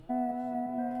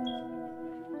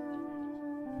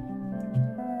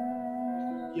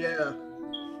Yeah.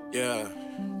 Yeah,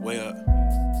 way up.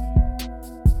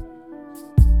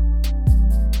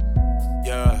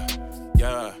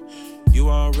 Yeah, you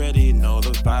already know the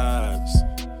vibes.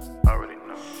 Already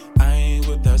know. I ain't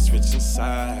with that switching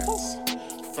sides.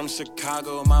 From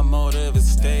Chicago, my motive is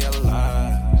stay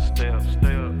alive. Stay up.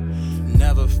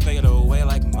 Never fade away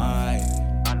like mine.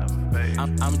 I never fade.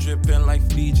 I'm dripping like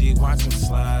Fiji, watch him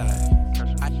slide.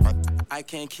 I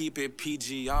can't keep it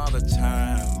PG all the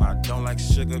time. I don't like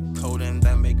sugar coating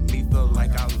that make me feel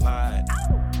like I lied.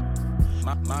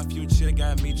 My future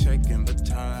got me checking the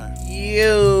time.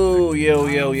 Yo,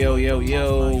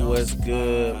 what's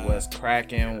good, what's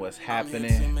cracking, what's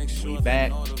happening? We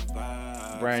back.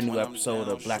 Brand new episode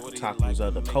of Black Otakus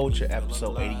of the Culture,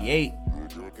 episode 88.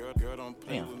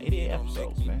 Damn, 88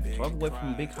 episodes, man. 12 away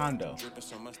from Big Hondo.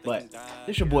 But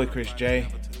this your boy Chris J.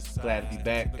 Glad to be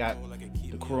back. Got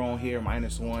the crew on here,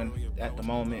 -1 at the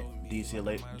moment. DC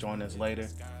will join us later.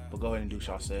 But go ahead and do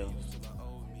yourselves.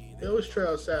 It was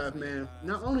Trail Sav, man.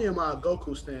 Not only am I a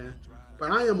Goku stan,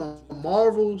 but I am a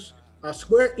Marvel's,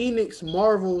 Square Enix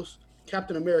Marvel's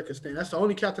Captain America stan. That's the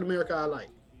only Captain America I like.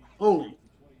 Only.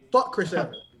 Fuck Chris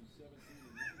Evans.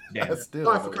 Yeah, I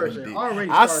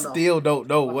still don't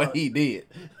know what he did.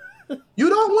 You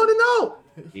don't want to know.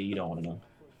 Yeah, you don't want to know.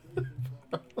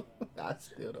 I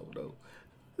still don't know.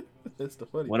 That's the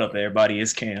funny. What up, everybody?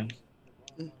 It's Cam.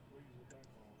 All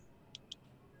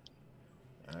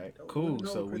right, cool.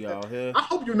 So we all here. I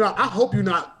hope you're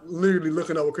not literally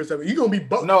looking over Chris Evans. You gonna be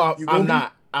buck. No, I'm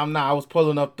not. I was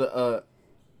pulling up the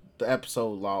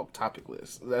episode log topic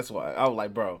list. That's why I was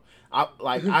like, bro, I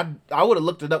would have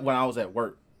looked it up when I was at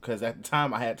work because at the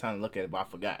time I had time to look at it, but I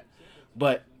forgot.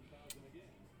 But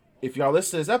if y'all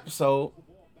listen to this episode,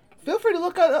 feel free to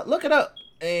look it up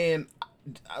and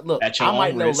look. I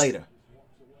might know later.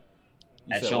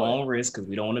 At your own risk, because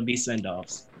we don't want to be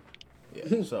send-offs.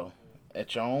 Yeah. So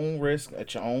at your own risk,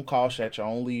 at your own cost, at your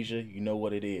own leisure, you know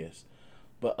what it is.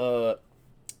 But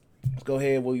let's go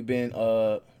ahead. What we've been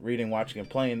reading, watching, and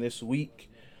playing this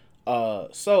week.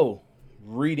 So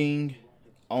reading,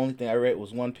 only thing I read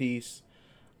was One Piece.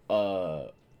 Yeah,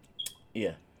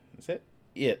 that's it.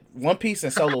 Yeah, One Piece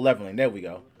and Solo Leveling. There we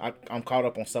go. I'm caught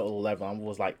up on Solo Leveling. I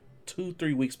was like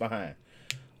 2-3 weeks behind.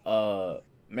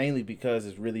 Mainly because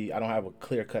it's really I don't have a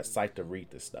clear cut site to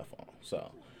read this stuff on.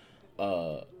 So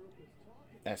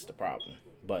that's the problem.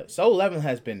 But Solo Leveling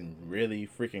has been really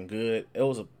freaking good. It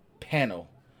was a panel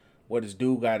where this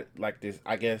dude got like this,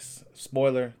 I guess,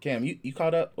 spoiler. Cam, you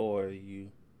caught up or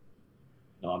you?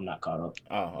 No, I'm not caught up.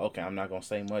 Oh, okay. I'm not gonna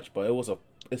say much, but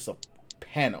it's a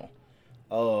panel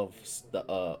of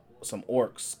the some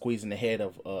orcs squeezing the head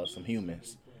of some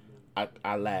humans.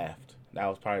 I laughed. That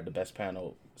was probably the best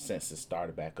panel since it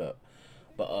started back up.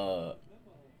 But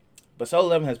Solo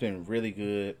Leveling has been really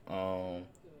good. And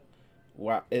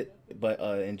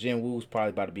Jin Woo's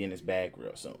probably about to be in his bag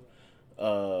real soon.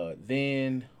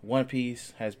 Then One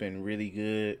Piece has been really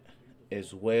good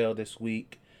as well this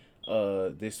week.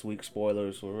 This week's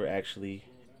spoilers were actually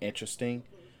interesting.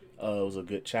 It was a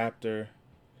good chapter.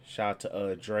 Shout out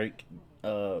to Drake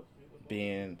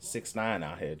being 6'9"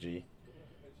 out here, G.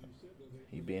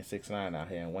 He being 6'9" out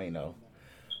here in Wayno.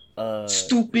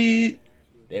 Stupid.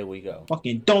 There we go.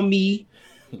 Fucking dummy.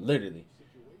 Literally.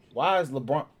 Why is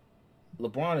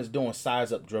LeBron is doing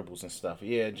size up dribbles and stuff?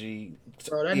 Yeah, G.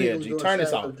 Bro, that nigga was doing turn this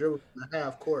size off. up dribbles in the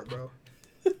half court, bro.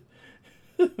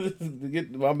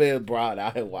 Get my man Broad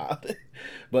out here wild.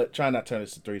 But try not to turn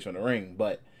this to threes from the ring.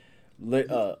 But why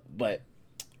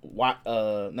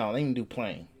no, they even do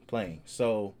playing.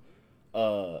 So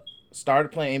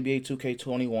started playing NBA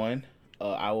 2K21.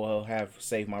 I will have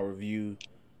saved my review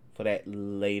for that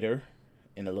later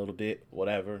in a little bit,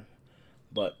 whatever.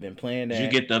 But been playing that.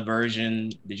 Did you get the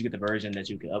version that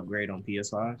you could upgrade on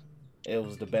PS5? It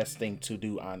was the best thing to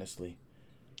do, honestly.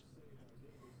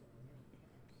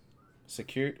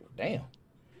 Secured. Damn.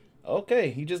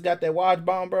 Okay, you just got that watch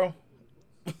bomb, bro.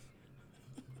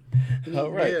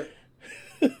 All right.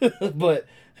 Yeah. but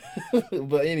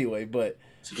anyway,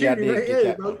 Security, yeah, I did get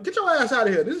that. Bro, get your ass out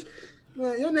of here.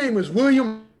 Man, your name is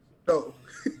William. But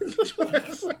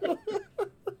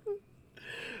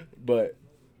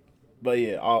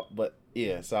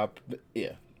yeah, so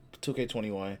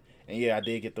 2K21, and yeah, I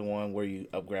did get the one where you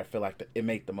upgrade. I feel like it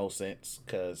make the most sense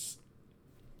because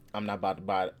I'm not about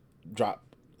to drop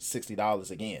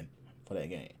 $60 again for that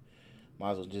game.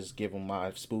 Might as well just give them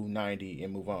my spoon 90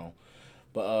 and move on.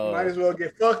 But might as well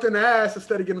get fucked in the ass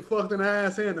instead of getting fucked in the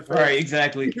ass and the face. Right,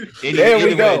 exactly. There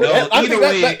we go.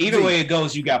 Either way it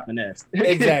goes, you got finesse.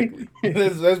 Exactly.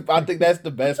 I think that's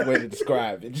the best way to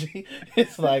describe it.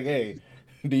 It's like, hey,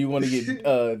 Do you want to get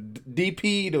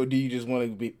DP'd or do you just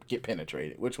want to get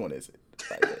penetrated? Which one is it?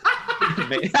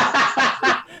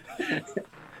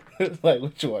 Like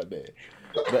which one, man?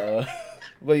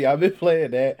 But yeah, I've been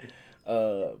playing that.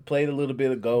 Played a little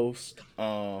bit of Ghost.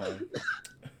 Played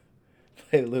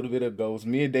a little bit of Ghost.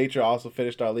 Me and Datrell also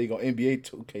finished our league on NBA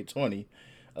 2K20.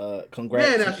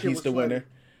 Congrats, Man, he's the winner.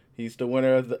 He's the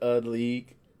winner of the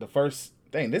league. This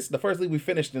is the first league we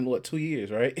finished in 2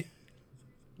 years, right?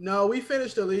 No, we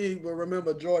finished the league, but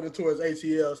remember Jordan tore his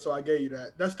ACL, so I gave you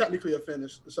that. That's technically a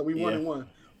finish. So we won and won.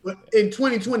 But in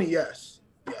 2020, yes.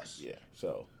 Yeah.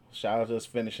 So shout out to us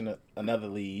finishing another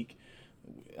league.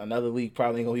 Another league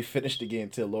probably ain't gonna be finished again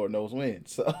until Lord knows when.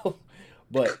 So,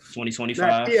 but 2025.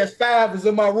 That PS5 is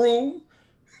in my room.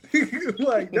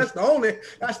 Like that's the only way.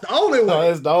 No,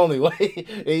 that's the only way.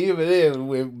 And even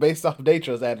then, based off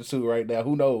Datrell's attitude right now,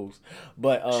 who knows?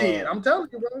 But shit, I'm telling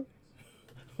you, bro.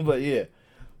 But yeah.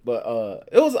 But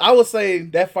it was. I would say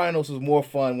that finals was more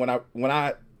fun when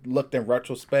I looked in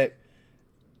retrospect.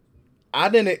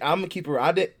 I'm gonna keep it.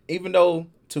 I didn't, even though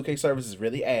 2K service is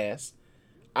really ass,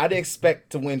 I didn't expect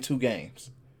to win 2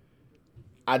 games.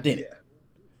 I didn't. Yeah.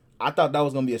 I thought that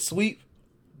was gonna be a sweep,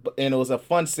 and it was a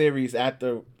fun series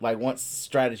after once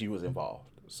strategy was involved.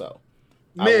 So,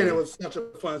 it was such a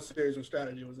fun series when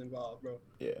strategy was involved, bro.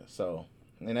 Yeah. So,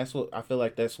 and that's what I feel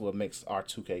like. That's what makes our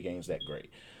 2K games that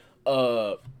great.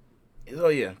 So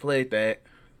yeah, played that.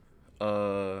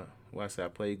 What I said, I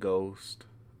played Ghost.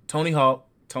 Tony Hawk.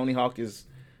 Tony Hawk is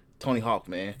Tony Hawk,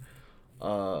 man.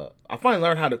 I finally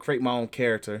learned how to create my own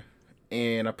character,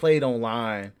 and I played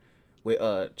online with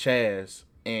Chaz.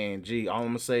 And all I'm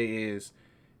gonna say is,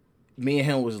 me and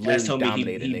him was literally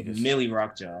dominating niggas. Millie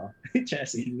rocked y'all.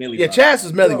 Chaz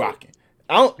was Millie rocking.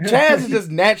 Chaz is just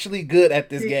naturally good at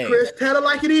this game. Chris, tell it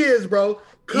like it is, bro.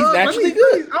 He's naturally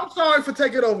good. I'm sorry for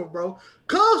taking over, bro.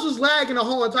 Cuz was lagging the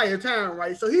whole entire time,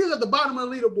 right? So he was at the bottom of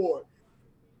the leaderboard.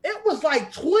 It was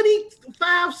like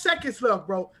 25 seconds left,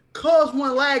 bro. Cuz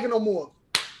wasn't lagging no more.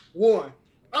 Won.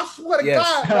 I swear to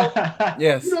God, bro.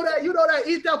 Yes. You know that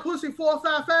eat that pussy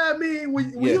 455 meme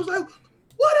when he was like,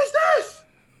 what is this?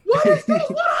 What is this?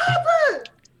 What happened?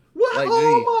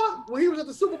 When he was at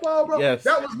the Super Bowl, bro. Yes.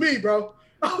 That was me, bro.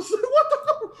 I was like, what the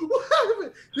fuck? What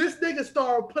happened? This nigga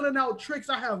started putting out tricks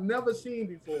I have never seen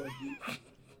before.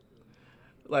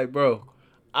 Bro,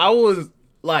 I was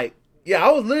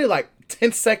literally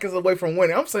 10 seconds away from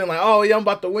winning. I'm saying oh yeah, I'm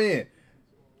about to win.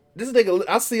 This nigga,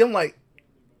 I see him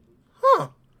huh.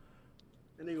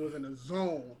 That nigga was in the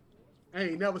zone. I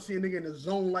ain't never seen a nigga in the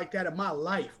zone like that in my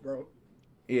life, bro.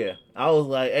 Yeah, I was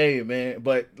like, hey man,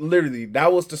 but literally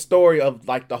that was the story of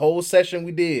the whole session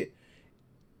we did.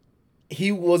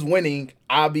 He was winning,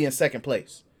 I'll be in second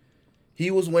place.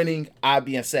 He was winning, I'll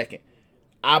be in second.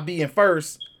 I'll be in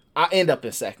first, I end up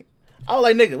in second. I was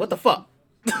like, nigga, what the fuck?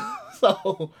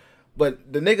 So,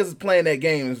 but the niggas playing that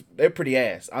game, they're pretty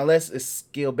ass. Unless it's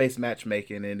skill-based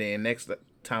matchmaking, and then next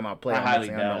time I play,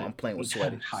 I'm playing with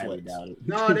sweaty. Highly doubt it.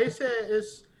 No, they said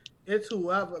it's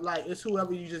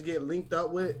whoever, you just get linked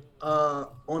up with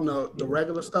on the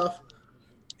regular stuff.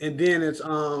 And then it's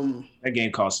that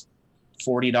game costs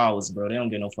 $40, bro. They don't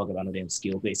give no fuck about no damn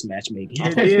skill-based matchmaking.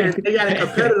 And then they got a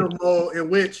competitive mode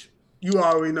in which you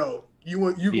already know. You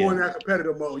go in that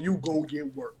competitive mode, you gonna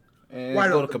get work. And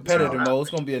go to competitive mode,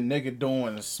 it's gonna be a nigga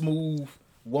doing a smooth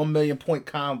 1 million point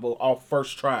combo off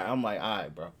first try. I'm like, all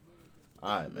right, bro.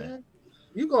 All right, man.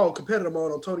 You go competitive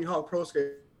mode on Tony Hawk Pro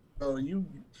Skate, bro.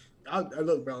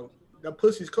 Look, bro, that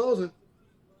pussy's closing.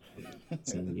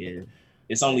 Yeah.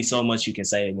 It's only so much you can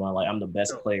say when I'm the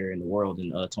best player in the world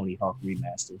in Tony Hawk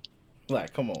Remastered.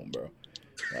 Come on, bro.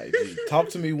 G, talk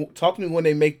to me when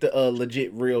they make the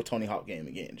legit real Tony Hawk game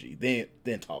again, G.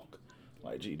 Then talk.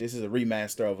 G, this is a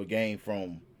remaster of a game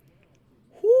from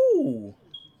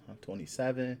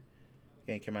 27.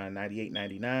 Game came out in 98,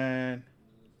 99.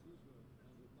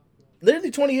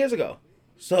 Literally 20 years ago.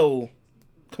 So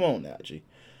come on now, G.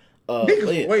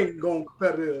 Niggas waiting going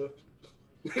competitive.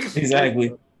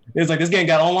 Exactly. It's this game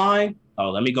got online. Oh,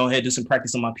 let me go ahead and do some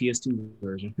practice on my PS2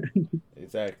 version.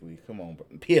 Exactly. Come on, bro.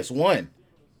 PS1.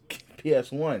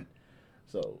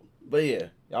 So, but yeah,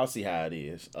 y'all see how it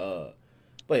is. But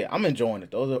yeah, I'm enjoying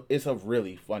it though. It's a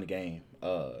really fun game.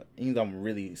 Even though I'm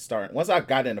really starting. Once I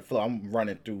got in the flow, I'm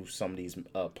running through some of these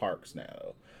parks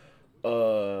now.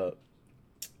 So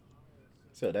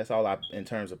that's all in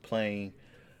terms of playing.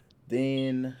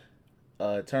 Then,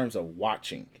 in terms of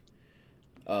watching.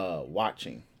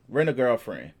 Rent a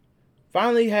Girlfriend.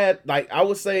 Finally had, I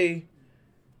would say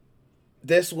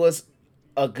this was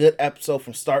a good episode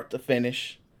from start to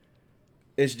finish.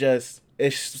 It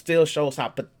still shows how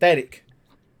pathetic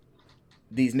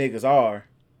these niggas are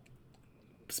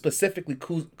specifically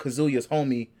Kazuya's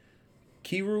homie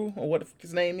Kiru, or what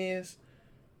his name is.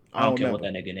 I don't care remember.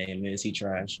 what that nigga name is. He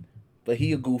trash. But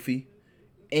he a goofy,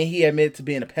 and he admitted to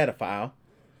being a pedophile.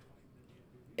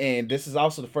 And this is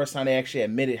also the first time they actually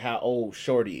admitted how old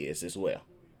Shorty is as well.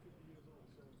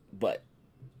 But,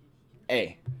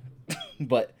 hey,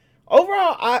 but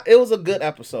overall, it was a good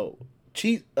episode.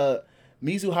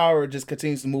 Mizuhara just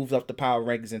continues to move up the power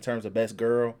rankings in terms of best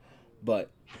girl, but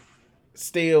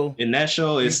still, in that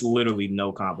show, it's literally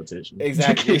no competition.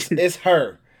 Exactly, it's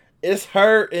her,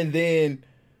 and then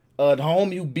the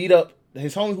homie who beat up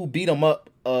his homie who beat him up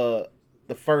within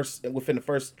the first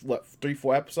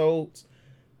 3-4 episodes.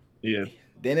 Yeah.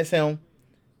 Then it's him,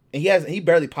 and he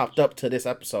barely popped up to this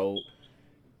episode,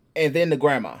 and then the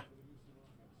grandma,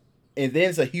 and then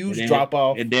it's a huge drop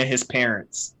off, and then his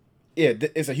parents. Yeah,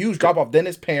 it's a huge drop off. Then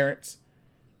his parents,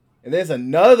 and there's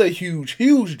another huge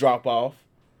drop off,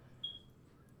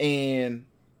 and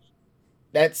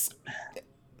we're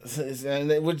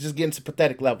just getting to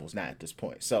pathetic levels now at this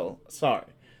point. So sorry,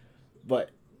 but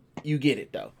you get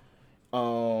it though.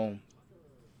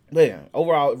 But yeah,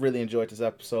 overall, I really enjoyed this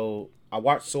episode. I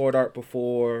watched Sword Art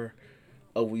before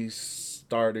we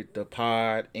started the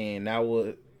pod, and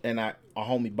our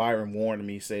homie Byron warned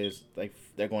me, says like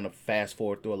they're going to fast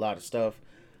forward through a lot of stuff.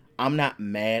 I'm not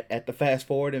mad at the fast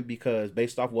forwarding because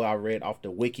based off what I read off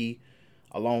the wiki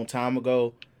a long time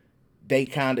ago, they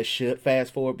kind of should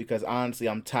fast forward because honestly,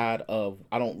 I'm tired of.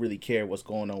 I don't really care what's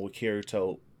going on with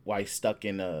Kirito while he's stuck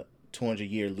in a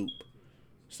 200-year loop.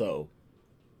 So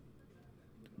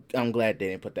I'm glad they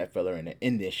didn't put that fella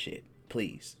in this shit,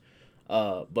 please.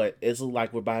 But it's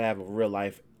like we're about to have a real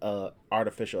life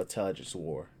artificial intelligence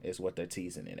war is what they're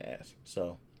teasing it as.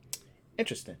 So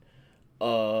interesting.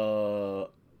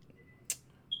 What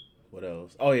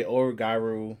else? Oh yeah,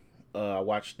 Origairu. I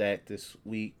watched that this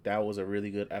week. That was a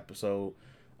really good episode.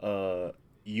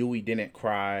 Yui didn't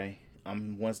cry.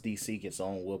 Once DC gets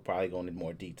on, we'll probably go into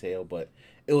more detail, but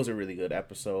it was a really good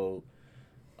episode.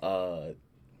 I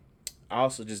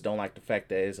also just don't like the fact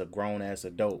that it's a grown-ass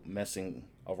adult messing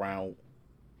around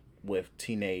with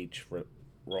teenage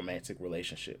romantic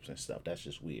relationships and stuff. That's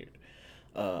just weird.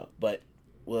 But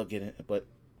we'll get it. But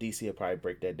DC will probably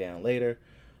break that down later.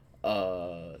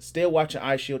 Still watching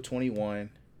iShield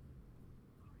 21.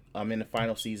 I'm in the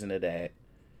final season of that.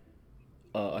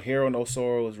 A Hero no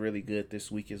Sorrow was really good this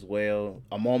week as well.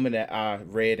 A moment that I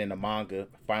read in the manga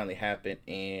finally happened,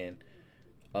 and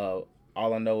all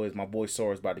I know is my boy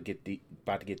Sora's about to get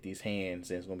these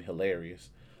hands, and it's gonna be hilarious.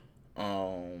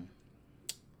 What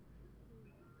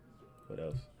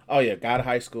else? Oh yeah, God of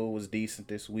High School was decent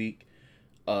this week.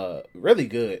 Really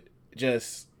good.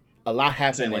 Just a lot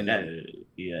happening. Like that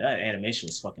animation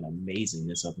was fucking amazing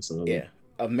this episode. Yeah,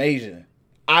 amazing.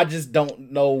 I just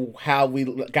don't know how we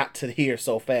got to here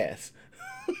so fast.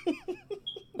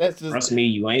 That's just trust me,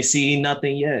 you ain't seen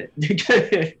nothing yet.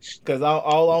 Because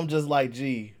all I'm just like,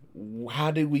 gee,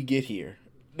 how did we get here?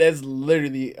 That's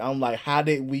literally, I'm like, how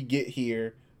did we get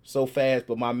here so fast?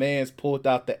 But my man's pulled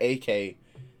out the AK,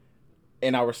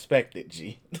 and I respect it,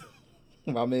 G.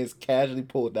 My man's casually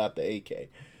pulled out the AK.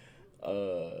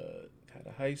 Out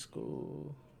of high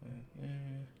school.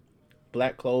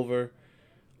 Black Clover.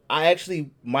 I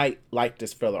actually might like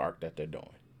this filler arc that they're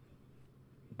doing.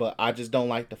 But I just don't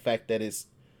like the fact that it's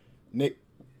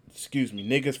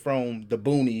niggas from the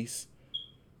boonies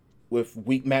with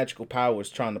weak magical powers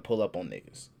trying to pull up on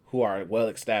niggas who are well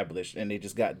established and they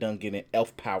just got done getting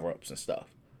elf power-ups and stuff.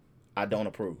 I don't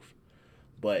approve.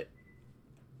 But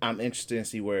I'm interested in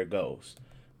see where it goes.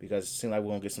 Because it seems like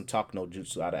we're going to get some talk no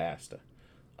jutsu out of Asta.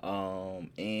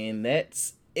 And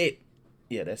that's it.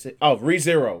 Yeah, that's it. Oh,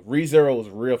 ReZero. ReZero is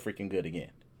real freaking good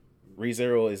again.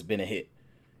 ReZero has been a hit.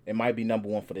 It might be number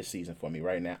 1 for this season for me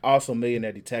right now. Also,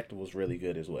 Millionaire Detective was really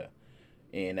good as well.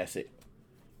 And that's it.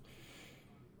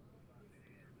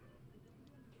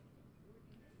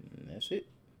 And that's it.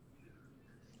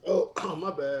 Oh,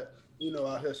 my bad. You know,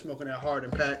 out here smoking that hard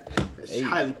and pack. It's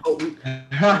highly potent.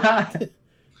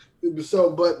 So,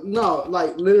 but no,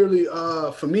 like literally,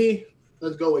 for me,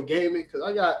 let's go with gaming because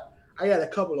I got a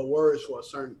couple of words for a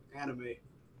certain anime.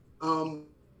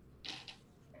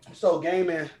 So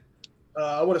gaming,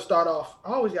 I want to start off.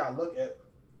 I always gotta look at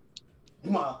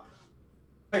my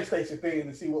PlayStation thing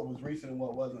to see what was recent and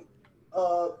what wasn't.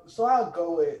 So I'll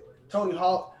go with Tony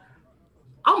Hawk.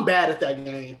 I'm bad at that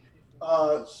game.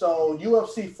 So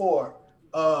UFC 4,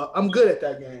 I'm good at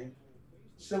that game.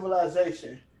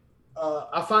 Civilization.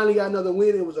 I finally got another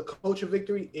win. It was a culture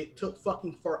victory. It took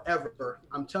fucking forever.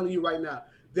 I'm telling you right now.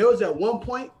 There was at one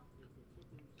point,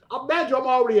 I bet you I'm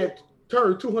already at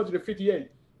turn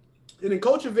 258. And in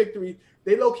coaching victory,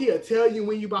 they low key will tell you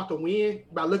when you about to win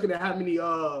by looking at how many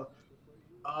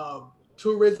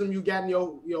tourism you got in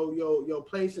your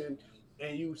place and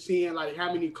you seeing like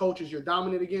how many coaches you're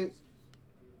dominant against.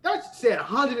 That said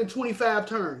 125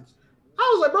 turns.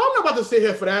 I was like, bro, I'm not about to sit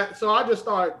here for that. So I just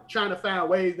started trying to find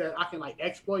ways that I can like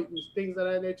exploit and things of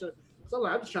that nature. So I'm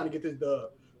like, I'm just trying to get this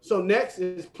dub. So next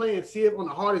is playing Civ on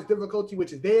the hardest difficulty,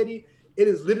 which is Deity. It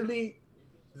is literally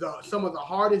some of the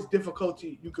hardest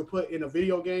difficulty you could put in a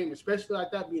video game, especially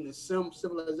like that being a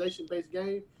civilization-based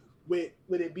game, with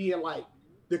it being like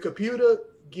the computer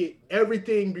get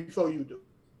everything before you do.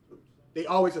 They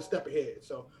always a step ahead.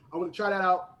 So I'm gonna try that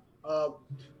out.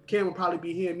 Cam will probably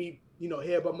be hearing me,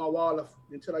 head above my wall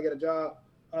until I get a job.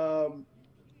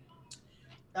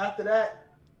 After that,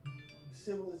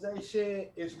 Civilization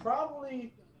is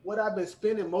probably what I've been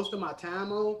spending most of my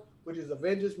time on, which is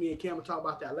Avengers. Me and Cam will talk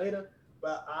about that later.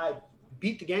 But I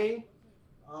beat the game,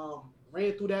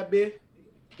 ran through that bit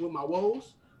with my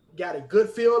woes, got a good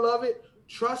feel of it.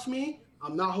 Trust me,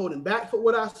 I'm not holding back for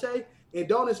what I say, and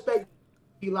don't expect to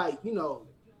be like,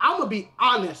 I'm gonna be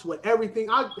honest with everything.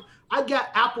 I got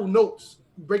Apple Notes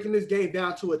breaking this game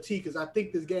down to a T because I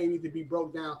think this game needs to be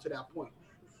broke down to that point.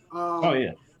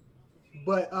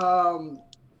 But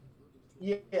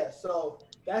yeah. So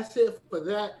that's it for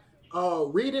that.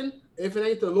 Reading, if it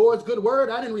ain't the Lord's good word,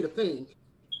 I didn't read a thing.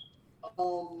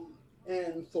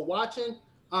 And for watching,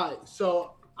 all right.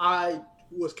 So I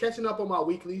was catching up on my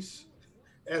weeklies,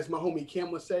 as my homie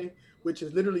Kim would say, which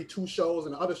is literally 2 shows,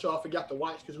 and the other show I forgot to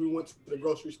watch because we went to the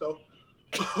grocery store,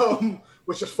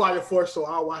 which is Fire Force. So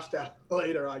I'll watch that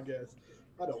later, I guess.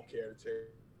 I don't care to tell you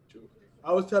the truth.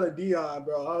 I was telling Dion,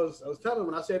 bro. I was telling him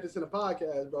when I said this in the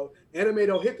podcast, bro. Anime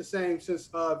don't hit the same since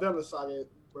Vinland Saga,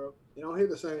 bro. It don't hit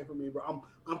the same for me, bro.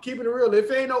 I'm keeping it real. If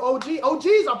it ain't no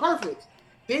OGs are perfect.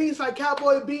 Things like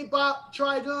Cowboy Bebop,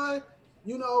 Trigun,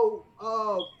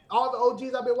 all the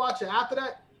OGs I've been watching. After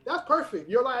that, that's perfect.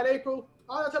 Your Lie in April,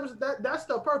 all that type of stuff, that's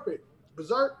still perfect.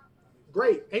 Berserk,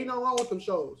 great. Ain't no wrong with them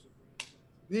shows.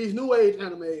 These new age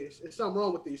animes, there's something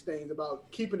wrong with these things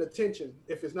about keeping attention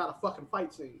if it's not a fucking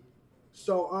fight scene.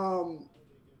 So,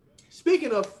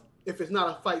 speaking of if it's not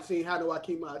a fight scene, how do I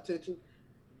keep my attention?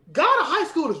 God of High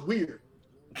School is weird.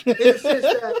 In the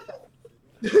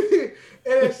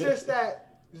sense that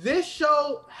this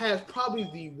show has probably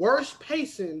the worst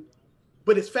pacing,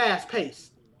 but it's fast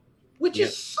paced, which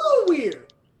is so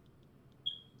weird.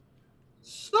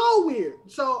 So weird.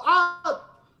 So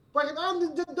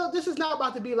this is not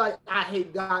about to be like I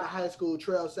hate God of High School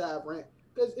trail side rant,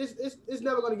 because it's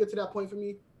never going to get to that point for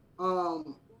me.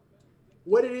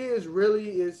 What it is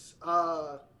really is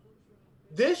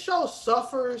this show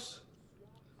suffers,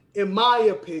 in my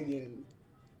opinion,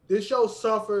 this show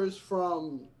suffers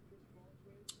from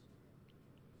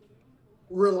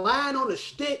relying on a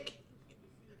stick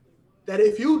that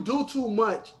if you do too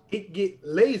much, it get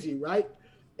lazy, right?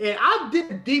 And I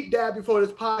did a deep dive before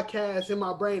this podcast in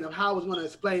my brain of how I was going to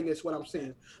explain this, what I'm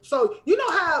saying. So you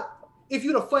know how if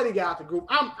you're the funny guy out the group,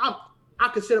 I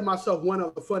consider myself one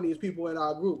of the funniest people in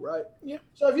our group, right? Yeah.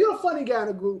 So if you're the funny guy in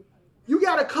the group, you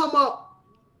got to come up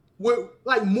with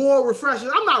like more refreshing.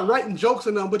 I'm not writing jokes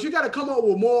on them, but you got to come up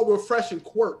with more refreshing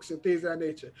quirks and things of that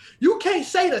nature. You can't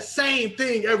say the same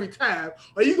thing every time,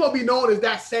 or you're gonna be known as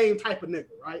that same type of nigga,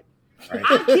 right?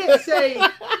 I can't say.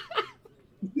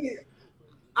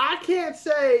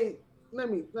 Let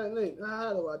me.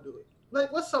 How do I do it?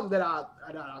 Like, what's something that I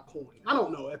coined? I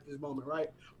don't know at this moment,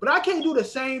 right? But I can't do the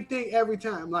same thing every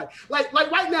time. Like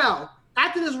right now,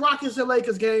 after this Rockets and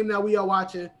Lakers game, now we are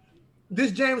watching.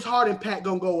 This James Harden pack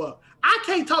gonna go up. I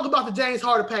can't talk about the James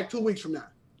Harden pack 2 weeks from now.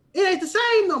 It ain't the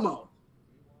same no more.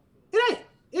 It ain't.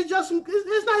 It's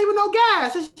not even no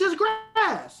gas. It's just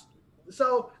grass.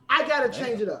 So I gotta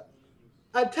change it up.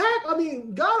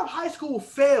 God of High School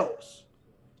fails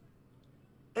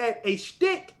at a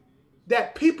stick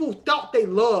that people thought they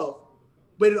loved.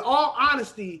 But in all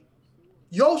honesty,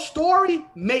 your story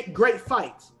make great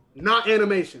fights, not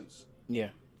animations. Yeah.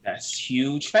 That's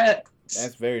huge fact.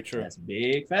 That's very true. That's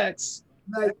big facts.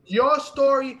 Like, your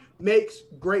story makes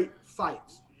great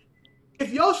fights.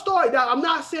 If your story, now I'm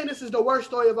not saying this is the worst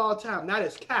story of all time. That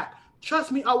is cap.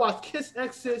 Trust me, I watched Kiss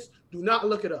Exorcist. Do not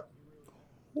look it up.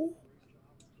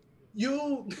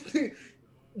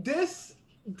 This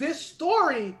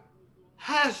story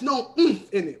has no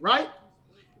oomph in it, right?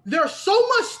 There's so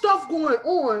much stuff going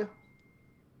on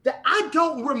that I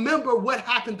don't remember what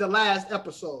happened the last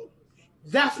episode.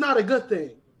 That's not a good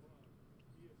thing.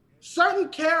 Certain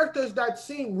characters that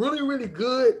seem really, really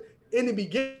good in the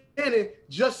beginning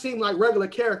just seem like regular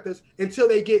characters until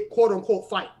they get quote unquote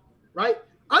fight, right?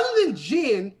 Other than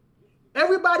Jin,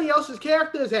 Everybody else's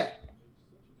character is happy.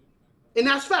 And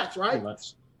that's facts, right? Pretty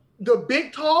much. The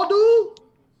big tall dude,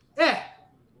 yeah.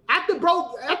 After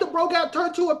bro got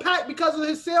turned to a pack because of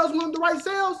his sales, wasn't the right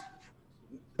sales,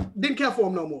 didn't care for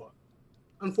him no more.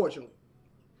 Unfortunately.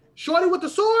 Shorty with the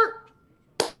sword,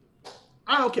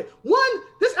 I don't care.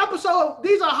 This episode,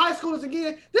 these are high schoolers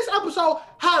again. This episode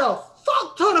had a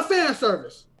fuck ton of fan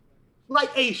service. Like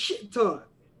a shit ton.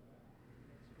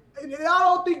 And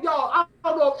I don't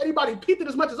know if anybody peeped it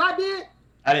as much as I did.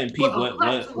 I didn't peep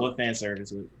what fan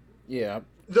service was. Yeah.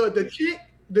 The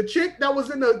chick that was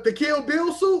in the Kill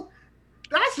Bill suit,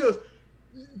 that's just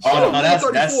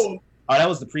that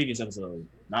was the previous episode.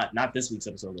 Not this week's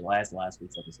episode, the last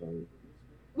week's episode.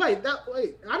 I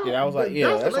don't. Yeah, I was like,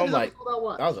 yeah, that's on like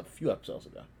that was a few episodes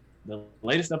ago. The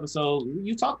latest episode,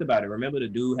 you talked about it. Remember the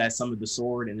dude had some of the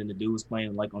sword, and then the dude was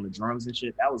playing like on the drums and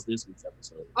shit. That was this week's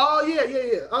episode. Oh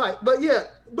yeah. All right, but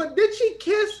did she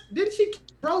kiss? Did she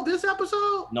bro this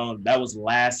episode? No, that was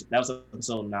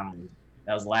episode 9.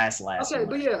 That was last. Okay,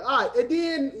 but yeah, all right. And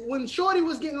then when Shorty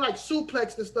was getting like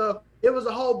suplexed and stuff, it was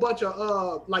a whole bunch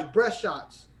of like breast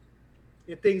shots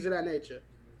and things of that nature.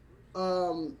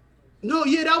 No,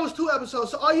 yeah, that was 2 episodes.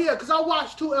 So, because I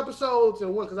watched 2 episodes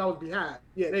in one because I was behind.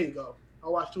 Yeah, there you go. I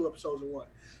watched 2 episodes in one.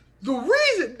 The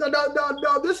reason,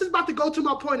 no, this is about to go to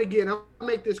my point again. I'll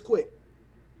make this quick.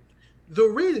 The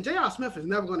reason, J.R. Smith is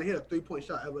never going to hit a 3-point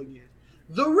shot ever again.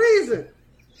 The reason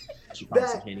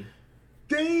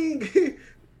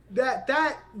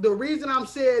the reason I'm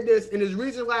saying this and the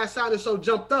reason why I sounded so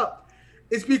jumped up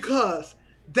is because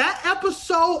that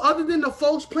episode, other than the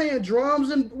folks playing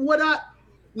drums and whatnot,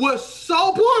 was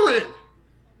so boring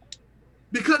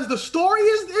because the story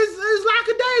is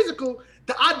lackadaisical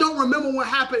that I don't remember what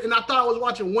happened, and I thought I was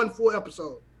watching one full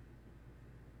episode.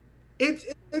 It's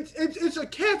a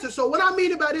cancer. So what I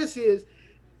mean by this is,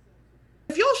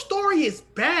 if your story is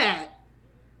bad,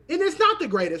 and it's not the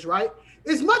greatest, right?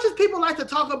 As much as people like to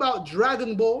talk about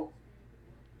Dragon Ball,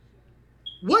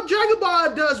 what Dragon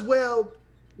Ball does well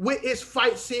with its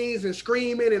fight scenes and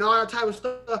screaming and all that type of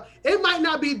stuff, it might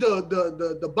not be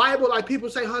the Bible like people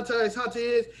say Hunter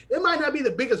is. It might not be the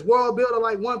biggest world builder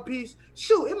like One Piece.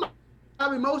 Shoot, it might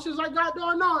have emotions like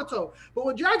goddamn Naruto. But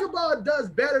what Dragon Ball does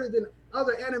better than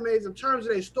other animes in terms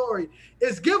of their story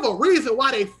is give a reason why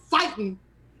they fighting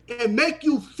and make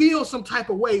you feel some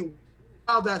type of way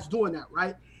while that's doing that,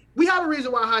 right? We have a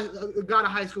reason why a god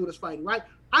of high school is fighting, right?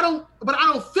 I don't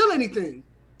feel anything.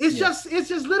 It's just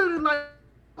literally like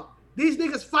these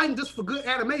niggas fighting just for good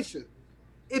animation.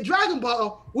 In Dragon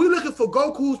Ball, we're looking for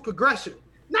Goku's progression,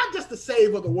 not just the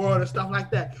save of the world and stuff like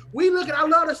that. I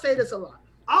love to say this a lot.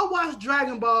 I watch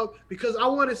Dragon Ball because I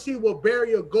want to see what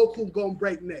barrier Goku gonna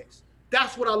break next.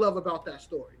 That's what I love about that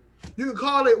story. You can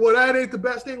call it, well, that ain't the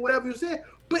best thing, whatever you said,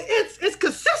 but it's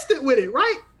consistent with it,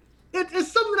 right?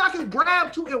 It's something I can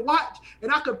grab to and watch,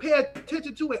 and I can pay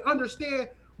attention to and understand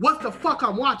what the fuck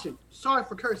I'm watching. Sorry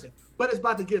for cursing, but it's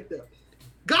about to get there.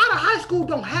 God of High School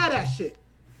don't have that shit.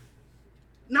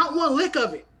 Not one lick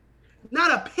of it.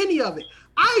 Not a penny of it.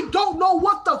 I don't know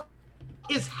what the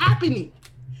is happening.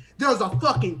 There's a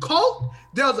fucking cult.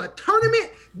 There's a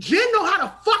tournament. Jin know how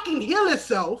to fucking heal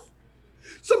himself.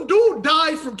 Some dude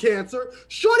died from cancer.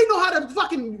 Shorty know how to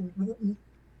fucking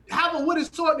have a wooden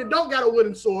sword that don't got a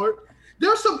wooden sword.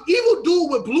 There's some evil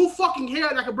dude with blue fucking hair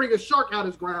that can bring a shark out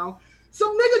his ground.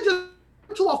 Some nigga just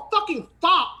to a fucking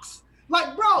fox.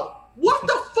 Like, bro, what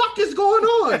the fuck is going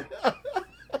on?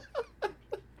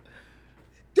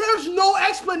 There's no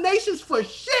explanations for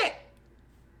shit.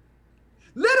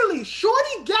 Literally,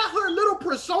 Shorty got her little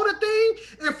persona thing,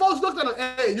 and folks looked at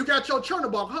her, hey, you got your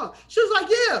Chernobog, huh? She was like,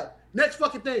 yeah, next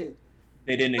fucking thing.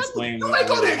 They didn't explain. You ain't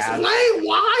gonna explain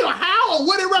why or how or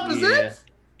what it represents?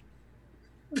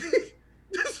 Yeah.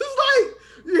 This is like,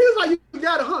 he's like, you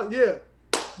got it, huh? Yeah.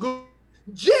 Good.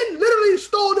 Jin literally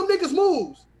stole them niggas'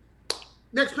 moves.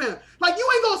 Next panel. Like, you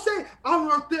ain't gonna say, I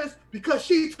learned this because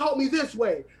she taught me this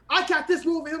way. I got this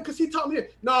move in him because he taught me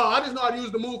this. No, I just know how to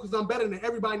use the move because I'm better than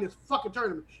everybody in this fucking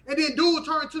tournament. And then dude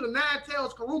turned to the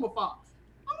Nine-Tails Karuma Fox.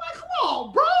 I'm like, come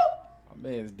on, bro. My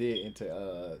man's dead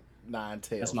into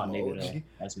Nine-Tails. That's my mode. nigga though.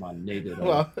 That's my nigga though.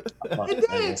 Well, and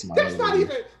then, that's not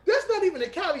even a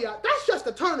caveat. That's just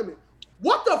a tournament.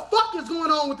 What the fuck is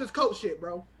going on with this coach shit,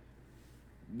 bro?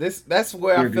 That's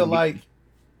where I feel like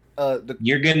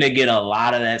you're gonna get a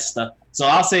lot of that stuff. So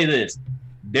I'll say this: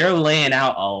 they're laying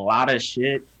out a lot of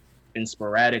shit in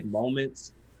sporadic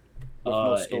moments.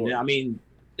 And I mean,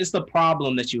 it's the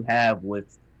problem that you have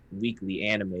with weekly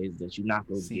animes that you're not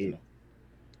gonna get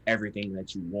everything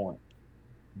that you want.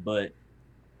 But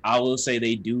I will say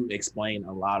they do explain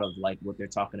a lot of like what they're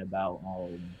talking about.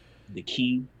 The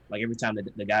key Like every time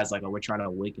the guy's like, oh, we're trying to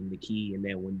awaken the key, and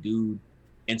then when dude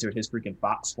entered his freaking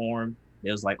fox form,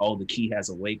 it was like, oh, the key has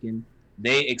awakened.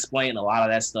 They explain a lot of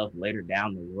that stuff later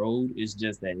down the road. It's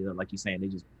just that, like you're saying,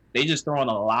 they just throwing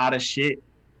a lot of shit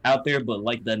out there. But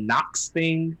like the Nox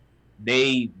thing,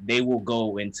 they will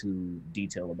go into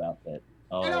detail about that.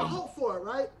 And I hope for it,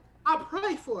 right? I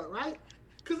pray for it, right?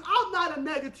 Because I'm not a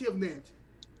negative Nancy.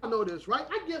 I know this, right?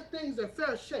 I give things a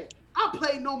fair shake. I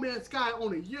play No Man's Sky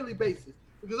on a yearly basis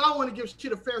because I want to give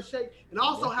shit a fair shake, and I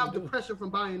also have depression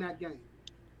from buying that game.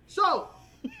 So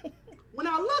when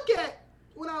I look at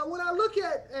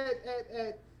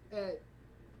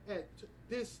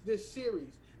this series,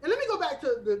 and let me go back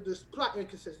to this plot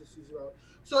inconsistencies, bro.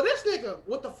 So this nigga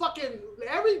with the fucking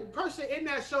every person in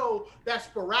that show that's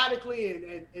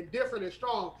sporadically and different and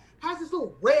strong has this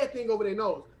little red thing over their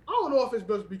nose. I don't know if it's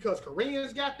because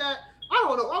Koreans got that. I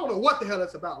don't know what the hell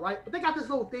it's about, right? But they got this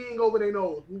little thing over their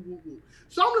nose. Woo, woo, woo.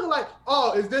 So I'm looking like,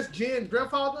 oh, is this Jen's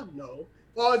grandfather? No.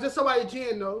 Or is this somebody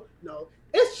Jen? No.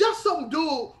 It's just some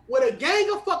dude with a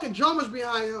gang of fucking drummers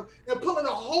behind him and pulling a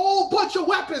whole bunch of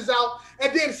weapons out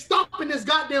and then stomping this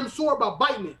goddamn sword by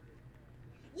biting it.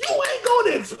 You ain't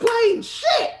going to explain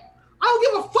shit. I don't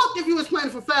give a fuck if you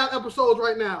explaining for 5 episodes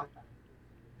right now.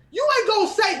 You ain't going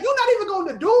to say, you're not even going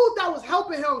to, the dude that was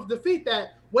helping him defeat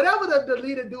that, whatever the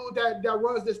leader dude that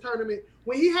runs this tournament,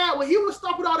 when he was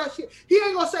stopping all that shit, he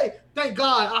ain't going to say, thank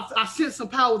God I sent some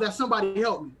power that somebody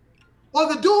helped me. Or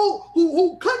the dude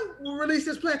who couldn't release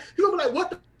his plan, he gonna be like, what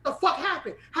the fuck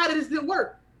happened? How did this didn't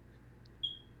work?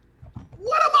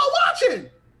 What am I watching?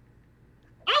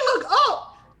 I look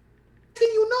up.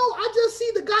 You know, I just see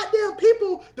the goddamn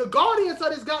people, the guardians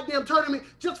of this goddamn tournament,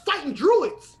 just fighting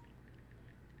druids.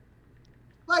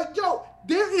 Like, yo,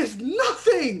 there is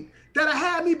nothing that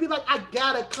had me be like, I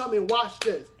gotta come and watch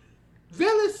this.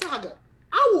 Villain Saga,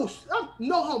 I'm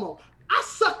no homo. I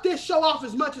suck this show off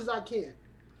as much as I can.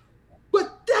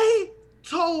 But they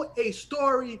told a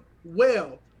story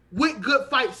well with good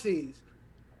fight scenes.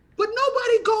 But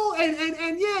nobody go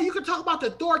and yeah, you can talk about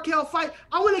the Thorkel fight.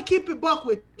 I want to keep it buck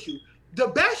with you. The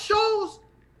best shows,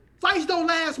 fights don't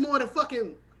last more than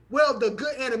fucking, well, the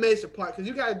good animation part. Because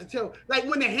you got to tell, like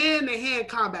when the hand-to-hand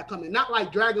combat come in. Not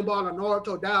like Dragon Ball or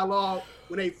Naruto dialogue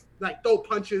when they like throw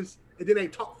punches and then they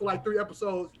talk for like 3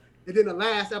 episodes. And then the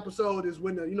last episode is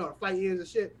when the fight ends and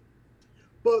shit.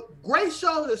 But great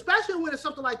shows, especially when it's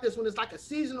something like this, when it's like a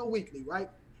seasonal weekly, right?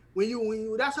 When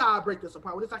you that's how I break this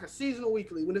apart. When it's like a seasonal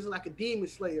weekly, when it's like a Demon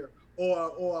Slayer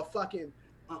or a fucking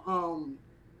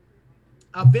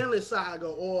a Vinland Saga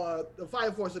or the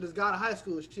Fire Force of this God of High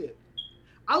School shit.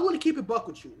 I want to keep it buck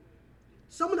with you.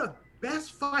 Some of the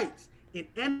best fights in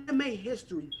anime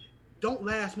history don't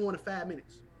last more than 5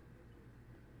 minutes.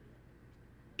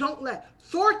 Don't last.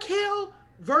 Thorkel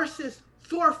versus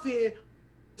Thorfinn,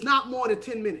 not more than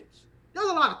 10 minutes. There's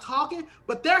a lot of talking,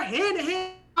 but their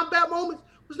hand-to-hand combat moments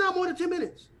was not more than 10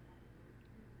 minutes.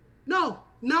 No,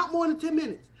 not more than 10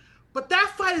 minutes. But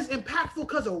that fight is impactful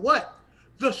because of what?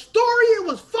 The story it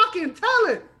was fucking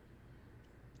telling.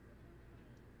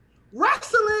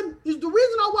 Wrestling is the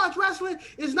reason I watch wrestling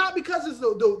is not because it's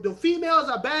the females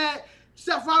are bad,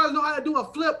 Seth Rollins know how to do a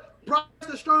flip, Brock's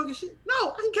the strongest shit.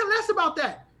 No, I can care less about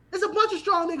that. There's a bunch of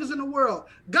strong niggas in the world.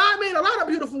 God made a lot of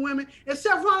beautiful women, and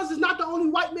Seth Rollins is not the only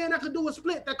white man that could do a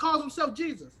split that calls himself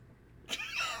Jesus.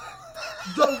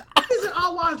 The reason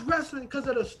I watch wrestling because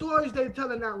of the stories they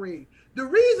tell in that ring. The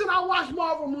reason I watch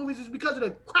Marvel movies is because of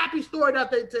the crappy story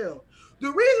that they tell. The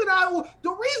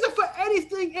reason for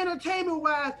anything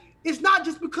entertainment-wise is not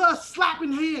just because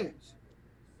slapping hands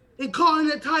and calling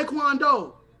it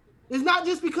Taekwondo. It's not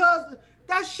just because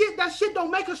that shit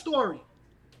don't make a story.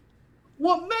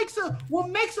 What makes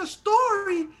a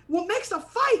story, what makes a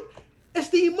fight, is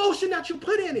the emotion that you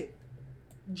put in it.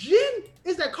 Jin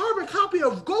is a carbon copy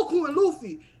of Goku and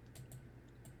Luffy.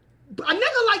 A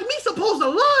nigga like me supposed to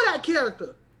love that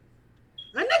character.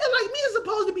 A nigga like me is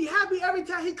supposed to be happy every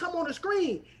time he come on the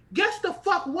screen. Guess the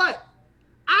fuck what?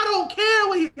 I don't care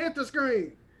when he hit the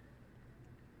screen.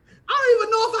 I don't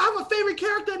even know if I have a favorite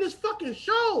character in this fucking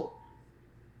show.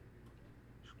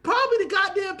 Probably the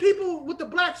goddamn people with the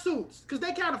black suits, because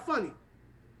they kind of funny.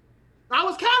 I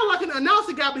was kind of like an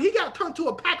announcer guy, but he got turned to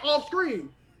a pack off screen.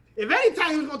 If any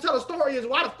time he was going to tell a story is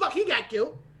why the fuck he got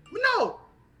killed. But no,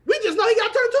 we just know he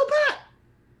got turned to a pack.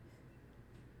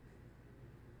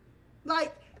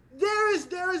 Like, there is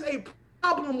a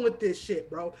problem with this shit,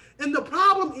 bro. And the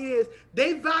problem is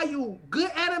they value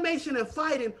good animation and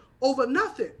fighting over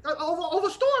nothing, over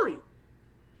story.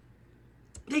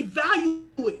 They value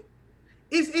it.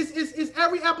 It's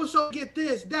every episode get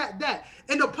this, that.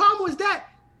 And the problem with that,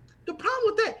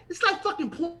 it's like fucking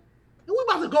porn. And we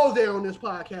about to go there on this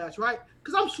podcast, right?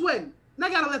 Because I'm sweating. And I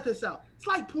got to let this out. It's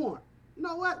like porn. You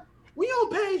know what? When you're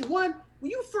on page one,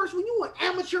 when you an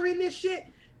amateur in this shit,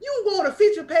 you go on the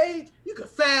feature page, you can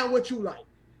find what you like.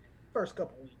 First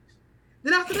couple weeks.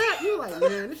 Then after that, you're like,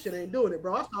 man, this shit ain't doing it,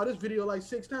 bro. I saw this video like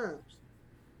 6 times.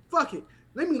 Fuck it.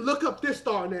 Let me look up this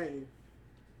star name.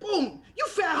 Boom. You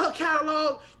found her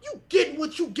catalog. You get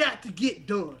what you got to get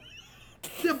done.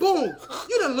 Then boom.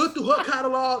 You done looked through her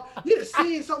catalog. You done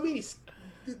seen so many,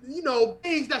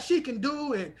 things that she can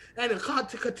do and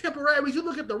the contemporaries. You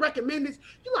look at the recommendeds.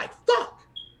 You're like, fuck.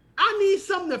 I need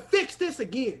something to fix this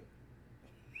again.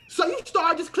 So you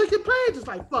start just clicking pages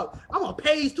like, fuck, I'm on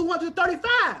page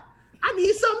 235. I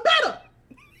need something better.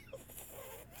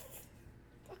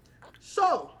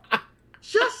 So,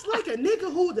 just like a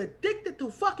nigga who's addicted to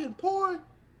fucking porn,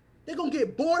 they're gonna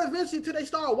get bored eventually until they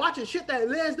start watching shit that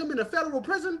lands them in a federal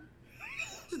prison.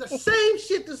 It's the same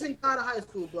shit that's inside of high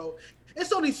school, bro.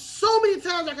 It's only so many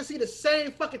times I can see the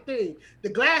same fucking thing. The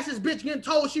glasses bitch getting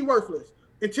told she worthless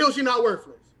until she not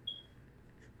worthless.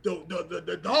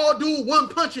 The tall dude one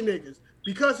punching niggas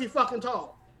because he fucking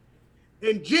tall.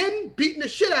 And Jen beating the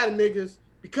shit out of niggas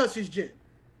because he's Jen.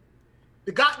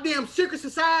 The goddamn secret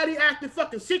society acting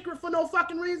fucking secret for no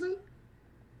fucking reason.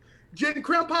 Jen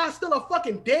Krempie's still a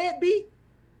fucking deadbeat.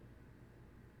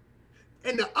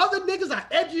 And the other niggas are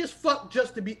edgy as fuck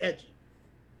just to be edgy.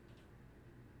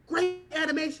 Great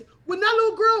animation. When that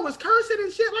little girl was cursing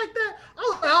and shit like that, I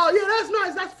was like, oh yeah, that's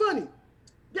nice, that's funny.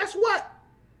 Guess what?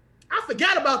 I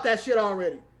forgot about that shit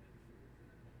already.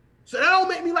 So that don't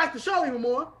make me like the show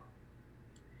anymore.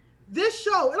 This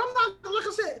show, and I'm not, like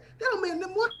I said, that don't mean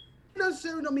more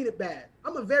necessarily don't mean it bad.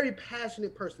 I'm a very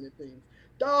passionate person at things.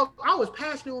 Dog, I was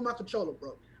passionate with my controller,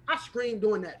 bro. I screamed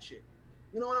doing that shit.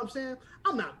 You know what I'm saying?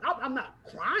 I'm not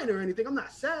crying or anything. I'm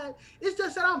not sad. It's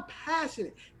just that I'm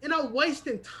passionate and I'm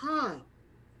wasting time.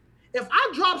 If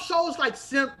I drop shows like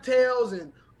Simp Tales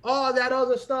and all that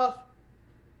other stuff,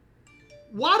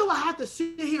 why do I have to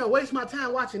sit here and waste my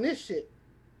time watching this shit?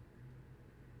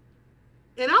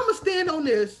 And I'm going to stand on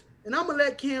this, and I'm going to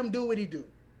let Cam do what he do.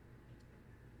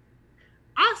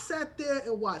 I sat there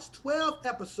and watched 12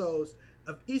 episodes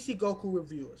of Ichigoku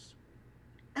Reviewers.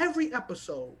 Every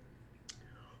episode.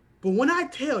 But when I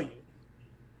tell you,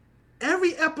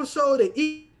 every episode of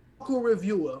Ichigoku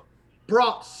Reviewer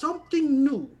brought something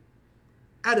new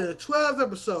out of the 12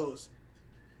 episodes.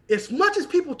 As much as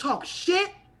people talk shit,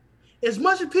 as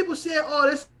much as people say, oh,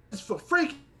 this is for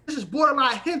freak, this is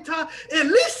borderline hentai, at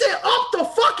least it upped the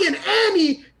fucking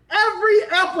ante every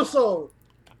episode.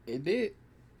 It did.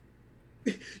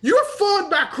 You're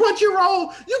funded by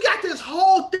Crunchyroll. You got this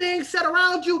whole thing set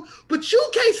around you, but you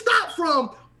can't stop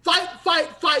from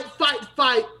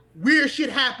fight. Weird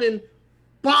shit happen.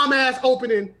 Bomb ass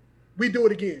opening. We do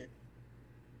it again.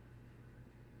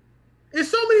 And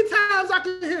so many times I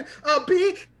can hear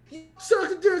B.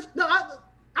 No, all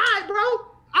right, bro.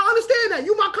 I understand that.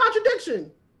 You my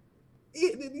contradiction.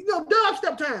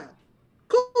 Dubstep time.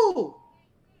 Cool.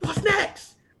 What's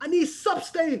next? I need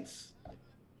substance.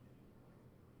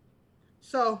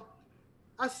 So,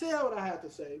 I said what I had to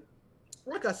say.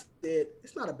 Like I said,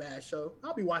 it's not a bad show.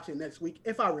 I'll be watching next week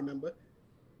if I remember.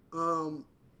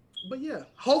 But yeah,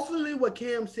 hopefully what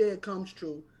Cam said comes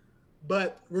true.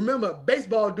 But remember,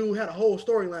 Baseball Dude had a whole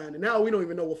storyline, and now we don't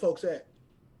even know where folks at.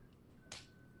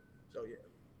 So yeah.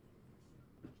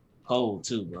 Cold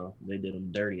too, bro. They did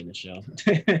him dirty in the show.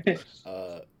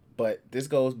 But this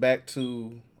goes back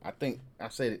to, I think I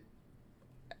said it,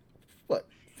 a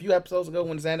few episodes ago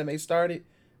when this anime started,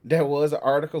 there was an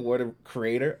article where the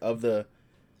creator of the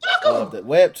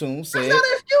webtoon said, that's not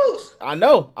an excuse. I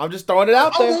know. I'm just throwing it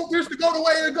out there. I want this to go the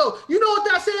way it go. You know what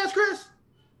that says, Chris?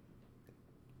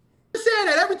 I'm saying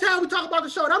that every time we talk about the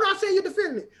show, and I'm not saying you're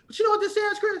defending it, but you know what this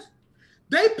says, Chris?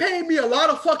 They paid me a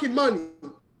lot of fucking money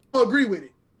to agree with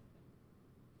it.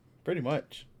 Pretty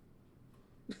much.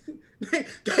 They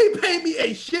paid me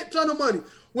a shit ton of money.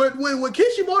 When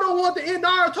Kishimoto wanted to end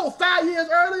Naruto 5 years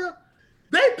earlier,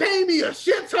 they paid me a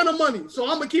shit ton of money. So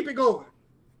I'm gonna keep it going.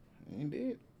 You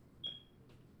did.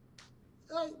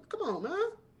 Come on, man.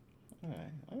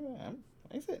 All right.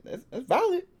 I said that's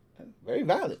valid. That's very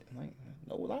valid. Like,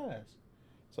 no lies.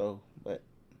 So, but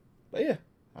yeah,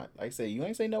 like I said, you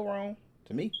ain't say no wrong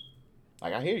to me.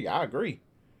 Like, I hear you. I agree.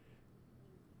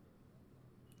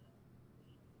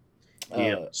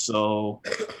 Yeah. So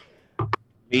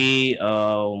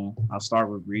I'll start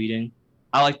with reading.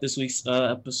 I like this week's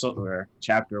episode or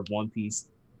chapter of One Piece.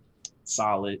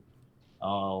 Solid.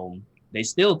 They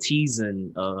still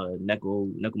teasing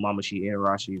Nekomamashi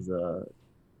Inarashi's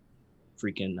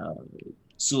freaking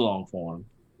Sulong form,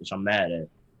 which I'm mad at.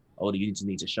 oh, you just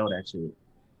need to show that shit.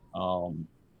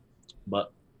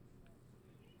 But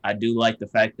I do like the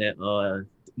fact that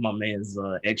my man's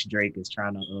ex Drake is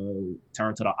trying to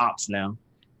turn to the ops now.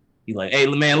 He's like, hey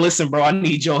man, listen, bro, I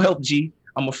need your help, G.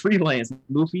 I'm a freelance,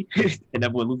 Luffy. And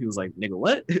that boy Luffy was like, nigga,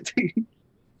 what?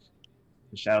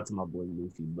 Shout out to my boy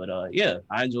Luffy. But yeah,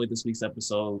 I enjoyed this week's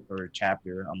episode or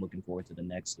chapter. I'm looking forward to the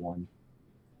next one.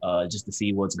 Just to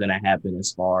see what's gonna happen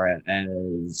as far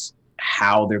as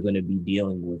how they're gonna be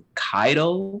dealing with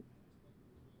Kaido.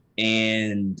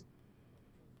 And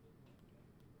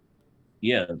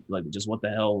yeah, like just what the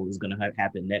hell is gonna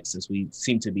happen next, since we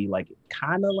seem to be like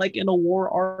kind of like in a war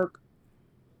arc,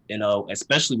 you know,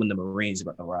 especially when the Marines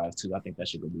arrive too. I think that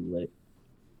shit gonna be lit.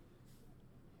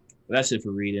 But that's it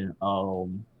for reading. I'll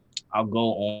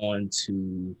go on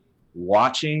to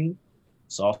watching.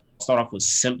 So I'll start off with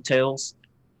Simp Tales.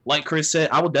 Like Chris said,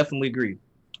 I would definitely agree.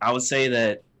 I would say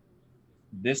that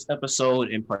this episode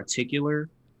in particular,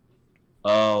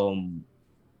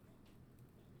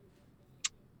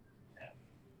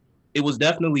 it was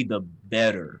definitely the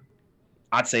better.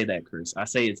 I'd say that, Chris. I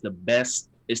say it's the best.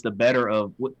 It's the better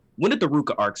of. When did the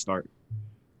Ruka arc start?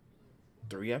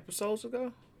 3 episodes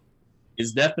ago.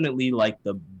 It's definitely like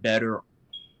the better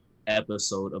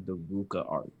episode of the Ruka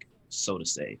arc, so to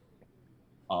say.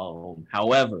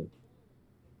 However,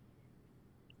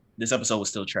 this episode was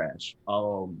still trash.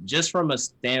 Just from a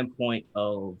standpoint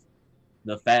of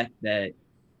the fact that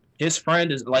his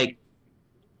friend is like,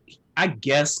 I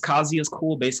guess Kazuya's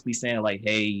cool, basically saying like,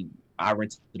 hey, I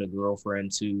rented a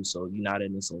girlfriend too, so you're not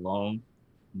in this alone.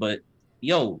 But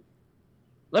yo,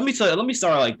 let me start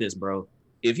like this, bro.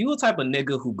 If you a type of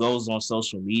nigga who goes on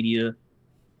social media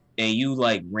and you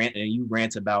like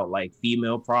rant about like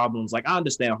female problems, like I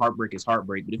understand heartbreak is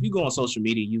heartbreak, but if you go on social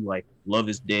media, you like love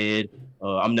is dead,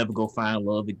 I'm never gonna find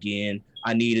love again,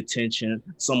 I need attention,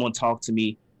 someone talk to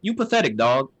me, you pathetic,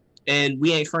 dog, and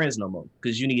we ain't friends no more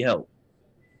because you need help.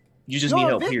 You just need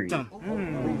help, period.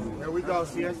 There we go,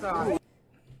 CSI.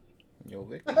 Yo,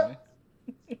 victim, man.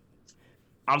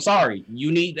 I'm sorry,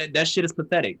 you need that shit is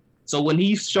pathetic. So when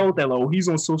he showed that, like, oh, he's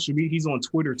on social media, he's on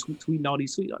Twitter, tweeting all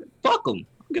these tweets, like, fuck him.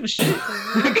 I don't give a shit.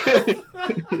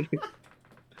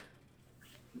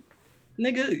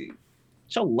 Nigga,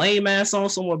 show lame ass on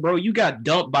someone, bro. You got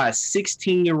dumped by a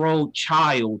 16-year-old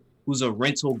child who's a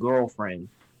rental girlfriend.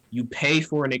 You pay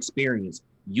for an experience.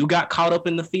 You got caught up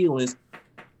in the feelings.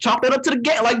 Chalk that up to the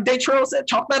game. Like Datrell said,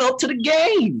 chalk that up to the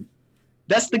game.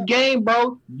 That's the game,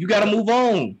 bro. You got to move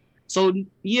on. So,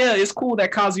 yeah, it's cool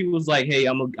that Kazi was like, hey,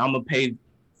 I'm gonna pay.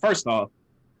 First off,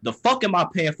 the fuck am I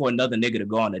paying for another nigga to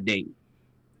go on a date?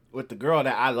 With the girl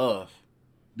that I love.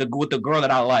 With the girl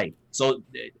that I like. So,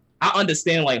 I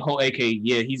understand, like, AK,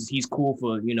 yeah, he's cool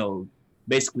for, you know,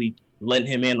 basically letting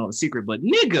him in on a secret. But,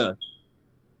 nigga,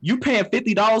 you paying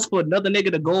 $50 for another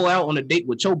nigga to go out on a date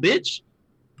with your bitch?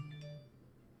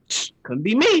 Couldn't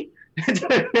be me.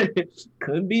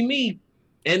 Couldn't be me.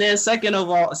 And then second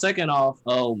off,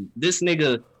 this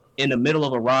nigga in the middle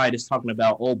of a ride is talking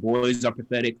about, oh, boys are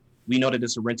pathetic. We know that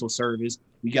it's a rental service.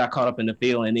 We got caught up in the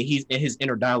field. And then he's in his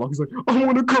inner dialogue. He's like, I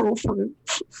want a girlfriend.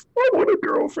 I want a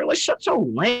girlfriend. Like, shut your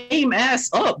lame ass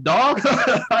up, dog.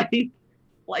 like,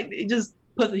 it just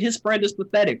put his friend is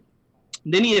pathetic.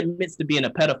 And then he admits to being a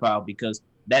pedophile because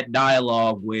that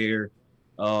dialogue where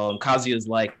Kazuya's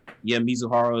like, yeah,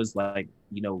 Mizuhara is like,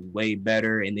 you know, way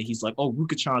better, and then he's like, oh,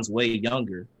 Ruka-chan's way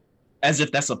younger, as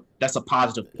if that's a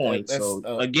positive point. So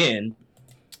again,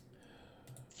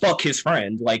 fuck his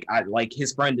friend. Like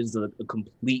his friend is a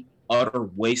complete utter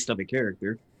waste of a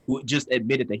character who just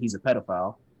admitted that he's a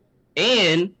pedophile,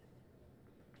 and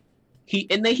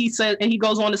he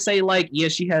goes on to say like, yeah,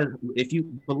 she has.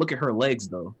 But look at her legs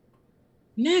though,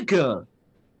 nigga.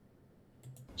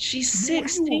 She's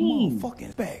 16.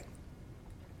 Fucking back.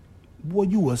 Boy,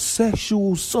 you a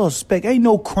sexual suspect. Ain't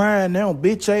no crying now,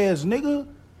 bitch ass nigga.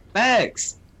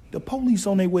 Facts. The police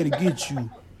on their way to get you.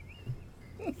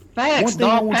 Facts,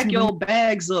 dog. Pack your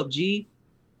bags up, G.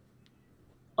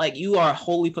 Like, you are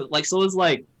wholly... Like, so it's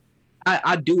like,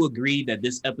 I do agree that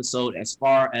this episode, as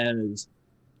far as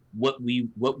what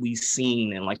we've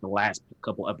seen in, like, the last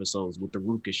couple episodes with the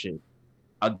Ruka shit,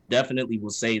 I definitely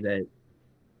will say that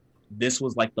this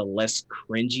was like the less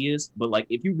cringiest, but like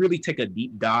if you really take a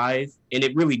deep dive, and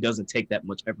it really doesn't take that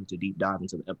much effort to deep dive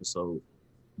into the episode,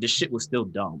 this shit was still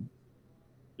dumb.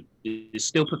 It's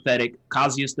still pathetic.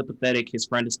 Kazuya is still pathetic. His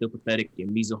friend is still pathetic,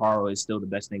 and Mizuhara is still the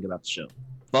best thing about the show.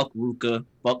 Fuck Ruka,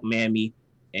 fuck Mammy,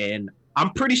 and I'm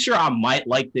pretty sure I might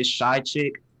like this shy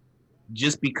chick,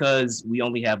 just because we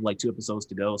only have like 2 episodes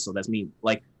to go. So that's me.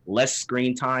 Like less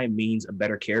screen time means a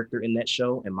better character in that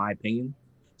show, in my opinion.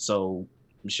 So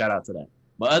shout out to that.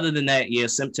 But other than that, yeah,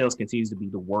 Simp continues to be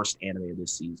the worst anime of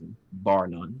this season, bar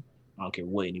none. I don't care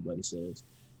what anybody says.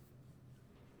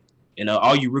 And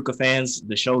all you Ruka fans,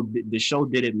 the show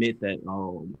did admit that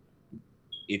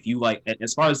if you like,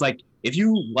 as far as like, if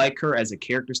you like her as a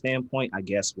character standpoint, I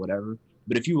guess whatever.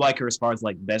 But if you like her as far as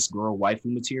like best girl waifu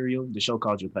material, the show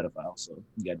called you a pedophile, so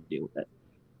you got to deal with that.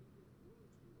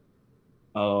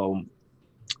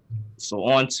 So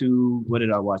on to what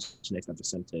did I watch next after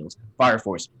Simp Tales? Fire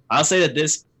Force. I would say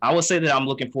that I'm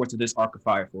looking forward to this arc of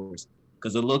Fire Force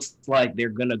because it looks like they're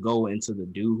gonna go into the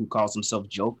dude who calls himself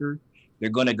Joker. They're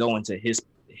gonna go into his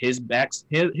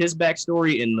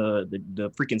backstory and the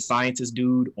freaking scientist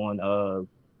dude on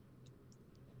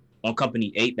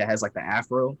Company 8 that has like the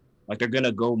afro. Like they're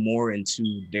gonna go more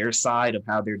into their side of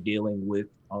how they're dealing with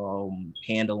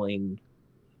handling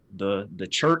the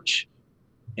church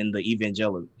and the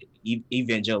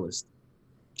evangelist.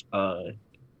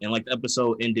 And like the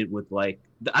episode ended with like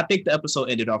I think the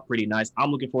episode ended off pretty nice. I'm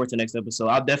looking forward to the next episode.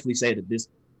 I'll definitely say that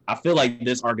I feel like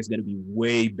this arc is gonna be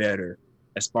way better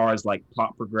as far as like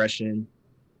plot progression,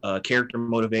 character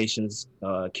motivations,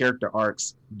 character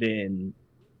arcs than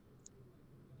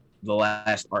the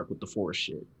last arc with the Forest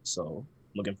shit. So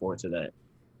looking forward to that.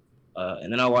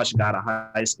 And then I watched God of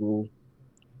High School.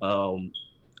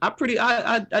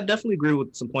 I definitely agree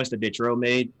with some points that Datrell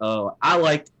made. I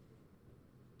liked,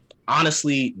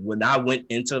 honestly, when I went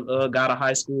into God of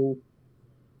High School,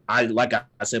 I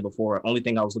said before, only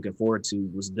thing I was looking forward to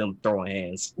was them throwing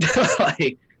hands.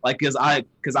 Because I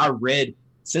read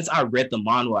the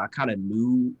manga, I kind of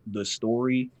knew the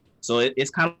story. So it's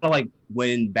kind of like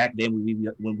when back then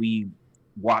when we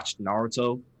watched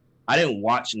Naruto. I didn't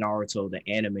watch Naruto the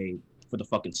anime for the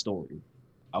fucking story.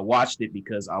 I watched it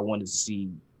because I wanted to see.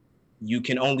 You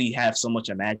can only have so much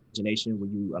imagination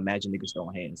when you imagine niggas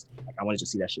throwing hands. Like I wanted to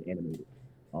see that shit animated.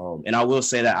 And I will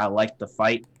say that I liked the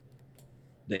fight,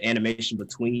 the animation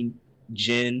between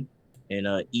Jin and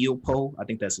Iopo. I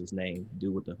think that's his name,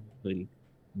 dude with the hoodie.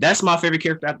 That's my favorite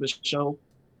character after the show.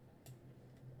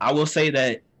 I will say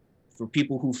that for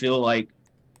people who feel like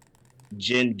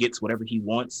Jin gets whatever he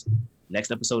wants,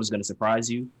 next episode is going to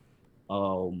surprise you.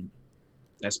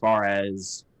 As far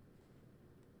as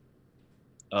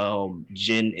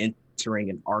Jin entering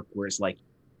an arc where it's like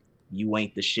you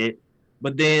ain't the shit,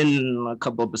 but then a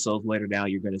couple episodes later down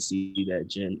you're gonna see that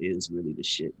Jin is really the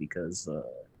shit because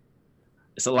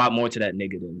it's a lot more to that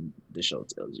nigga than the show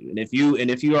tells you. And if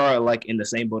you are like in the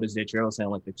same boat as Datrell saying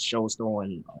like the show's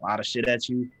throwing a lot of shit at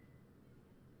you,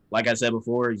 like I said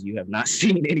before, you have not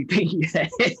seen anything yet.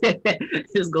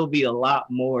 There's gonna be a lot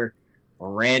more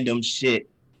random shit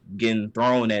getting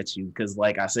thrown at you because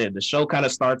like I said, the show kind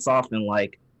of starts off in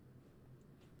like,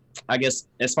 I guess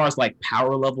as far as like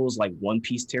power levels, like One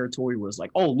Piece territory was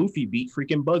like, oh, Luffy beat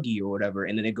freaking Buggy or whatever,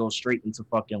 and then it goes straight into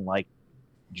fucking like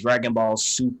Dragon Ball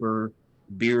Super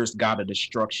Beerus God of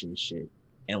Destruction shit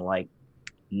in like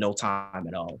no time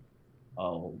at all.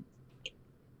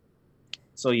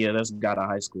 So yeah, that's God of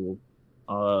High School.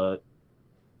 I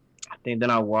think then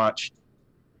I watched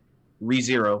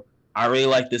ReZero. I really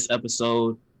like this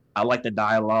episode. I like the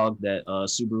dialogue that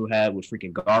Subaru had with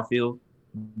freaking Garfield.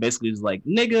 Basically, it's like,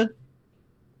 nigga,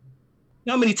 you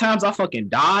know how many times I fucking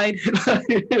died?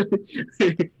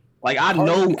 Like I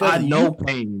know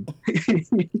pain.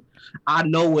 I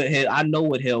know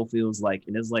what hell feels like,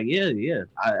 and it's like, yeah.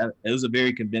 It was a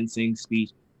very convincing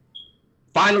speech.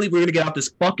 Finally, we're gonna get out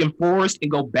this fucking forest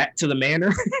and go back to the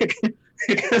manor,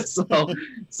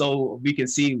 so we can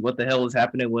see what the hell is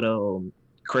happening with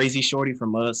Crazy Shorty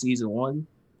from season 1.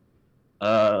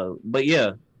 But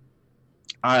yeah,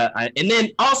 I and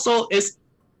then also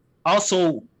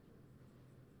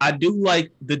I do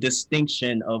like the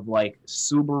distinction of like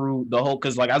Subaru, the whole,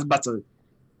 because like I was about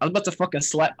to fucking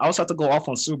slap. I was about to go off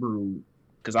on Subaru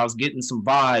because I was getting some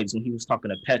vibes when he was talking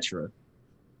to Petra,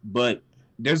 but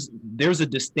there's a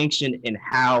distinction in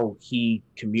how he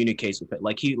communicates with it.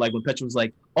 Like when Petra was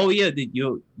like, oh yeah,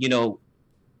 you know,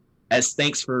 as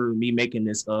thanks for me making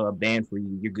this band for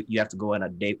you, you have to go on a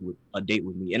date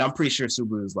with me. And I'm pretty sure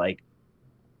Subaru is like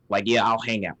yeah, I'll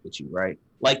hang out with you, right?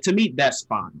 Like to me, that's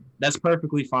fine. That's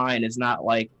perfectly fine. It's not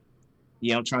like,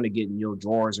 yeah, I'm trying to get in your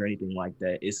drawers or anything like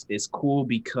that. It's cool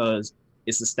because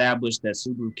it's established that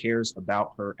Subaru cares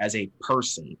about her as a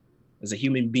person, as a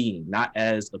human being, not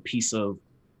as a piece of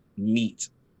meat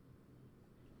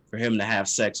for him to have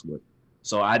sex with.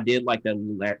 So I did like that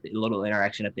little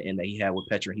interaction at the end that he had with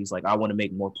Petra. He's like, I want to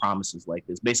make more promises like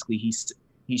this. Basically,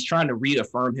 he's trying to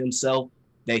reaffirm himself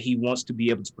that he wants to be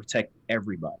able to protect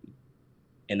everybody,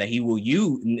 and that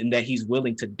and that he's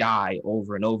willing to die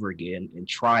over and over again and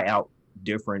try out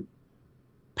different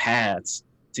paths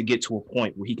to get to a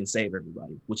point where he can save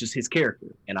everybody, which is his character,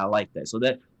 and I like that. So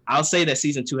that I'll say that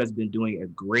season 2 has been doing a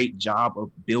great job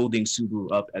of building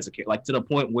Subaru up as a character, like to the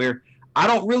point where I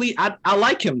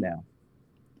like him now.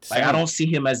 Like, I don't see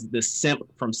him as the simp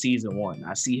from season 1.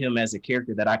 I see him as a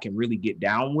character that I can really get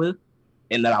down with,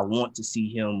 and that I want to see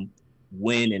him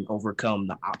win and overcome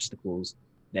the obstacles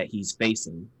that he's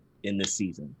facing in this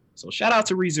season. So shout out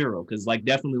to ReZero, because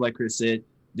definitely like Chris said,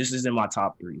 this is in my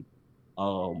top 3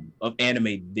 of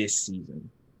anime this season.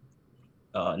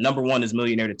 Number 1 is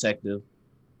Millionaire Detective.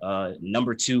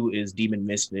 Number 2 is Demon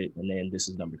Misfit, and then this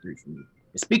is number 3 for me.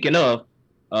 And speaking of,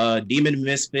 Demon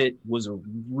Misfit was a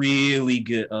really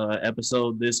good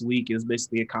episode this week. It was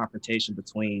basically a confrontation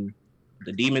between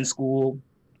the Demon School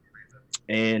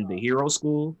and the Hero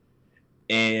School,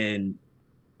 and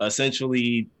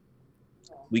essentially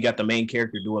we got the main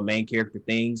character doing main character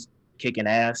things, kicking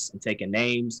ass and taking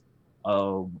names.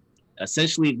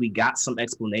 Essentially, we got some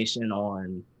explanation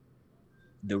on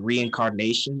the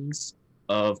reincarnations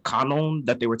of Kanon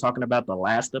that they were talking about the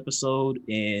last episode,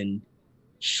 and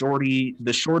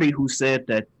the shorty who said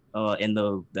that in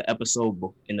the episode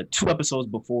in the 2 episodes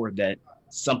before that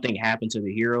something happened to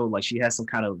the hero, like she has some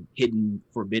kind of hidden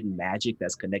forbidden magic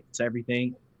that's connected to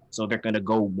everything. So they're going to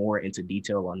go more into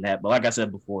detail on that. But like I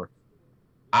said before,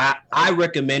 I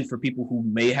recommend for people who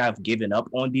may have given up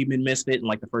on Demon Misfit in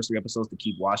the first 3 episodes to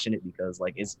keep watching it, because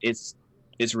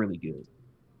it's really good.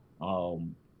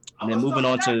 And then moving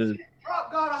on to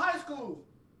Drop God of High School.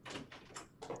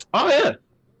 Oh yeah,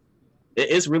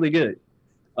 it's really good.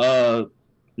 And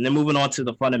then moving on to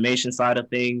the Funimation side of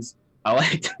things, I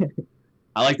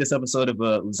like this episode of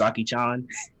Uzaki-chan.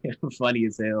 Funny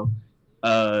as hell.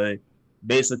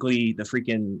 Basically,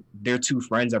 their 2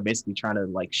 friends are basically trying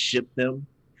to ship them.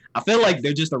 I feel like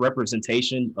they're just a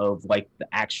representation of the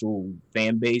actual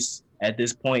fan base at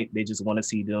this point. They just want to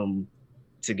see them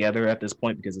together at this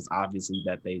point, because it's obvious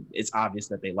that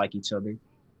they like each other.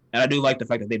 And I do like the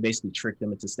fact that they basically tricked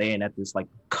them into staying at this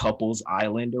couples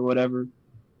island or whatever,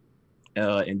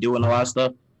 and doing a lot of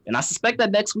stuff. And I suspect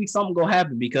that next week something gonna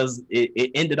happen, because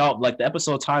it ended off the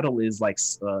episode title is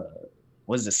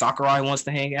what is it? Sakurai wants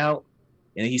to hang out,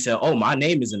 and he said, "Oh, my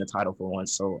name is in the title for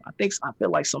once." So I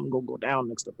feel like something gonna go down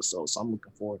next episode. So I'm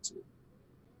looking forward to it.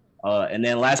 And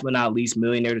then last but not least,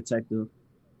 Millionaire Detective.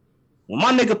 When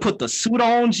my nigga put the suit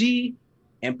on, G,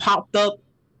 and popped up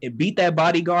and beat that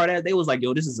bodyguard ass, they was like,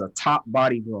 "Yo, this is a top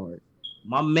bodyguard."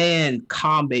 My man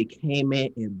Kanbei came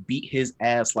in and beat his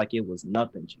ass like it was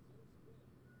nothing, G.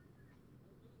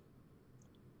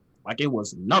 Like it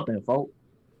was nothing, folks.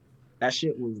 That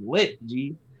shit was lit,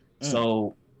 G.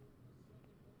 So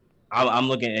I'm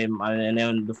looking at and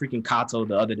then the freaking Kato,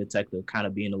 the other detective, kind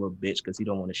of being a little bitch because he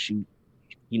don't want to shoot.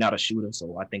 He's not a shooter,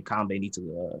 so I think Kanbei needs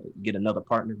to get another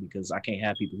partner, because I can't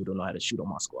have people who don't know how to shoot on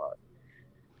my squad.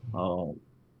 But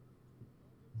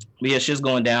yeah, shit's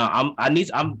going down. I need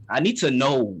to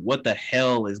know what the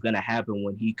hell is gonna happen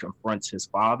when he confronts his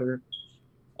father.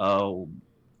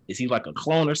 Is he like a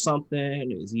clone or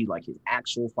something? Is he like his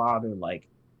actual father?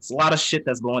 It's a lot of shit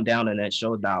that's going down in that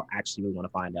show that I actually really want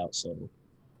to find out. So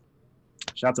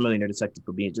shout out to Millionaire Detective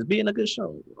for being a good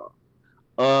show.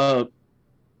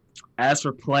 As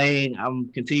for playing, I'm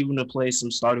continuing to play some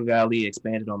Stardew Valley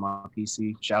expanded on my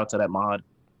PC. Shout out to that mod.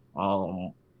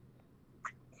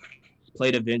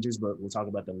 Played Avengers, but we'll talk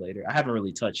about that later. I haven't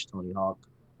really touched Tony Hawk.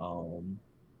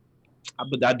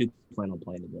 But I do plan on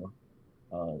playing it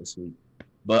though this week.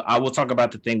 But I will talk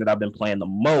about the thing that I've been playing the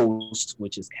most,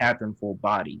 which is Catherine Full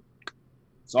Body.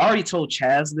 So I already told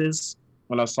Chaz this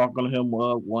when I was talking to him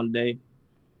one day.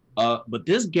 But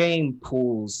this game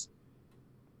pulls,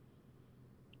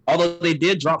 although they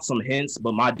did drop some hints,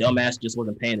 but my dumbass just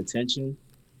wasn't paying attention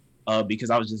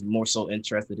because I was just more so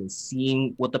interested in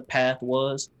seeing what the path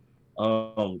was.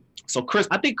 So Chris,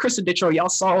 I think Chris and Datrell, y'all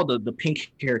saw the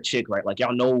pink hair chick, right?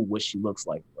 Y'all know what she looks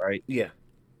like, right? Yeah.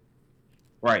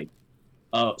 Right.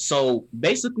 So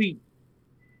basically,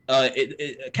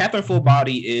 Catherine Full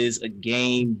Body is a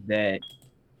game that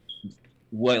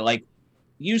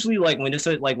usually when it's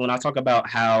when I talk about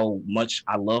how much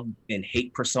I love and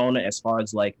hate Persona, as far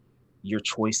as your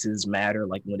choices matter,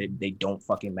 when they don't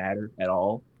fucking matter at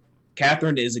all.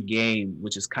 Catherine is a game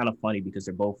which is kind of funny because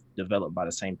they're both developed by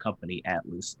the same company,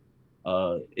 Atlas.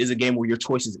 Is a game where your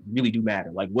choices really do matter.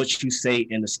 What you say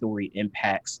in the story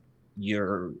impacts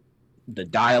the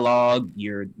dialogue,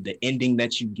 the ending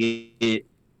that you get,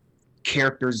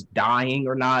 characters dying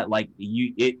or not,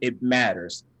 it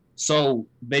matters. So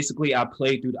basically, I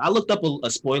looked up a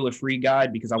spoiler-free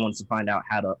guide because I wanted to find out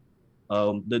how to.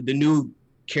 The new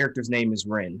character's name is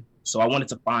Ren, so I wanted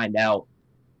to find out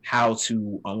how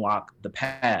to unlock the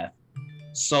path.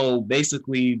 So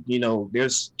basically,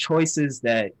 there's choices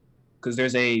that, because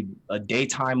there's a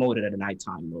daytime mode and a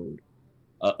nighttime mode.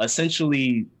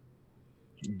 Essentially,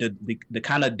 the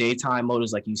kind of daytime mode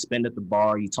is like you spend at the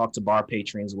bar, you talk to bar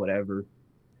patrons, whatever,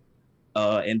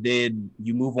 and then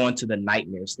you move on to the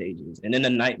nightmare stages. And in the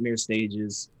nightmare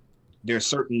stages, there's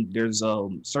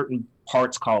certain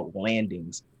parts called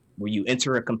landings where you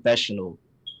enter a confessional,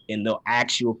 and they'll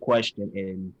ask you a question,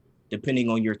 and depending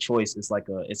on your choice, it's like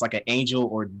an angel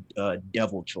or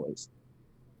devil choice.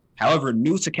 However,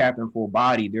 new to Captain Full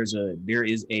Body, there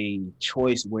is a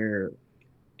choice where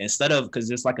instead of,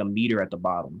 because it's like a meter at the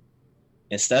bottom,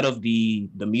 instead of the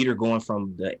meter going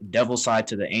from the devil side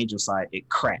to the angel side, it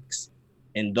cracks,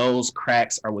 and those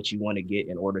cracks are what you want to get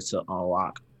in order to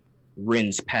unlock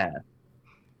Ren's path.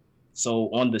 So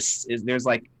there's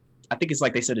like, I think it's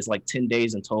like they said it's like 10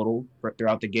 days in total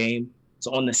throughout the game.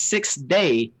 So on the 6th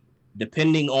day,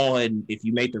 depending on if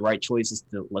you make the right choices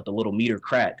to let the little meter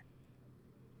crack,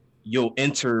 you'll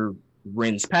enter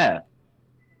Ren's path.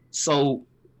 So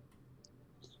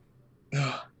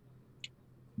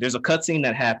there's a cutscene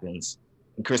that happens,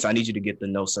 and Chris, I need you to get the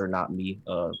 "No Sir, Not Me"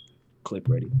 clip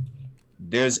ready.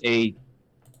 There's a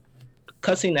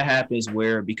cutscene that happens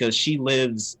where, because she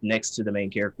lives next to the main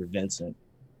character Vincent,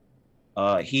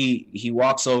 he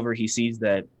walks over, he sees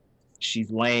that she's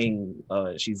laying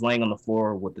on the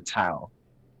floor with the towel.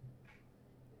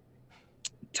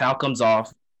 Towel comes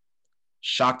off,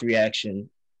 shocked reaction,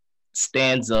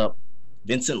 stands up.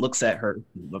 Vincent looks at her.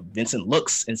 Vincent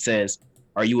looks and says,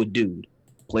 "Are you a dude?"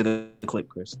 Play the clip,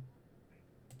 Chris.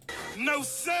 No,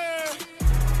 sir,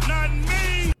 not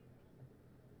me.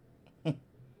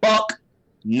 Fuck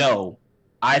no.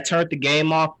 I turned the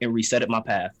game off and resetted my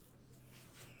path.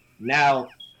 Now,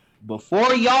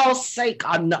 before y'all say,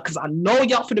 because I know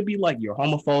y'all finna be like, you're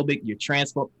homophobic, you're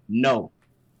transphobic. No.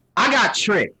 I got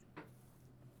tricked.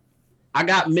 I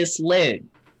got misled.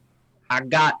 I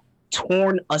got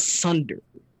torn asunder.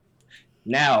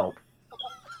 Now,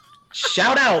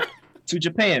 shout out to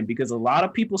Japan, because a lot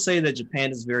of people say that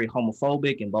Japan is very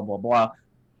homophobic and blah, blah, blah.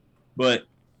 But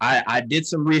I did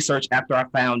some research after I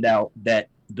found out that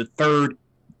the third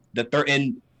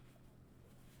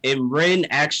and Ren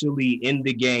actually in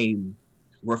the game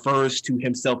refers to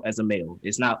himself as a male.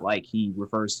 It's not like he's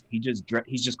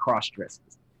just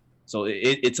cross-dresses. So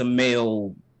it's a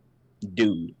male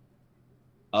dude.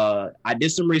 I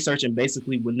did some research, and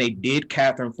basically when they did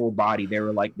Catherine Full Body, they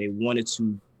were like, they wanted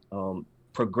to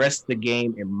progress the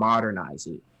game and modernize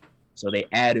it. So they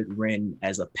added Ren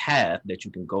as a path that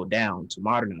you can go down to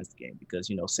modernize the game,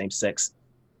 because, same-sex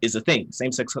is a thing.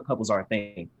 Same-sex couples are a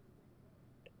thing.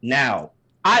 Now,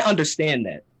 I understand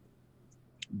that.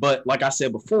 But like I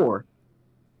said before,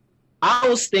 I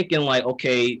was thinking like,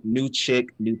 okay, new chick,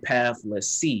 new path, let's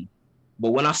see.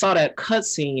 But when I saw that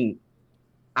cutscene,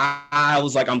 I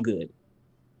was like, I'm good.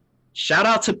 Shout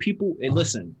out to people, and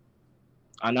listen,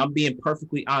 and I'm being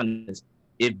perfectly honest,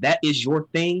 if that is your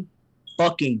thing,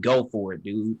 fucking go for it,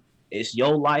 dude. It's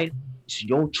your life, it's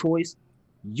your choice.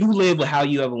 You live with how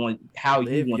you want to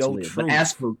live. Truth. But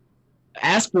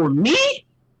as for me,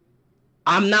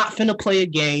 I'm not finna play a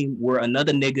game where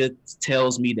another nigga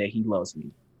tells me that he loves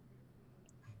me.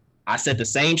 I said the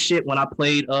same shit when I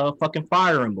played fucking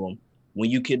Fire Emblem. When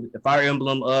you can Fire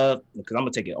Emblem, because I'm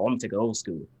gonna take it old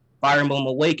school. Fire Emblem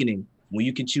Awakening, when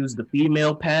you can choose the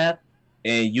female path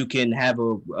and you can have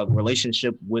a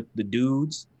relationship with the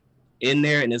dudes in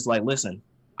there, and it's like, listen,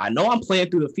 I know I'm playing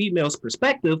through the female's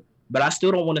perspective, but I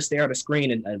still don't want to stare at a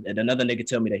screen and another nigga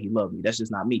tell me that he loved me. That's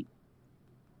just not me.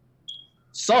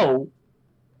 So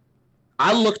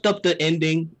I looked up the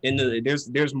ending, and there's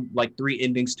like 3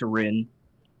 endings to Ren.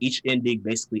 Each ending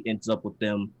basically ends up with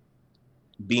them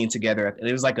being together.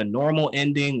 There's like a normal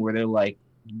ending where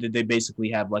they basically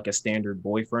have like a standard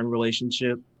boyfriend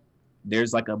relationship.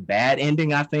 There's like a bad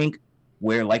ending, I think,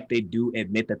 where like they do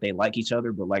admit that they like each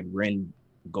other, but like Ren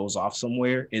goes off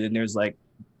somewhere. And then there's like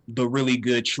the really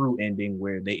good true ending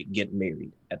where they get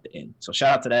married at the end. So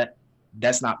shout out to that.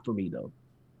 That's not for me though.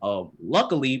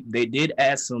 Luckily, they did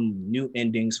add some new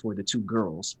endings for the 2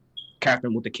 girls,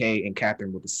 Catherine with the K and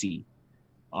Catherine with the C.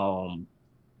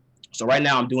 So right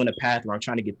now I'm doing a path where I'm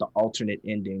trying to get the alternate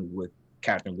ending with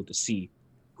Catherine with the C,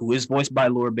 who is voiced by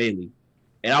Laura Bailey.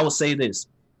 And I will say this,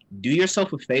 do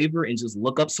yourself a favor and just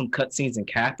look up some cutscenes in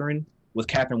Catherine with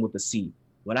the C.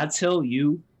 When I tell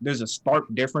you there's a stark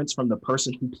difference from the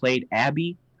person who played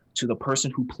Abby to the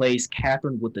person who plays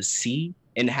Catherine with the C,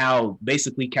 and how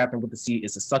basically Catherine with the C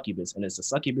is a succubus, and it's a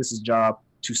succubus's job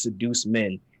to seduce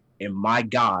men. And my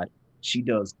God, she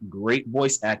does great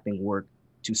voice acting work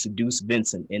to seduce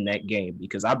Vincent in that game,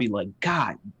 because I'll be like,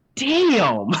 God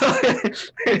damn.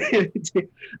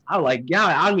 I'm like, yeah,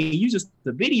 I mean, you just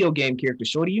the video game character,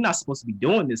 shorty. You're not supposed to be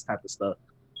doing this type of stuff.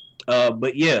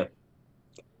 But yeah.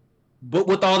 But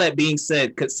with all that being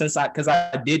said, because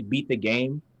I did beat the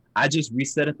game, I just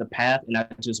resetted the path and I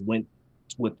just went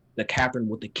with the Catherine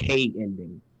with the K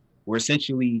ending, where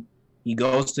essentially he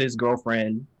goes to his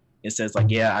girlfriend and says like,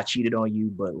 yeah, I cheated on you,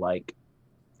 but like,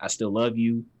 I still love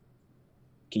you.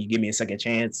 Can you give me a second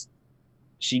chance?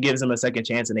 She gives him a second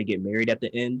chance and they get married at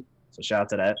the end. So shout out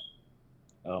to that.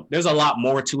 There's a lot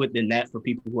more to it than that for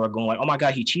people who are going like, oh my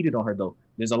God, he cheated on her though.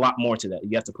 There's a lot more to that.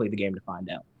 You have to play the game to find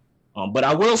out. But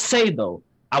I will say though,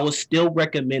 I will still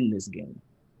recommend this game.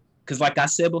 Because like I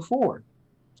said before,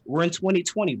 we're in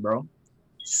 2020, bro.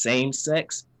 Same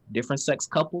sex, different sex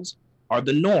couples are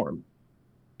the norm.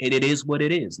 And it is what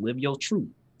it is. Live your truth.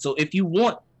 So if you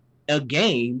want a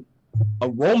game, a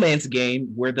romance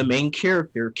game where the main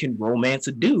character can romance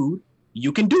a dude,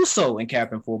 you can do so in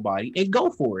Captain Full Body and go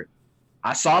for it.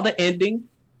 I saw the ending.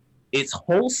 It's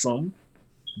wholesome.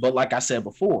 But like I said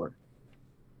before,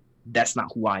 that's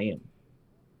not who I am.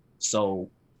 So,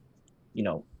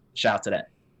 shout out to that.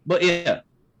 But yeah,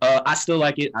 I still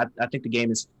like it. I think the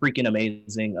game is freaking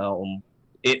amazing.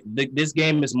 This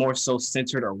game is more so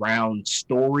centered around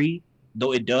story,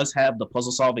 though it does have the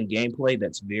puzzle solving gameplay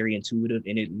that's very intuitive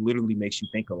and it literally makes you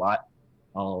think a lot.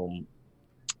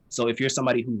 So if you're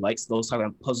somebody who likes those type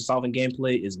of puzzle solving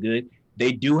gameplay, is good.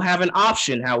 They do have an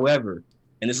option, however,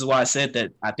 and this is why I said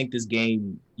that I think this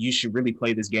game, you should really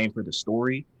play this game for the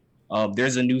story.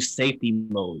 There's a new safety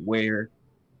mode where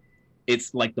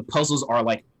it's like the puzzles are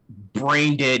like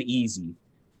brain dead easy.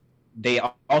 They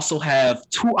also have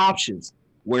two options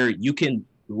where you can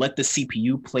let the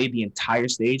CPU play the entire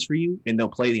stage for you and they'll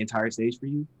play the entire stage for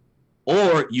you,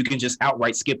 or you can just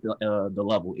outright skip the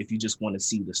level if you just want to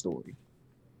see the story.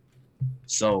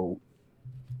 So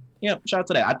yeah, shout out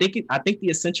to that. I think the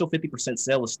essential 50%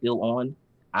 sale is still on.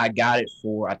 I got it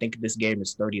for, I think this game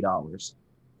is $30.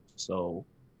 So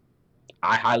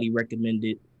I highly recommend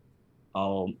it.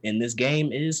 And this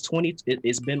game is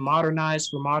it's been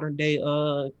modernized for modern day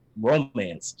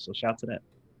romance. So shout out to that.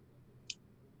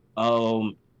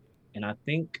 And I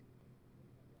think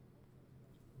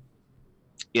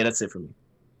that's it for me.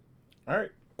 All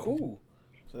right, cool.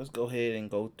 So let's go ahead and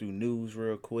go through news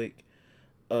real quick.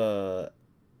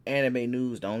 Anime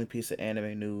news. The only piece of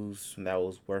anime news that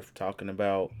was worth talking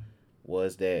about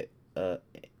was that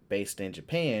based in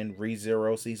Japan,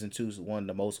 ReZero Season 2 is one of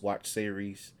the most watched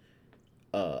series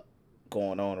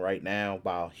going on right now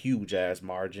by a huge ass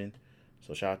margin.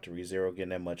 So shout out to ReZero getting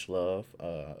that much love.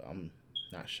 I'm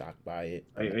not shocked by it.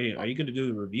 Are you going to do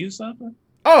the review something?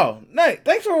 Oh, Nate,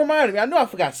 thanks for reminding me. I knew I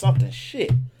forgot something.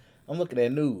 Shit. I'm looking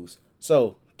at news.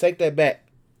 So take that back.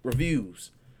 Reviews.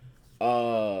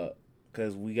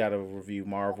 Because we got to review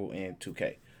Marvel and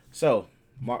 2K. So,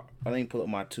 I need to pull up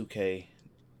my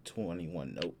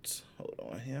 2K21 notes. Hold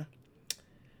on here.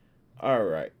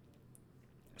 Alright.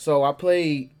 So, I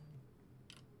played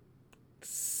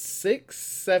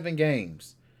 6-7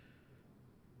 games.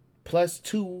 Plus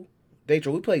 2.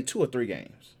 Datrell, we played 2 or 3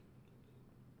 games.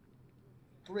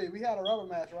 3. We had a rubber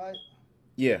match, right?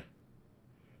 Yeah.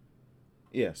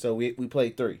 Yeah, so we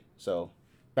played 3. So,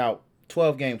 about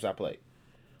 12 games I played.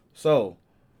 So,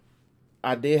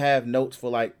 I did have notes for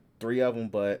like 3 of them,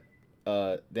 but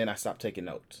then I stopped taking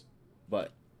notes.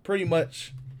 But pretty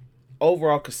much,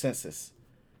 overall consensus.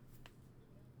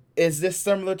 Is this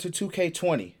similar to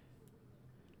 2K20?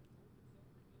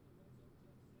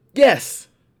 Yes,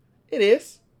 it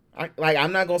is.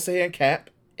 I'm not going to sit here and cap.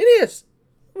 It is.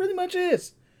 It really much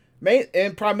is.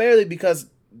 And primarily because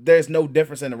there's no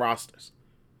difference in the rosters.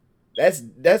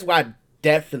 That's why I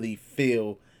definitely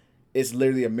feel it's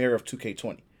literally a mirror of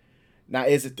 2K20. Now,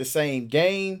 is it the same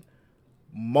game?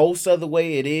 Most of the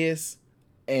way it is.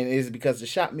 And is it because of the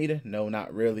shot meter? No,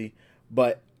 not really.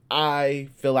 But I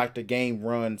feel like the game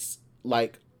runs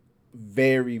like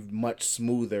very much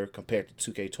smoother compared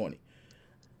to 2K20.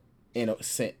 In a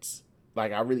sense.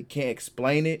 Like, I really can't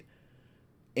explain it.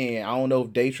 And I don't know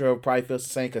if Datrell probably feels the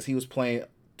same because he was playing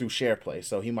through share play.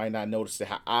 So he might not notice it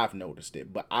how I've noticed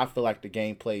it. But I feel like the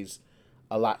game plays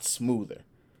a lot smoother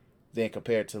than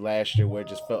compared to last year where it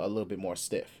just felt a little bit more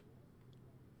stiff.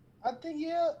 I think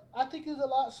it's a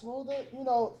lot smoother.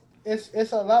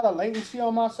 It's a lot of latency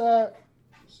on my side,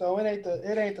 so it ain't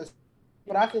the.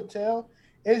 But I could tell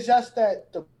it's just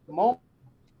that the moment,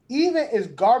 even as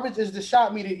garbage as the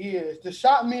shot meter is, the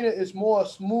shot meter is more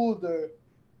smoother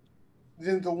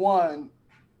than the one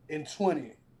in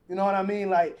 20. You know what I mean?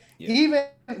 Like even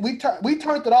we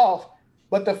turned it off,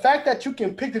 but the fact that you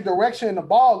can pick the direction the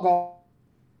ball going.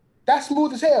 That's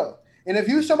smooth as hell. And if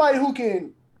you're somebody who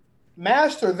can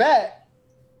master that,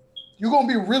 you're gonna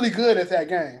be really good at that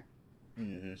game.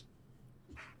 Mm-hmm.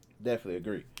 Definitely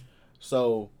agree.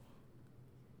 So,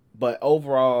 but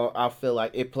overall, I feel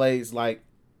like it plays like,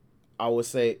 I would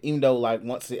say, even though like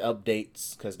once it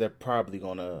updates, because they're probably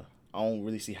gonna, I don't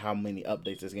really see how many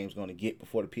updates this game's gonna get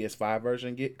before the PS5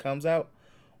 version comes out.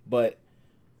 But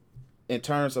in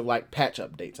terms of like patch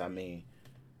updates, I mean,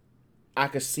 I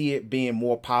could see it being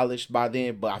more polished by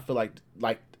then. But I feel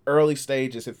like early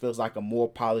stages, it feels like a more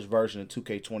polished version of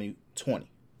 2K2020.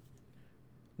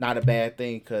 Not a bad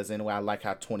thing, because anyway, I like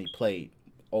how 20 played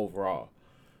overall,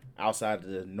 outside of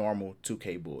the normal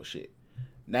 2K bullshit.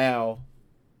 Now,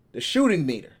 the shooting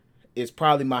meter is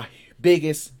probably my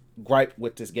biggest gripe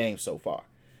with this game so far.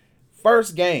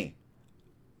 First game,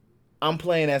 I'm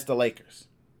playing as the Lakers.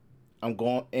 I'm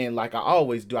going, and like I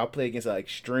always do, I play against an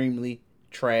extremely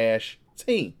trash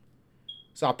team.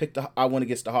 So I went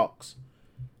against the Hawks.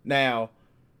 Now,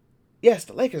 yes,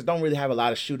 the Lakers don't really have a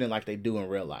lot of shooting like they do in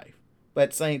real life. But at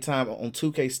the same time, on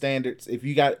 2K standards, if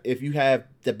you have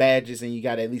the badges and you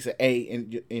got at least an A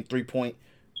in 3-point,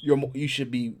 you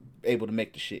should be able to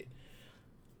make the shit.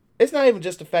 It's not even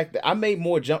just the fact that I made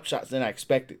more jump shots than I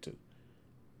expected to.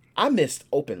 I missed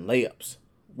open layups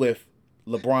with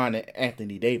LeBron and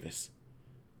Anthony Davis.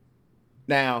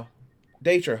 Now,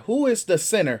 Datrell, who is the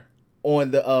center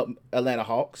on the Atlanta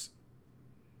Hawks?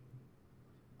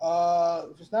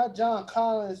 If it's not John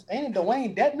Collins, ain't it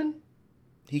Dwayne Dedman?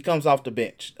 He comes off the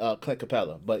bench, Clint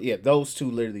Capella. But yeah, those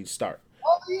two literally start.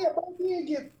 Oh yeah, but he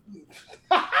didn't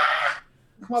get.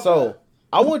 So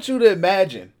I want you to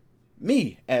imagine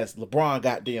me as LeBron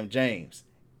goddamn James,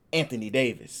 Anthony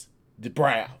Davis,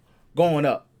 Datrell, going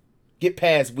up, get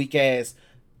past weak ass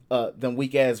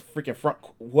freaking front,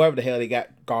 whoever the hell they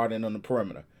got guarding on the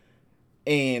perimeter,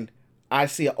 and I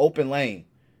see an open lane,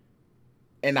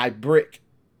 and I brick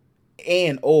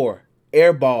or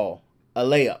airball a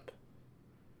layup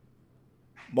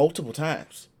multiple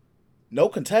times. No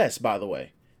contest, by the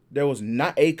way. There was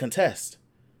not a contest.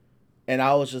 And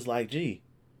I was just like, gee,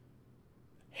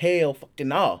 hell fucking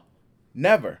no.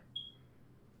 Never.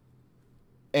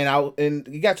 And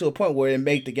it got to a point where it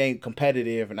made the game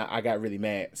competitive, and I got really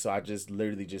mad. So I just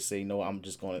literally just say, no, I'm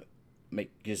just going to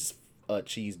make just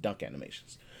cheese dunk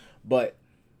animations. But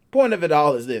point of it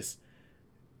all is this.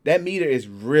 That meter is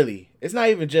really, it's not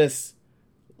even just,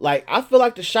 like, I feel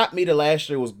like the shot meter last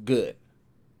year was good.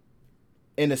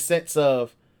 In the sense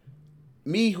of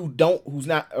me who's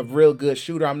not a real good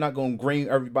shooter, I'm not going to green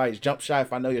everybody's jump shot.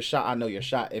 If I know your shot, I know your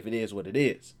shot, if it is what it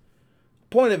is.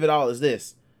 Point of it all is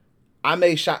this. I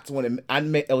made shots when I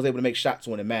was able to make shots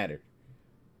when it mattered.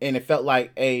 And it felt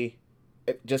like,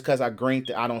 just because I greened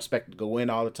it, I don't expect it to go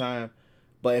in all the time.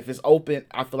 But if it's open,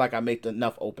 I feel like I make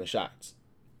enough open shots.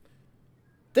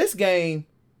 This game,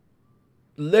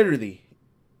 literally,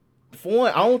 for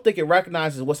one, I don't think it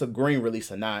recognizes what's a green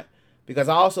release or not. Because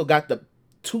I also got the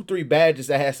 2-3 badges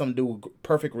that had something to do with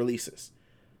perfect releases.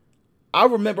 I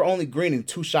remember only greening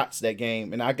 2 shots that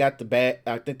game. And I got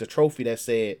the trophy that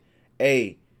said,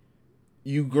 hey,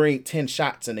 you greened 10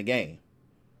 shots in the game.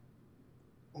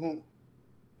 Mm-hmm.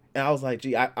 And I was like,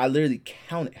 gee, I literally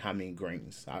counted how many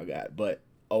greens I got. But,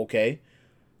 okay.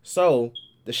 So,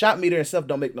 the shot meter itself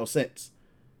don't make no sense.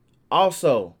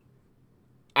 Also,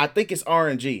 I think it's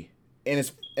RNG.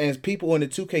 And it's people in the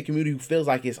 2K community who feels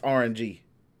like it's RNG.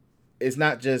 It's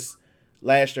not just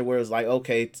last year where it's like,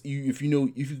 okay, if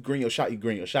you green your shot, you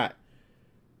green your shot.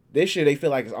 This year they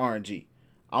feel like it's RNG.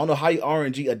 I don't know how you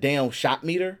RNG a damn shot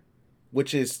meter,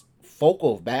 which is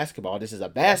focal of basketball. This is a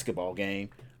basketball game.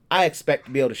 I expect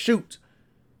to be able to shoot.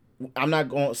 I'm not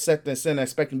going to set the center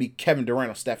expecting to be Kevin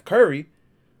Durant or Steph Curry,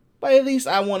 but at least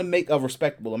I want to make a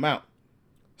respectable amount.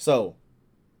 So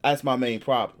that's my main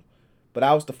problem. But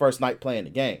I was the first night playing the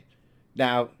game.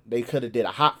 Now, they could have did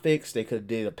a hot fix. They could have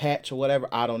did a patch or whatever.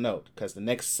 I don't know. Because the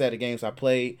next set of games I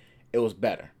played, it was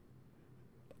better.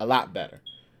 A lot better.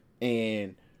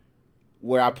 And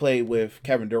where I played with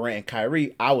Kevin Durant and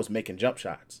Kyrie, I was making jump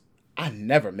shots. I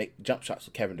never make jump shots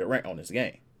with Kevin Durant on this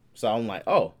game. So I'm like,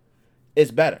 oh,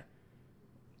 it's better.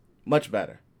 Much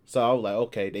better. So I was like,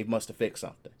 okay, they must have fixed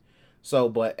something. So,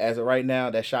 but as of right now,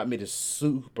 that shot meter is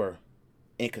super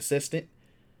inconsistent.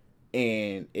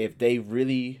 And if they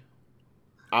really,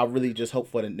 I really just hope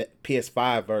for the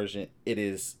PS5 version, it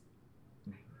is,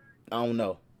 I don't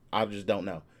know. I just don't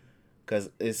know. Because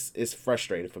it's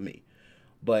frustrating for me.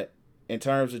 But in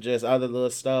terms of just other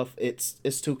little stuff, it's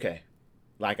 2K.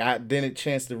 Like, I didn't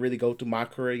chance to really go through my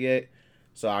career yet.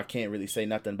 So I can't really say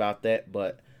nothing about that.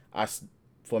 But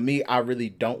for me, I really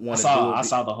don't want to do it. I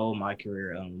saw the whole My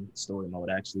Career story mode,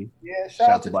 actually. Yeah, shout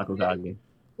out to Black Otakus.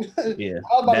 Yeah,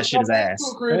 I was about that to shit is jump ass.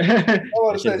 into it, Chris. I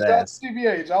want That to shit say, is shout out ass. to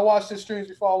TBH. I watched his streams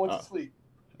before I went to sleep.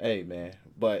 Hey man,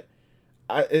 but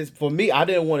it's for me. I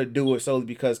didn't want to do it solely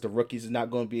because the rookies is not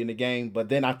going to be in the game. But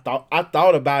then I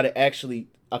thought about it actually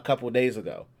a couple of days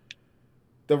ago.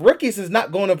 The rookies is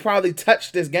not going to probably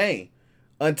touch this game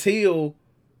until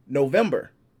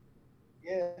November.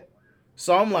 Yeah.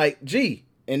 So I'm like, gee,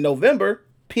 in November,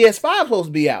 PS5 supposed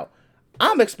to be out.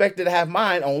 I'm expected to have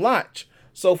mine on launch.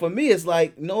 So for me, it's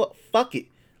like, you know what? Fuck it.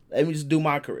 Let me just do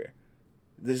my career.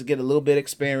 Just get a little bit of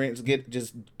experience.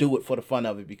 Just do it for the fun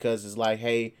of it because it's like,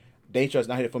 hey, Datrell's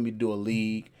not here for me to do a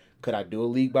league. Could I do a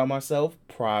league by myself?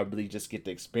 Probably just get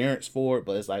the experience for it.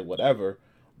 But it's like whatever.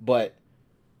 But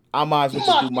I might as well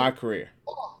just do my career.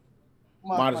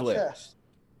 Might as well. Chest.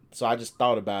 So I just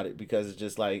thought about it because it's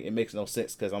just like it makes no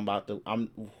sense because I'm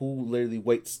who literally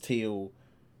waits till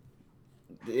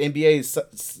the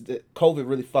NBA COVID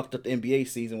really fucked up the NBA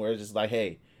season where it's just like,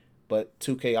 hey, but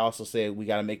 2K also said we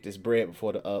gotta make this bread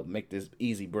before make this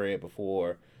easy bread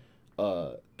before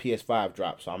PS5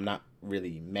 drops. So I'm not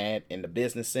really mad in the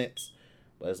business sense,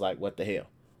 but it's like what the hell.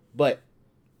 But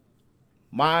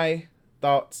my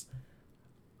thoughts,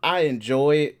 I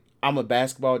enjoy it. I'm a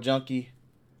basketball junkie.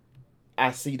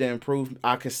 I see the improvement.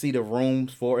 I can see the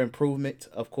rooms for improvement,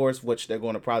 of course, which they're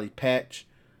going to probably patch.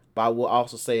 But I will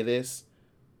also say this,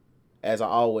 as I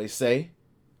always say,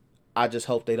 I just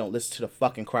hope they don't listen to the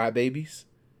fucking crybabies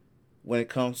when it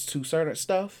comes to certain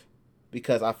stuff.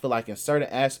 Because I feel like in certain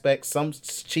aspects, some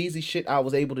cheesy shit I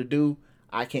was able to do,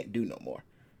 I can't do no more.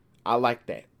 I like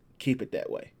that. Keep it that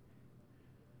way.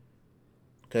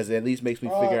 Because it at least makes me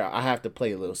figure out I have to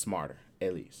play a little smarter,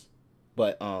 at least.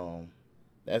 But,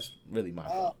 that's really my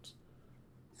thoughts.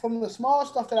 From the small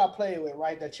stuff that I play with,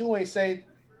 right, that you ain't say,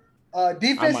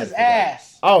 defense is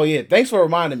ass. Oh, yeah. Thanks for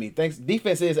reminding me. Thanks.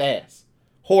 Defense is ass.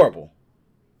 Horrible.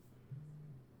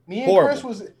 Me and Chris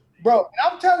was, bro,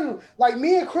 and I'm telling you, like,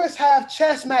 me and Chris have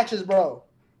chess matches, bro.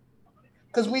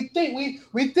 Because we think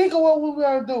of what we're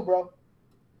going to do, bro.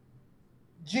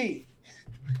 G.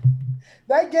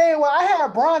 That game where I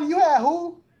had Bronny, you had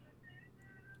who?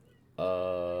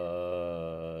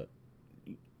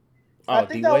 I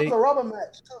think that was the rubber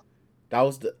match too. That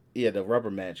was the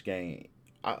rubber match game.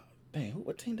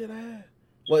 What team did I have?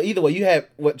 Well, either way, you had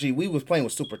we was playing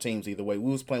with super teams. Either way,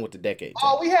 we was playing with the decade team.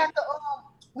 Oh, we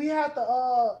had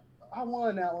the I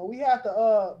won that one. We had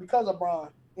the because of Bron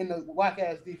in the whack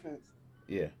ass defense.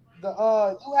 Yeah.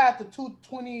 You had the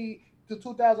 220 to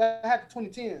 2000. I had the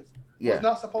 2010s. Yeah. Was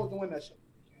not supposed to win that shit.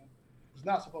 Was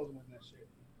not supposed to win that shit.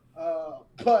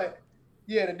 But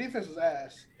yeah, the defense was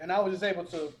ass, and I was just able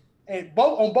to. And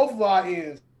on both of our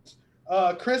ends,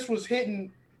 Chris is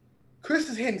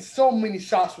hitting so many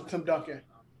shots with Tim Duncan.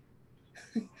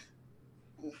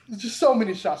 Just so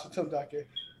many shots with Tim Duncan.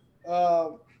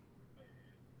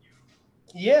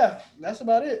 Yeah, that's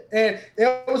about it. And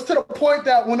it was to the point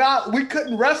that we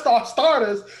couldn't rest our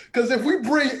starters because if we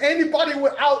bring anybody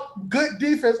without good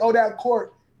defense on that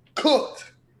court,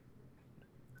 cooked.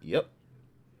 Yep.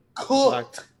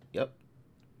 Cooked. Yep.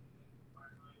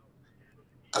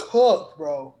 Cooked,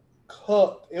 bro.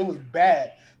 Cooked. It was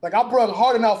bad. Like, I brought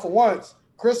Harden out for once.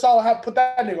 Chris Saul had put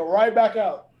that nigga right back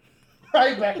out.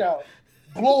 Right back out.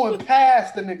 Blowing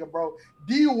past the nigga, bro.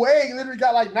 D Wade literally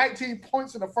got like 19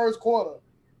 points in the first quarter.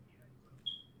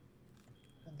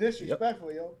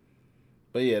 Disrespectful, yo.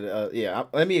 But yeah,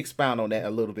 let me expound on that a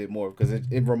little bit more because it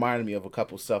reminded me of a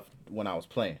couple stuff when I was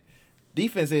playing.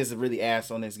 Defense is really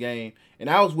ass on this game,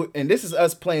 and this is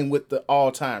us playing with the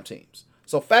all-time teams.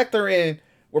 So factor in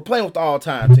we're playing with the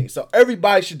all-time teams, so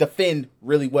everybody should defend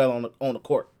really well on the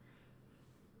court.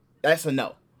 That's a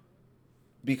no.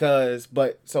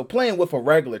 So playing with a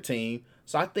regular team,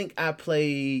 so I think I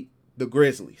played the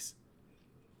Grizzlies.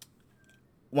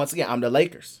 Once again, I'm the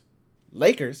Lakers.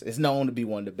 Lakers is known to be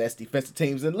one of the best defensive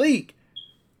teams in the league.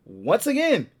 Once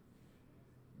again,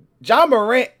 Ja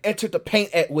Morant entered the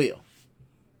paint at will.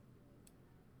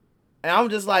 And I'm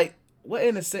just like, what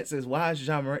in a sense is why is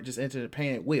Ja Morant just enter the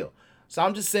paint at will? So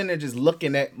I'm just sitting there just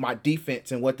looking at my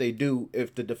defense and what they do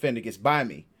if the defender gets by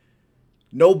me.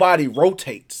 Nobody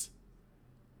rotates.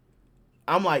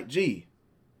 I'm like, gee.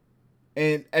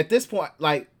 And at this point,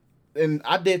 and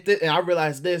I did this, and I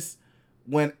realized this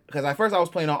because at first I was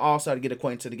playing on All-Star to get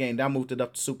acquainted to the game. Then I moved it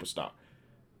up to Superstar.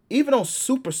 Even on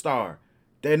Superstar,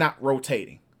 they're not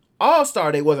rotating.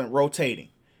 All-Star, they wasn't rotating.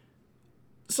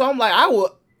 So I'm like,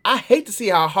 I hate to see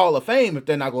how Hall of Fame if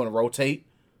they're not going to rotate.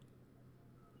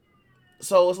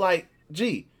 So it's like,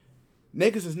 gee,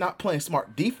 niggas is not playing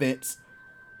smart defense.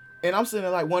 And I'm sitting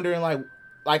there like wondering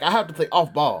like I have to play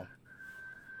off ball.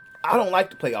 I don't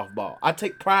like to play off ball. I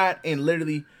take pride in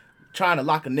literally trying to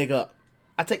lock a nigga up.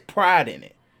 I take pride in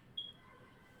it.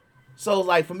 So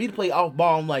like for me to play off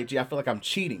ball, I'm like, gee, I feel like I'm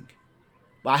cheating.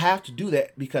 But I have to do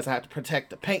that because I have to protect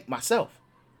the paint myself.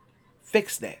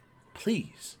 Fix that,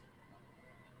 please.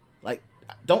 Like,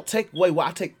 don't take away what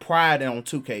I take pride in on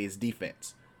 2K is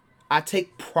defense. I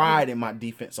take pride in my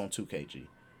defense on 2KG.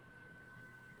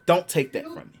 Don't take that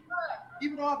from me.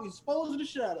 Even though I'm exposed to the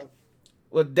shadow.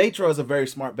 Well, Datrell is a very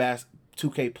smart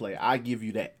 2K player. I give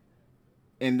you that.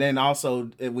 And then also,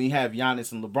 we have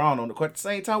Giannis and LeBron on the court at the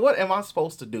same time. What am I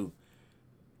supposed to do?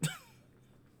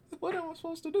 What am I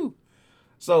supposed to do?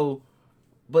 So,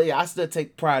 but yeah, I still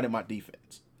take pride in my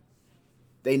defense.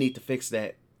 They need to fix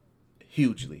that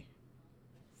hugely.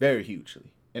 Very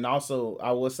hugely. And also,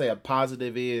 I will say a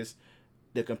positive is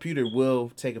the computer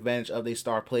will take advantage of their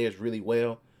star players really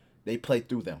well. They play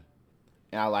through them.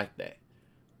 And I like that.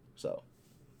 So,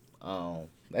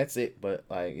 that's it. But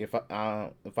like if I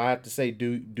have to say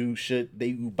should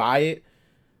they buy it?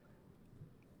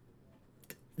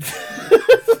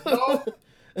 No.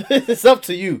 It's up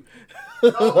to you.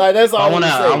 Like that's all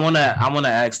I wanna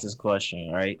ask this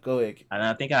question, right? Go ahead. And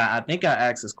I think I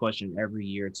ask this question every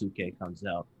year 2K comes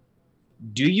out.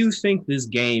 Do you think this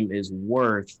game is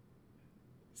worth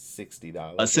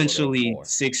 $60? Essentially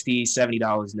 $60,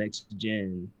 $70 next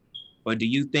gen? Or do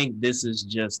you think this is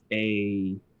just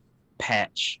a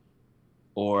patch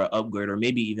or upgrade or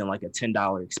maybe even like a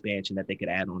 $10 expansion that they could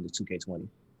add on to 2K20?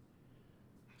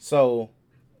 So,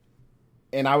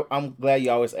 and I'm glad you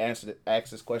always ask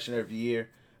this question every year,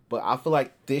 but I feel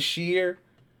like this year,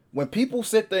 when people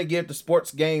sit there and give the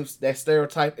sports games that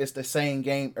stereotype it's the same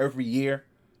game every year,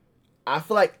 I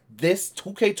feel like this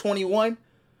 2K21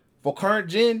 for current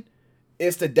gen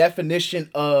is the definition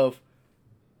of,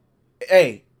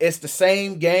 hey, it's the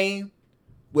same game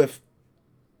with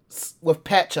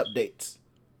patch updates.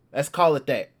 Let's call it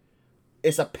that.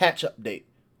 It's a patch update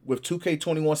with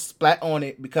 2K21 splat on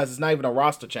it because it's not even a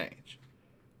roster change.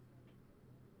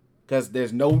 Because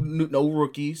there's no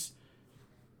rookies.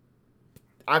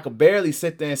 I could barely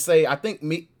sit there and say, I think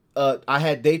I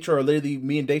had Datrell, literally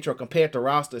me and Datrell compared to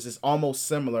rosters. It's almost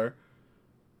similar.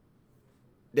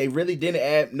 They really didn't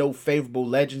add no favorable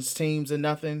Legends teams or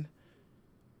nothing.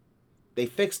 They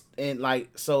fixed, and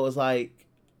like, so it's like,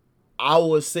 I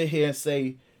would sit here and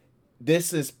say,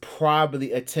 this is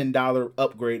probably a $10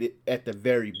 upgrade at the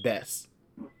very best.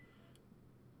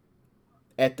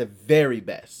 At the very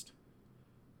best.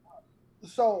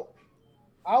 So,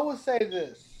 I would say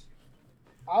this.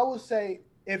 I would say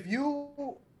if you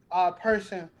are a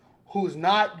person who's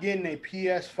not getting a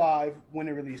PS5 when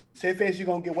it releases, say face you're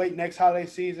gonna wait next holiday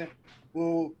season,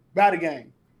 well, buy the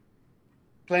game.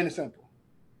 Plain and simple.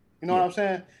 You know what I'm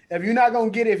saying? If you're not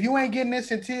gonna get it, if you ain't getting this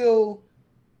until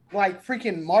like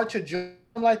freaking March or June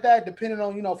like that, depending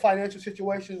on financial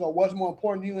situations or what's more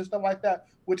important to you and stuff like that,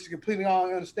 which is completely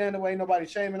understandable. Ain't nobody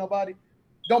shaming nobody.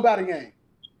 Don't buy the game.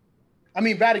 I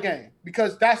mean, buy the game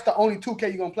because that's the only 2K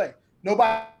you're gonna play.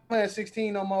 Nobody playing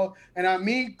 16 no more. And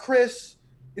me, Chris,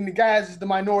 and the guys is the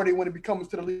minority when it comes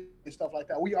to the league and stuff like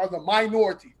that. We are the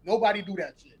minority. Nobody do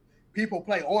that shit. People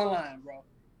play online, bro.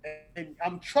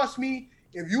 And trust me,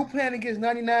 if you playing against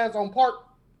 99s on Park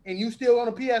and you still on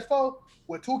a PS4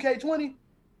 with 2K20,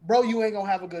 bro, you ain't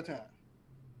gonna have a good time.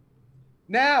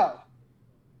 Now,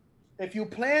 if you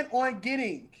plan on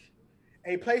getting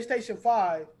a PlayStation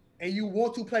 5 and you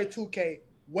want to play 2K,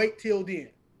 wait till then.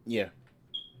 Yeah.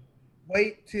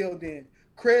 Wait till then.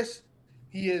 Chris,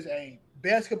 he is a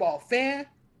basketball fan.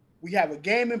 We have a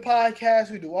gaming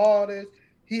podcast. We do all this.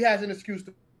 He has an excuse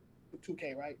to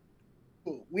 2K, right?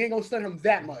 Cool. We ain't gonna slend him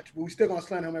that much, but we still gonna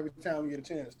slend him every time we get a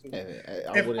chance to.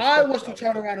 If I was to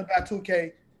turn around and buy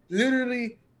 2K,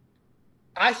 literally,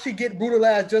 I should get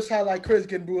brutalized just how like Chris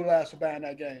getting brutalized for buying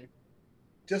that game.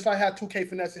 Just like how 2K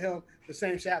finessing him, the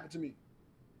same shit happened to me.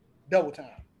 Double time.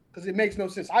 Because it makes no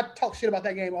sense. I talk shit about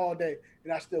that game all day,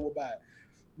 and I still will buy it.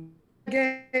 The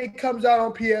game comes out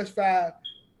on PS5,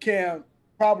 can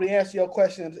probably answer your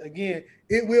questions again.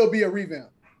 It will be a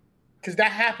revamp. Because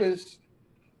that happens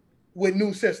with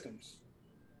new systems.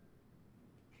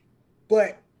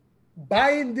 But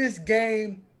buying this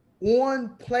game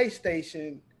on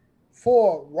PlayStation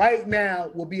 4 right now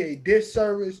will be a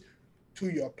disservice to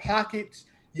your pockets,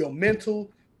 your mental,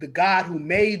 the God who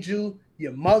made you,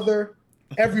 your mother,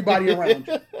 everybody around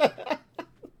you.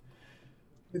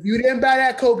 If you didn't buy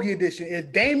that Kobe edition,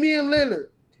 if Damian Lillard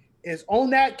is on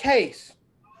that case,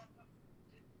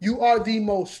 you are the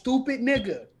most stupid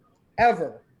nigga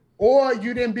ever. Or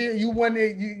you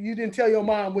didn't tell your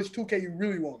mom which 2K you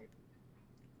really wanted.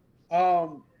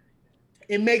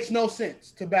 It makes no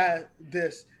sense to buy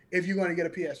this if you're going to get a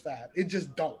PS5. It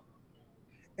just don't.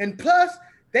 And plus,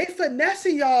 they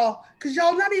finessing y'all because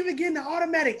y'all not even getting the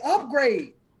automatic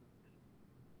upgrade.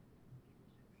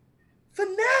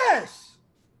 Finesse.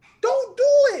 Don't do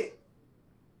it.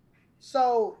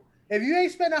 So if you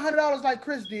ain't spending $100 like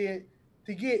Chris did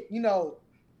to get,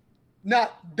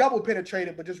 not double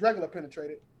penetrated, but just regular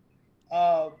penetrated,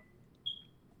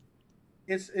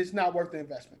 it's not worth the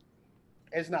investment.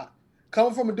 It's not.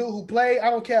 Coming from a dude who played, I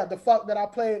don't care the fuck that I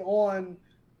played on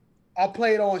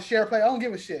share play. I don't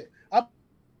give a shit. I'm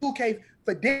 2K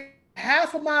for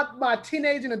half of my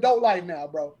teenage and adult life now,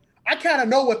 bro. I kind of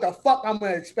know what the fuck I'm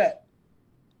gonna expect.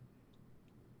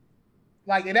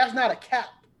 Like, and that's not a cap.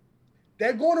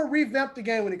 They're going to revamp the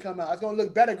game when it comes out. It's going to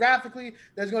look better graphically.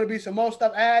 There's going to be some more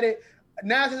stuff added.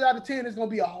 9 times out of 10, it's going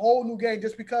to be a whole new game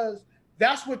just because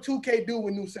that's what 2K do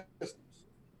with new systems.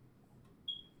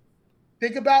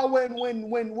 Think about when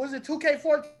was it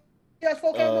 2K14?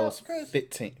 PS4 came out, Chris?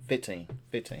 15.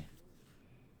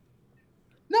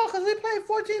 No, because we played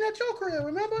 14 at your crib,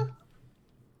 remember?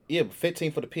 Yeah, but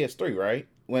 15 for the PS3, right?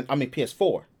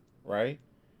 PS4, right?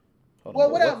 Hold well,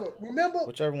 on, whatever. Remember?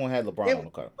 Whichever one had LeBron on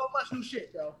the cover. So much new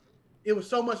shit, yo. It was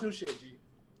so much new shit, G.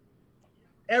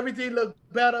 Everything looked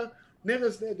better.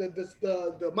 Niggas,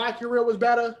 the my career was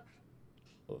better.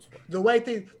 The way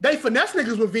they finesse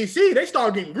niggas with VC, they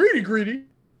started getting greedy.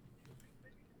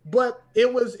 But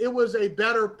it was a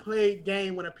better played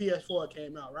game when a PS4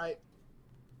 came out, right?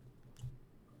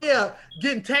 Yeah,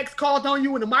 getting text called on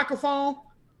you in the microphone,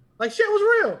 like shit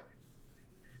was real.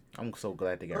 I'm so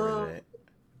glad they got rid of that.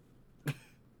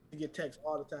 You get texts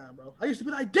all the time, bro. I used to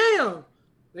be like, damn.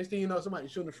 Next thing you know, somebody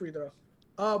shooting a free throw.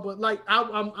 But like,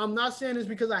 I'm not saying this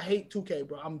because I hate 2K,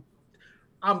 bro.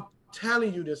 I'm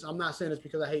telling you this. I'm not saying this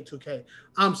because I hate 2K.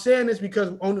 I'm saying this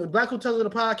because on the Black Otakus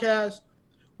of the podcast,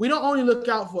 we don't only look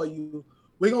out for you.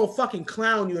 We're gonna fucking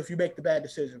clown you if you make the bad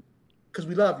decision, because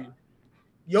we love you.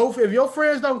 If your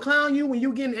friends don't clown you when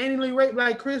you getting annually raped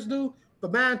like Chris do for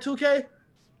buying 2K,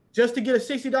 just to get a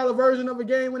 $60 version of a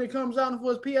game when it comes out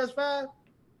for his PS5.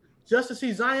 Just to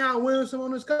see Zion Williamson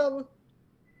on this cover.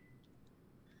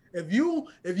 If you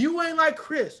ain't like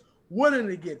Chris, willing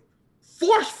to get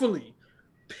forcefully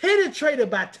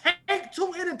penetrated by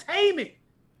Take-Two Entertainment,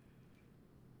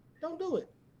 don't do it.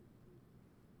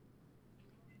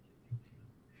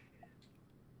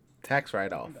 Tax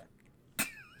write-off.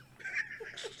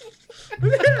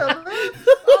 Yeah, man.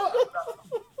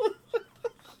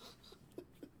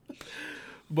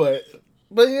 But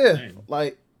yeah,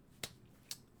 like.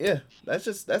 Yeah,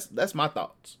 that's my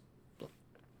thoughts.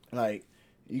 Like,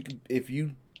 I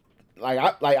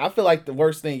feel like the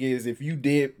worst thing is if you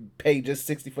did pay just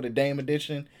 $60 for the Dame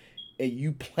edition, and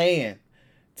you plan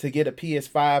to get a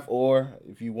PS5, or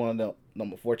if you one of the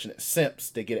unfortunate simps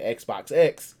to get an Xbox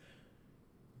X,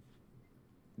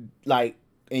 like,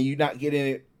 and you not getting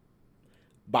it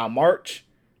by March,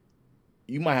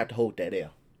 you might have to hold that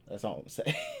L. That's all I'm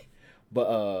saying.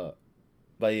 But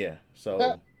yeah,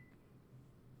 so.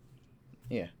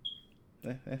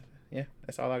 Yeah,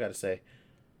 that's all I got to say.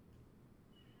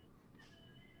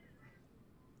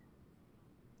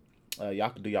 Y'all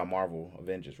can do y'all Marvel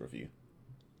Avengers review.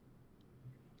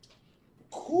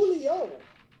 Coolio.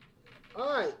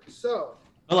 All right, so.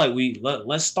 I feel like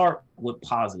let's start with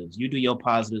positives. You do your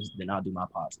positives, then I'll do my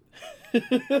positives.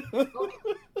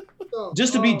 So,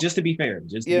 just to be fair. To be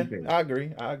fair. I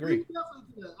agree. I got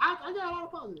a lot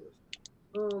of positives.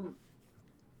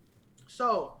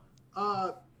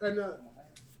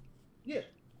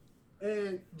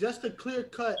 And just to clear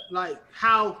cut, like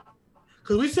how,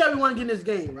 because we said we want to get in this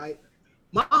game, right?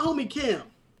 My homie Kim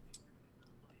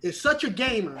is such a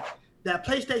gamer that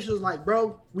PlayStation was like,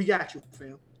 bro, we got you,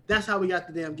 fam. That's how we got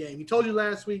the damn game. He told you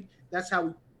last week. That's how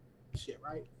we shit,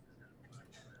 right?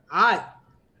 All right.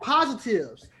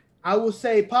 Positives. I will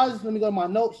say positive. Let me go to my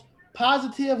notes.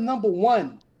 Positive number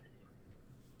 1.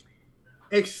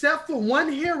 Except for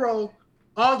one hero,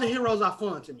 all the heroes are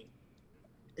fun to me.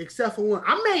 Except for one.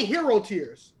 I made hero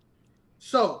tiers.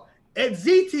 So at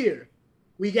Z tier,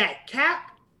 we got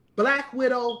Cap, Black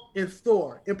Widow, and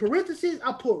Thor. In parentheses,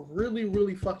 I put really,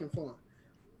 really fucking fun.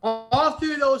 All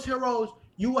 3 of those heroes,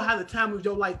 you will have the time of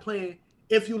your life playing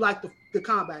if you like the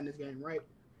combat in this game, right?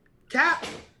 Cap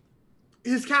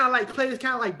is kind of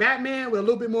like Batman with a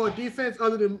little bit more defense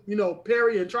other than,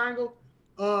 parry and triangle.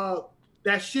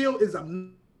 That shield is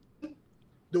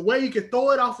the way you can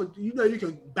throw it off of, you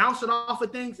can bounce it off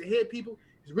of things and hit people.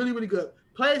 It's really, really good.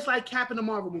 Plays like Cap in the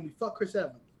Marvel movie. Fuck Chris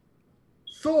Evans.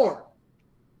 Thor.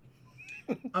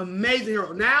 Amazing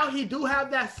hero. Now he do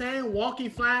have that same walking,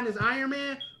 flying as Iron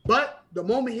Man, but the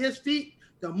moment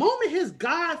his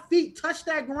god feet touch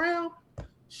that ground,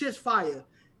 shit's fire.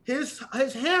 His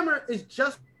hammer is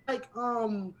just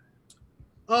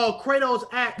Kratos'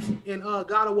 axe in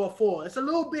God of War 4. It's a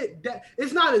little bit.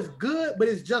 It's not as good, but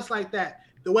it's just like that.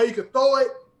 The way you can throw it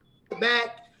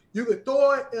back, you can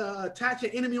throw it, attach an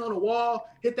enemy on a wall,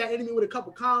 hit that enemy with a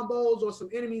couple combos or some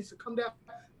enemies to come down.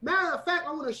 Matter of fact,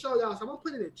 I want to show y'all. So I'm gonna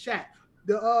put it in chat.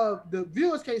 The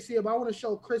viewers can't see it, but I want to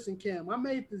show Chris and Kim. I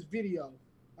made this video.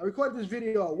 I recorded this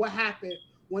video of what happened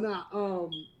when I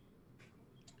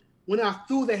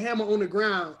threw the hammer on the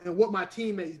ground and what my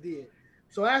teammates did.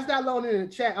 So as that loaded in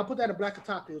the chat, I put that in Black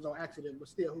Otakus on accident, but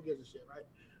still, who gives a shit, right?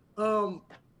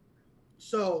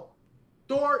 So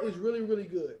Thor is really, really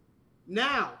good.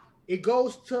 Now it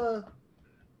goes to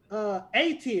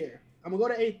A tier. I'm gonna go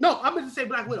to A. No, I'm going to say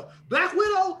Black Widow. Black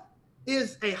Widow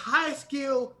is a high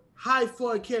skill, high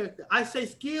fun character. I say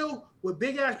skill with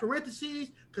big ass parentheses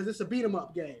because it's a beat 'em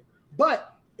up game.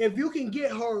 But if you can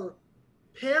get her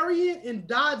parrying and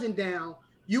dodging down,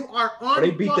 you are on. They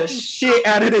beat the shit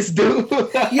out of this dude.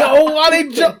 Yo, why they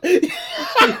jump? They beat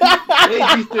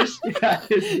the shit out of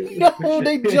this dude. Yo,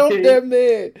 they jumped that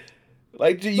man.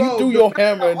 Like, G, you Bro, threw your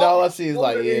hammer, and all I see is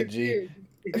like, yeah, G.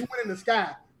 If you went in the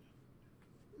sky.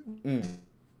 Mm.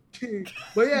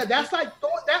 But yeah, that's like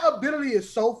that ability is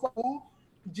so fun.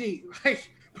 G,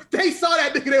 like, but they saw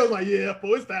that nigga, they was like, yeah,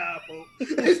 fool, it's time, fool.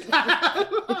 It's time.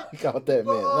 Got that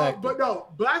man. But no,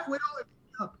 Black Widow,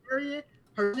 her period,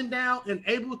 her down and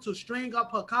able to string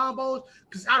up her combos.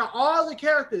 Because out of all the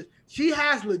characters, she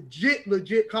has legit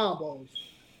combos.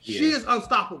 Yeah. She is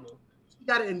unstoppable. She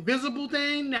got an invisible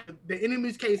thing that the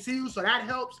enemies can't see you, so that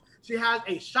helps. She has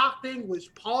a shock thing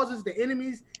which pauses the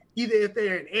enemies, either if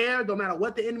they're in air, no matter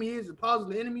what the enemy is, it pauses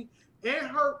the enemy. And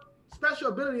her special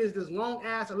ability is this long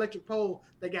ass electric pole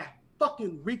that got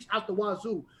fucking reach out the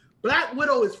wazoo. Black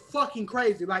Widow is fucking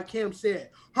crazy, like Kim said.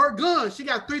 Her guns, she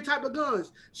got 3 types of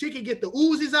guns. She can get the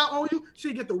Uzis out on you, she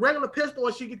can get the regular pistol,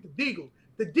 or she can get the Deagle.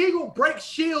 The Deagle breaks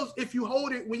shields if you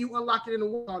hold it when you unlock it in the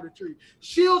water tree.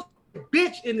 Shields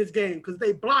bitch in this game because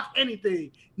they block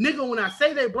anything. Nigga, when I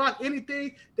say they block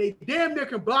anything, they damn near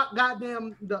can block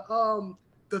goddamn the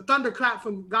thunderclap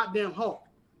from goddamn Hulk.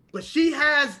 But she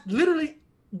has literally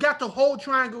got the whole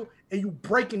triangle and you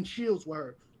breaking shields with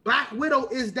her. Black Widow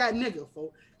is that nigga,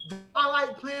 folks. I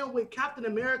like playing with Captain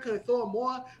America and Thor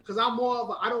more because I'm more of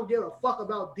a I don't give a fuck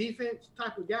about defense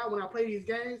type of guy when I play these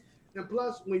games. And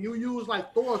plus, when you use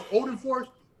like Thor's Odin Force,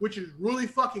 which is really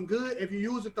fucking good if you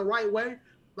use it the right way,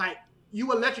 like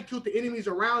you electrocute the enemies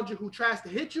around you who tries to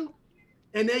hit you,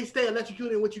 and they stay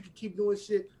electrocuted, in which you can keep doing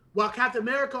shit. While Captain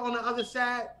America on the other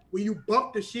side, when you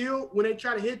bump the shield, when they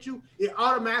try to hit you, it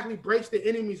automatically breaks the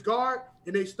enemy's guard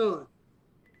and they stun.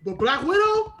 But Black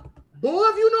Widow, boy,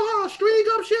 if you know how to string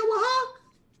up shit with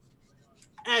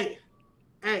her,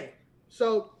 hey.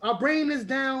 So I'll bring this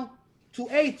down to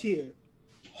A tier.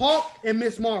 Hulk and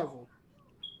Miss Marvel.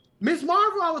 Miss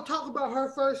Marvel, I will talk about her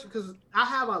first because I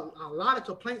have a lot of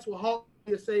complaints with Hulk.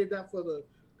 You save that for the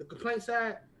complaint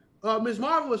side. Miss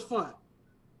Marvel is fun.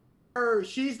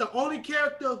 She's the only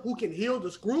character who can heal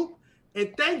this group.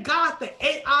 And thank God the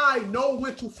AI know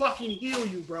when to fucking heal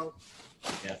you, bro.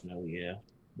 Definitely, yeah.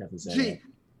 Definitely.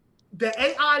 The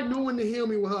AI knew when to heal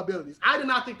me with her abilities. I did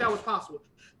not think that was possible.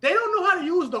 They don't know how to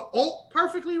use the ult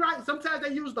perfectly right. Sometimes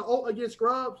they use the ult against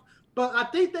scrubs, but I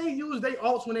think they use their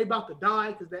ults when they about to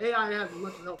die because the AI has as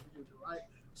much as help you do, right?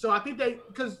 So I think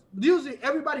because usually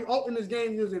everybody ult in this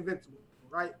game is invincible,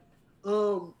 right?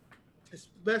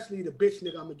 Especially the bitch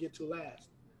nigga I'm gonna get to last.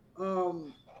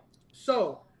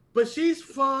 But she's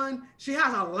fun. She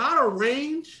has a lot of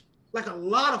range, like a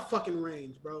lot of fucking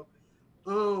range, bro.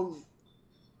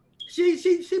 She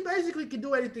basically can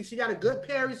do anything. She got a good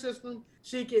parry system.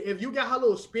 She can, if you got her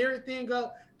little spirit thing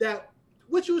up, that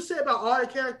what you said about all the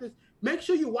characters, make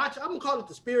sure you watch. I'm gonna call it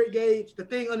the spirit gauge, the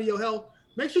thing under your health.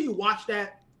 Make sure you watch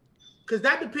that, because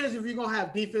that depends if you're gonna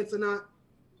have defense or not.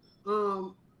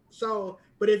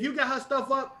 But if you got her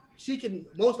stuff up, she can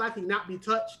most likely not be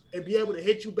touched and be able to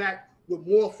hit you back with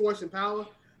more force and power.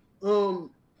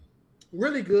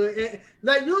 Really good. And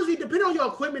like usually, depending on your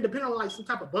equipment, depending on like some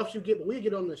type of buffs you get, but we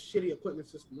get on the shitty equipment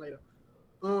system later.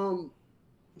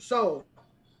 So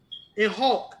in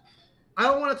Hulk, I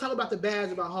don't want to talk about the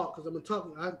bads about Hulk because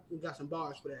I got some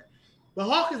bars for that. But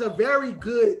Hulk is a very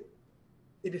good.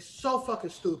 It is so fucking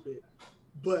stupid,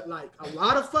 but like a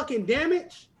lot of fucking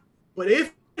damage. But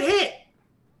if it hit,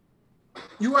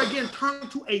 you are getting turned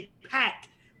to a pack.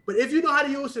 But if you know how to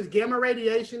use this gamma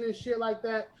radiation and shit like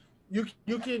that, you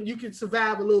can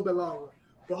survive a little bit longer.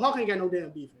 But Hulk ain't got no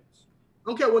damn defense. I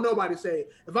don't care what nobody say.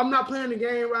 If I'm not playing the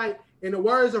game right, in the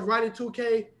words of writing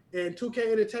 2K and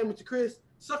 2K Entertainment to Chris,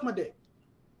 suck my dick.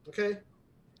 Okay?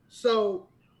 So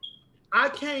I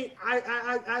can't.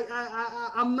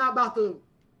 I'm not about to.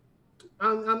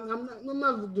 I'm not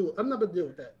going to do it. I'm not going to deal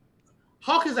with that.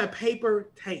 Hulk is a paper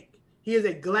tank. He is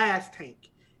a glass tank.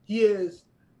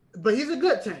 But he's a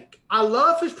good tank. I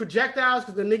love his projectiles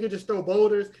because the nigga just throw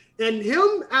boulders. And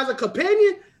him as a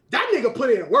companion, that nigga put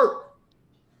in work.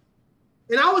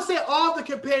 And I would say all the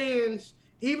companions,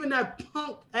 even that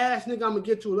punk ass nigga I'm going to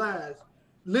get to last,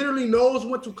 literally knows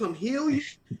when to come heal you.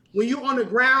 When you're on the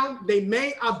ground, their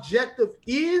main objective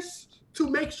is to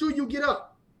make sure you get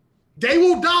up. They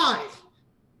will die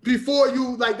before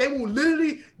you, like, they will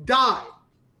literally die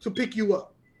to pick you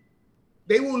up.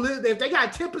 They will live, if they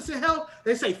got 10% health,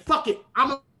 they say, fuck it, I'm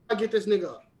going to get this nigga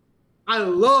up. I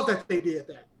love that they did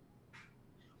that.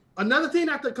 Another thing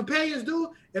that the companions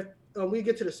do, if we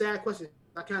get to the sad questions,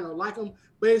 I kind of like them,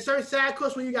 but in certain sad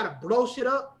quests when you got to blow shit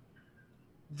up,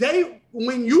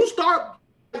 when you start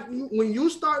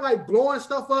like blowing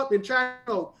stuff up and trying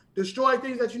to destroy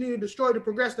things that you need to destroy to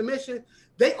progress the mission,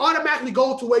 they automatically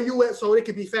go to where you at so it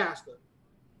can be faster.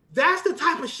 That's the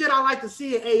type of shit I like to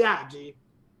see in AI, G.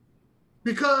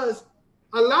 Because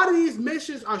a lot of these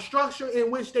missions are structured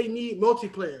in which they need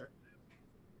multiplayer.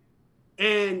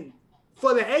 And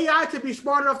for the AI to be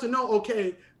smart enough to know,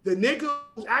 okay, the nigga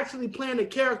who's actually playing the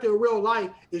character in real life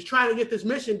is trying to get this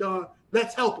mission done,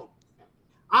 let's help him.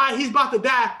 All right, he's about to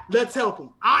die, let's help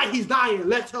him. All right, he's dying,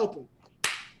 let's help him.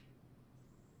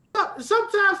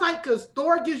 Sometimes, like, because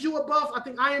Thor gives you a buff, I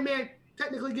think Iron Man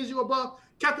technically gives you a buff,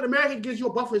 Captain America gives you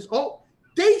a buff for his ult.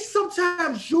 They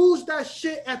sometimes use that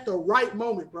shit at the right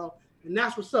moment, bro. And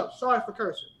that's what's up. Sorry for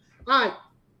cursing. All right.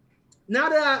 Now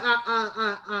that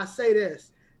I say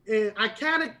this, and I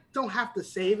kind of don't have to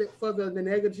save it for the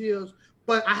negatives,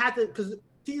 but I had to, because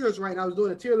tiers right now, I was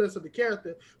doing a tier list of the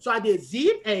character. So I did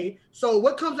Z and A. So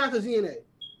what comes after Z and A?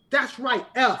 That's right,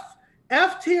 F.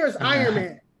 F tier is Iron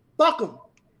Man. Fuck him.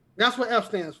 That's what F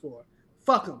stands for.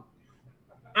 Fuck him.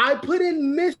 I put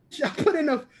in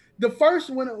the first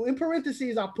one in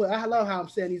parentheses. I love how I'm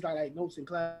saying these like notes in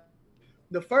class.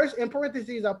 The first in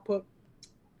parentheses I put.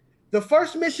 The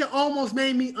first mission almost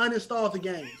made me uninstall the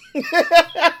game.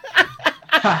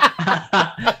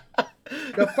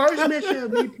 The first mission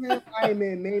of me playing Iron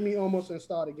Man made me almost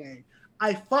install the game.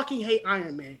 I fucking hate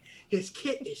Iron Man. His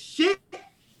kit is shit.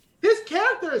 His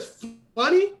character is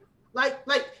funny.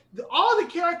 All the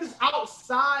characters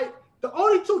outside, the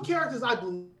only two characters I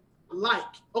do like.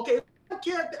 Okay, one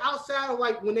character outside of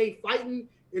like when they fighting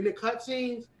in the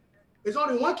cutscenes, there's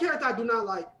only one character I do not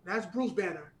like. That's Bruce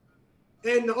Banner.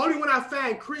 And the only one I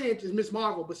find cringe is Miss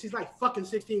Marvel, but she's like fucking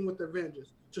 16 with the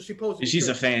Avengers. So she's supposed to be she's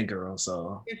cringy. A fangirl,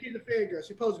 so. And she's a fangirl. She's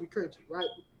supposed to be cringy, right?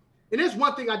 And there's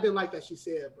one thing I didn't like that she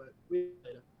said, but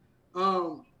later.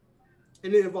 And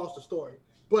it involves the story.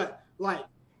 But like,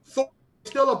 Thor is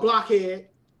still a blockhead.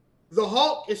 The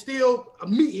Hulk is still a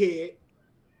meathead.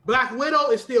 Black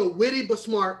Widow is still witty but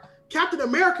smart. Captain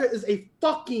America is a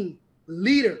fucking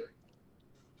leader.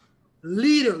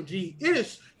 Leader, G. It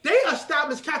is. They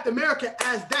established Captain America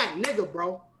as that nigga,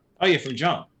 bro. Oh yeah, from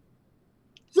jump.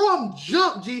 From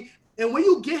jump, G. And when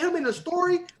you get him in the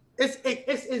story,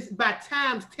 it's by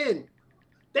times 10.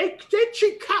 They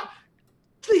treat Cap.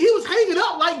 He was hanging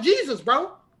up like Jesus,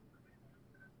 bro.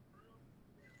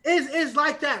 It's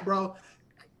like that, bro.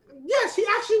 Yes, he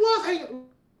actually was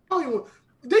hanging.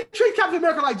 They treat Captain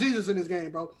America like Jesus in this game,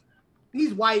 bro.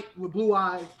 He's white with blue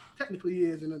eyes. Technically, he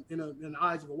is in the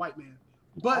eyes of a white man.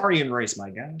 But Aryan race, my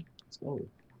guy. Let's go.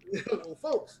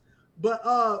 Folks. But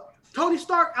Tony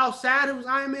Stark outside of his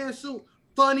Iron Man suit,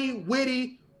 funny,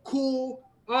 witty, cool,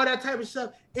 all that type of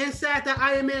stuff. Inside that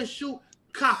Iron Man suit,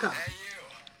 caca.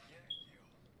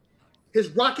 His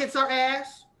rockets are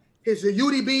ass. His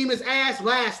UD beam is ass.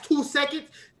 Lasts 2 seconds.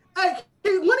 Hey,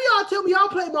 one of y'all tell me y'all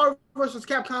play Marvel vs.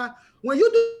 Capcom. When you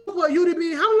do for a UD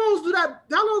beam, how long do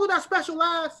that special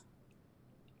last?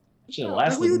 Should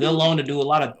last a good long to do a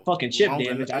lot of fucking chip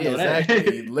damage. I know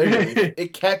exactly. that. Literally,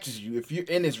 it catches you. If you're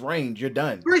in its range, you're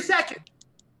done. 3 seconds.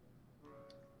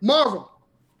 Marvel.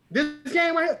 This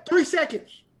game right here, 3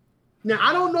 seconds. Now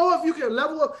I don't know if you can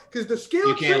level up because the skill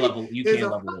you can't level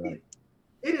up.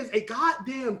 It is a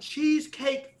goddamn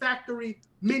Cheesecake Factory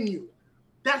menu.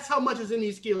 That's how much is in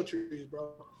these skill trees,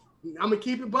 bro. I'm gonna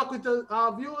keep it buck with the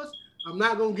viewers. I'm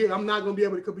not gonna be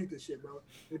able to complete this shit, bro.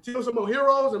 Until some more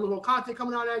heroes and more content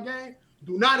coming out of that game,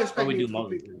 do not expect me to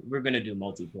complete it. We're gonna do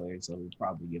multiplayer, so we'll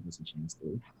probably give us a chance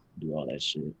to do all that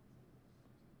shit.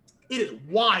 It is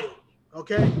wild,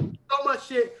 okay? So much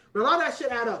shit, but all that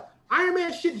shit add up. Iron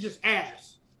Man shit is just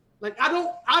ass. Like I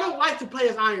don't like to play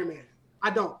as Iron Man. I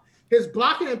don't. His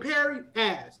blocking and parry,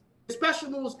 ass. His special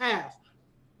moves, ass.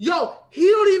 Yo, he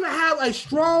don't even have a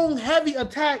strong, heavy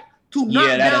attack to knock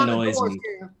that down annoys the doors. me.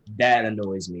 That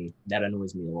annoys me. That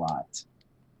annoys me a lot.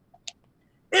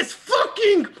 It's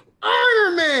fucking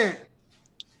Iron Man.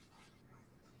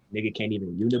 Nigga can't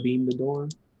even unibeam the door.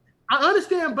 I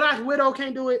understand Black Widow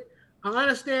can't do it. I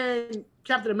understand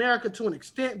Captain America to an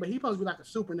extent, but he's supposed to be like a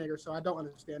super nigga, so I don't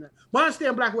understand that. But I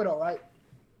understand Black Widow, right?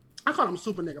 I call him a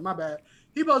super nigga, my bad.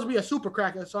 He's supposed to be a super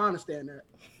cracker, so I understand that.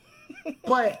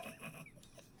 But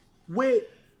with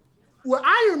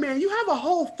Iron Man, you have a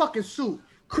whole fucking suit.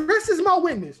 Chris is my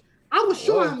witness. I was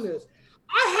showing him this.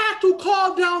 I had to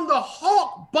call down the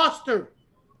Hulk Buster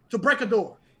to break a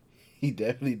door. He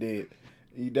definitely did.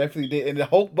 And the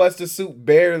Hulk Buster suit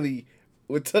barely.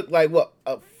 It took like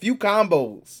a few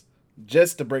combos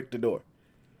just to break the door.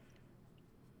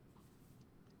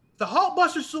 The Hulk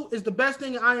Buster suit is the best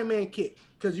thing in Iron Man kit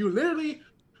because you literally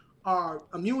are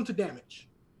immune to damage.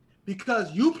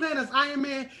 Because you playing as Iron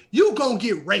Man, you gonna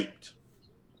get raped.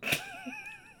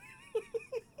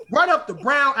 Right up the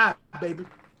brown eye, baby.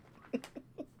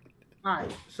 All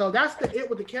right, so that's it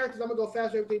with the characters. I'm gonna go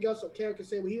fast with everything else so Karen can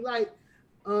say what he like.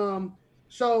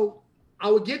 So I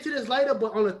will get to this later,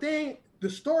 but on the thing, the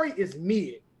story is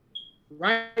mid,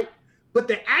 right? But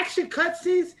the action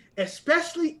cutscenes,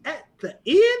 especially at the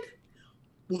end,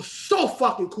 was so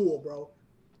fucking cool, bro.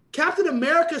 Captain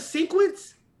America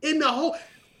sequence in the whole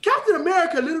Captain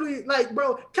America literally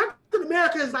Captain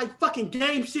America is like fucking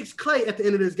Game 6 Clay at the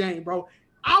end of this game, bro.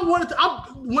 Once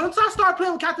I started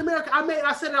playing with Captain America,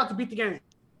 I set it out to beat the game.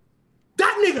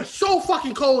 That nigga's so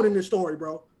fucking cold in this story,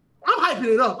 bro. I'm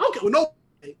hyping it up. I don't care with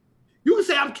nobody. You can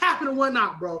say I'm capping and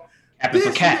whatnot, bro. Capping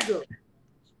for cap.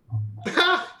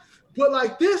 Nigga, but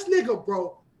like this nigga,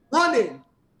 bro, running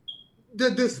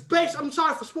the space. I'm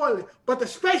sorry for spoiling it, but the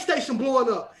space station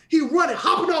blowing up. He running,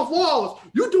 hopping off walls.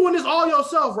 You doing this all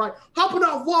yourself, right? Hopping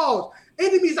off walls.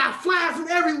 Enemies are flying from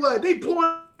everywhere. They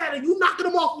pouring at it. You knocking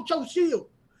them off with your shield.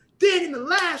 Then in the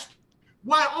last,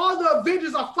 while all the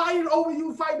Avengers are fighting over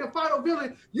you, fighting the final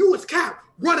villain, you was Cap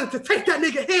running to take that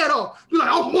nigga head off. You're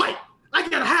like, I'm white. I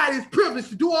gotta have this privilege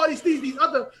to do all these things these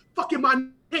other fucking my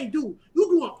can't do. You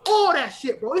doing all that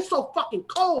shit, bro. It's so fucking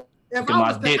cold. If I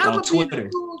was to ever be in the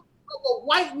room of a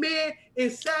white man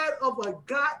inside of a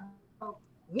god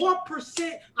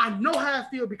 1%, I know how I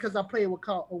feel because I play with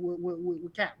Cap,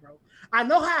 bro. I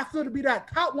know how I feel to be that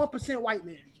top 1% white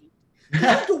man. He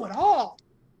do it all.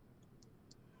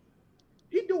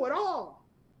 He do it all.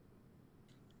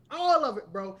 All of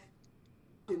it, bro.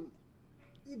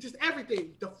 And just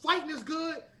everything. The fighting is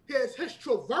good. His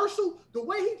traversal, the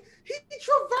way he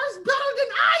traversed better than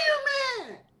Iron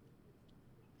Man.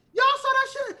 Y'all saw that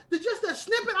shit? Just a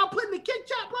snippet I put in the kick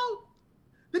chat, bro.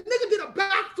 The nigga did a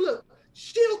backflip,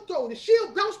 shield throw. The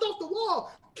shield bounced off the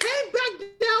wall, came back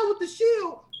down with the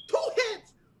shield, 2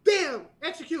 hits, bam,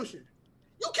 execution.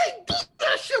 You can't do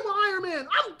that shit with Iron Man.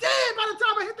 I'm dead by the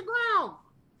time I hit the ground.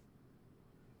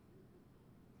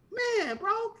 Man,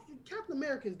 bro, Captain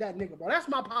America is that nigga, bro. That's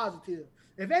my positive.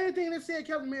 If anything, they said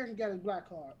Captain America got his black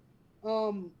card.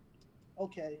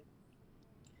 Okay.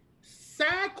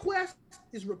 Side quest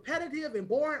is repetitive and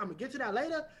boring. I'm gonna get to that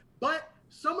later, but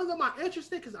some of them are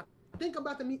interesting because I think I'm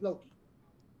about to meet Loki.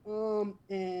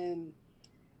 And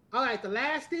I like the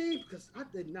last thing because I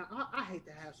hate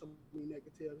to have so many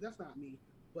negatives. That's not me,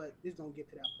 but it's gonna get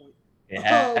to that point. It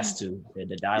has to.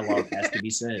 The dialogue has to be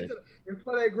said. And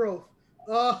for that growth.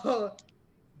 But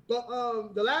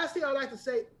the last thing I'd like to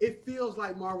say, it feels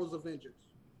like Marvel's Avengers,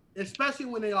 especially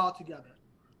when they all together.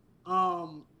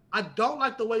 I don't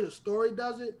like the way the story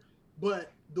does it,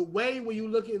 but the way when you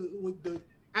look at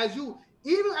as you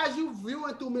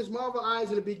viewing through Ms. Marvel eyes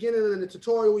in the beginning and the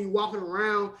tutorial when you're walking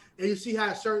around and you see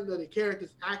how certain of the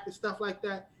characters act and stuff like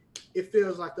that, it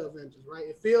feels like the Avengers, right?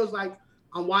 It feels like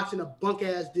I'm watching a bunk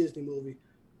ass Disney movie.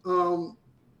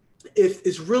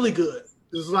 It's really good.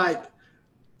 It's like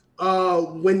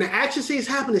when the action scenes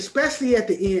happen, especially at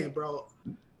the end, bro,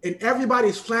 and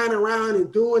everybody's flying around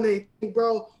and doing anything,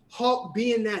 bro. Hulk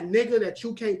being that nigga that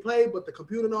you can't play, but the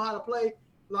computer know how to play,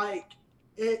 like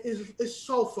it's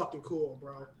so fucking cool,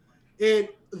 bro. And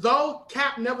though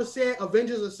Cap never said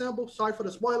Avengers Assemble, sorry for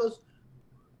the spoilers,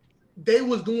 they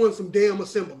was doing some damn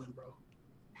assembling,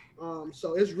 bro.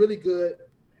 So it's really good.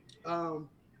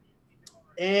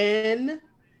 And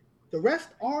the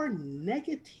rest are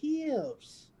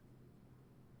negatives.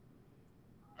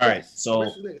 All right,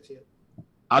 so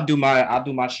I'll do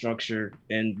my structure,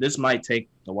 and this might take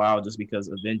a while just because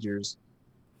Avengers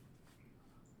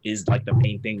is like the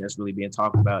main thing that's really being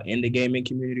talked about in the gaming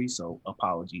community. So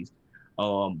apologies,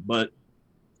 but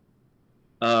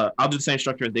I'll do the same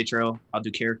structure as Datrell. I'll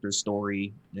do character,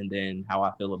 story, and then how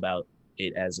I feel about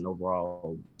it as an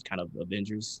overall kind of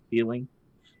Avengers feeling.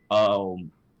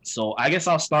 So I guess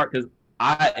I'll start because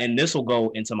and this will go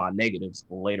into my negatives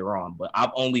later on, but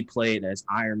I've only played as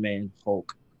Iron Man,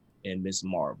 Hulk, and Miss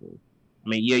Marvel. I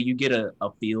mean, yeah, you get a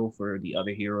feel for the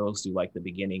other heroes through like the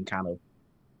beginning kind of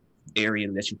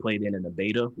area that you played in the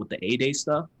beta with the A-Day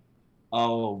stuff.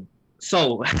 So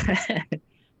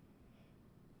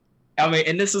I mean,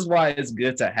 and this is why it's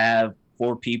good to have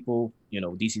 4 people. You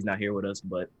know, DC's not here with us,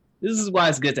 but this is why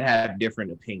it's good to have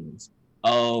different opinions.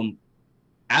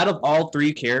 Out of all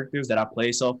 3 characters that I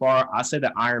played so far, I said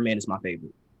that Iron Man is my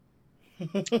favorite.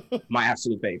 My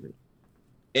absolute favorite.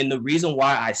 And the reason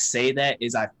why I say that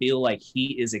is I feel like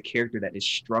he is a character that is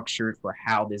structured for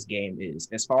how this game is.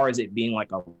 As far as it being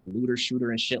like a looter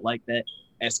shooter and shit like that,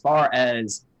 as far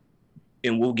as,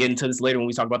 and we'll get into this later when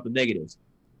we talk about the negatives,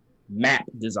 map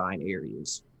design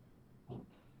areas.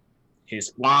 His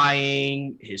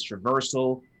flying, his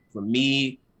traversal, for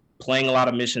me, playing a lot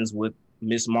of missions with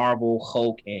Miss Marvel,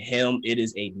 Hulk, and him, it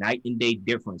is a night and day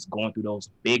difference going through those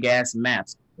big ass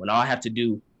maps when all I have to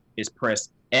do is press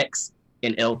X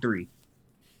and L3.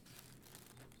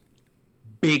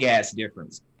 Big ass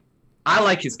difference. I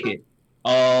like his kit.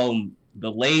 The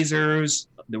lasers,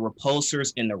 the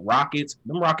repulsors, and the rockets.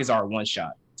 Them rockets are a one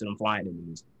shot to them flying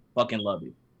enemies. Fucking love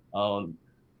it.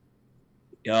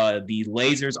 The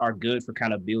lasers are good for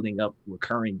kind of building up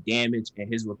recurring damage, and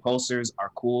his repulsors are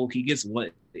cool. He gets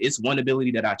one ability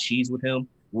that I cheese with him,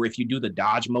 where if you do the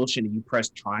dodge motion and you press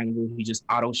triangle, he just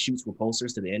auto shoots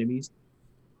repulsors to the enemies.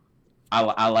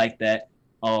 I like that.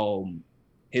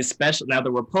 His special, now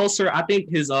the repulsor, I think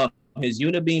his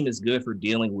unibeam is good for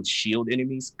dealing with shield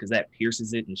enemies because that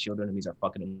pierces it, and shield enemies are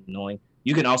fucking annoying.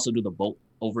 You can also do the bolt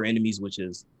over enemies, which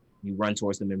is you run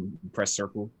towards them and press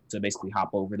circle to basically hop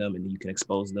over them, and then you can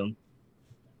expose them.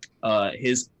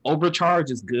 His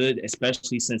overcharge is good,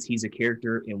 especially since he's a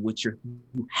character in which you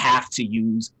have to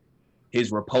use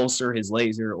his repulsor, his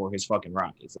laser, or his fucking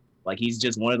rockets. Like, he's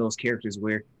just one of those characters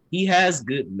where he has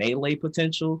good melee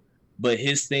potential, but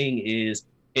his thing is,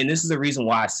 and this is the reason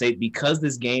why I say, because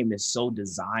this game is so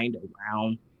designed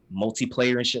around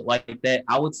multiplayer and shit like that,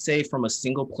 I would say from a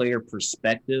single player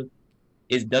perspective,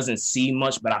 it doesn't see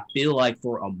much, but I feel like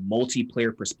for a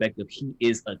multiplayer perspective, he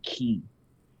is a key.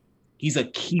 He's a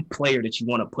key player that you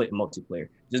want to put in multiplayer,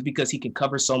 just because he can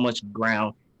cover so much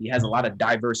ground. He has a lot of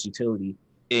diverse utility,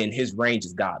 and his range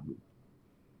is godly.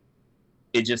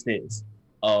 It just is.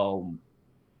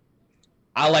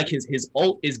 I like his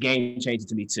ult is game changing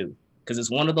to me too, because it's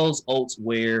one of those ults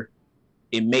where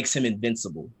it makes him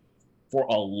invincible for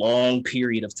a long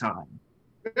period of time.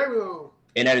 Very long.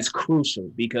 And that is crucial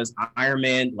because Iron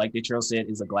Man, like Datrell said,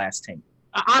 is a glass tank.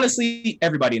 Honestly,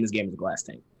 everybody in this game is a glass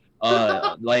tank.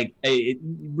 Like, it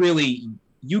really,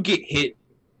 you get hit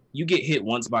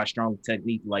once by a strong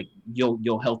technique, like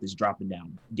your health is dropping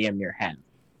down damn near half.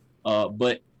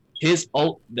 But his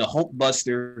ult, the Hulk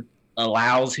Buster,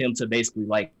 allows him to basically,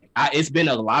 like, it's been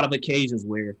a lot of occasions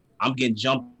where I'm getting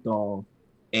jumped on,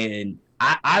 and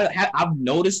I've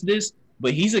noticed this,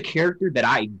 but he's a character that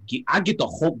I get the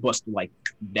Hulk Buster like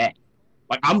that.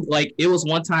 Like, I'm like, it was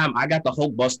one time I got the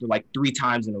Hulk Buster like 3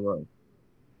 times in a row.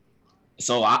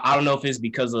 So I don't know if it's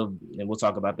because of, and we'll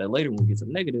talk about that later when we get to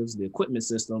the negatives, the equipment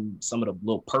system, some of the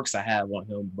little perks I have on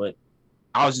him, but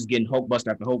I was just getting Hulk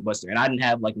Buster after Hulk Buster, and I didn't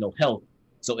have like no health.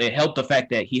 So it helped the fact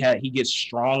that he gets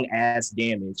strong ass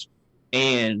damage,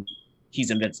 and he's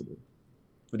invincible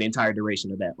for the entire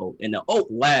duration of that ult. And the ult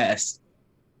lasts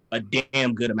a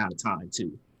damn good amount of time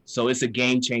too. So it's a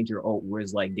game changer ult where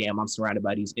it's like, damn, I'm surrounded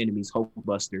by these enemies, Hulk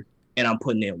Buster, and I'm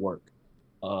putting in work.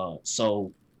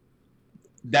 So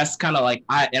that's kind of like,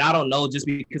 I don't know, just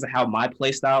because of how my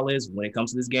play style is when it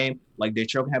comes to this game, like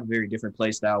Datrell can have a very different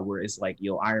play style where it's like,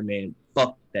 yo, Iron Man,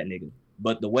 fuck that nigga.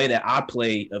 But the way that I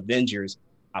play Avengers,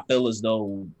 I feel as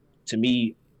though, to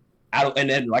me, and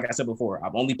then like I said before,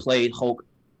 I've only played Hulk,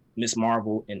 Miss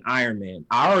Marvel, and Iron Man.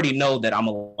 I already know that I'm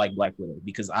gonna like Black Widow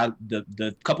because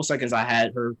the couple seconds I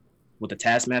had her with the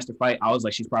Taskmaster fight, I was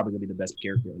like, she's probably gonna be the best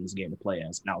character in this game to play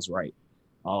as, and I was right.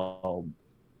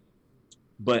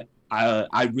 But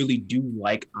I really do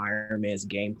like Iron Man's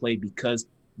gameplay because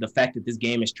the fact that this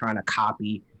game is trying to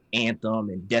copy Anthem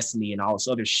and Destiny and all this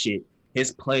other shit,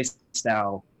 his play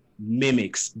style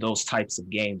mimics those types of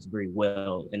games very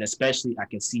well, and especially I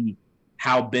can see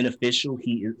how beneficial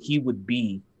he would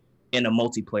be in a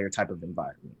multiplayer type of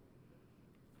environment.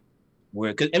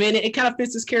 Where, cause I mean, it kind of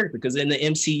fits his character because in the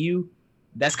MCU,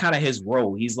 that's kind of his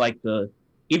role. He's like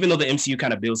even though the MCU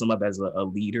kind of builds him up as a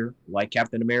leader, like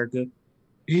Captain America,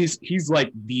 he's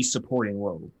like the supporting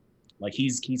role. Like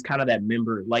he's kind of that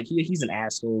member. Like he's an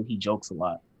asshole. He jokes a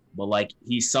lot, but like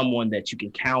he's someone that you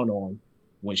can count on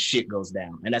when shit goes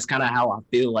down. And that's kind of how I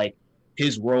feel like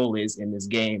his role is in this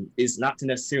game, is not to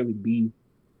necessarily be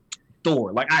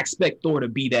Thor. Like, I expect Thor to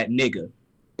be that nigga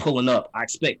pulling up. I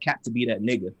expect Cap to be that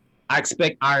nigga. I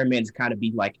expect Iron Man to kind of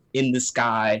be like in the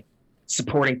sky,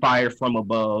 supporting fire from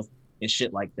above and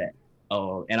shit like that.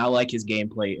 And I like his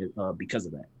gameplay because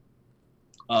of that.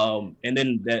 And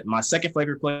then my second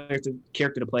favorite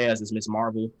character to play as is Miss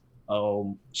Marvel.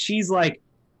 She's like,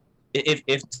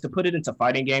 if to put it into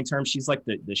fighting game terms, she's like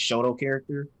the Shoto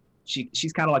character.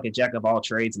 She's kind of like a jack of all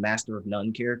trades, master of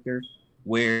none character,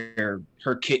 where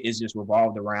her kit is just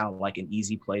revolved around like an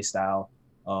easy play style.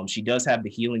 She does have the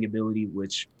healing ability,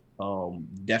 which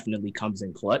definitely comes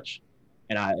in clutch.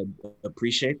 And I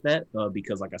appreciate that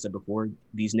because, like I said before,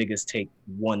 these niggas take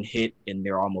one hit and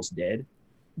they're almost dead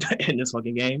in this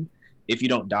fucking game if you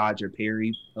don't dodge or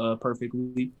parry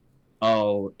perfectly.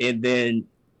 And then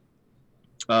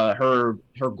her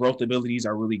growth abilities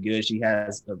are really good. She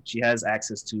has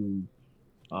access to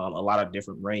a lot of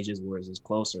different ranges, whereas it's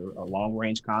closer, a long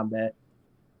range combat.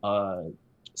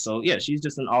 So yeah, she's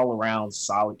just an all around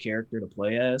solid character to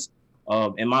play as.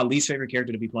 And my least favorite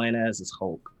character to be playing as is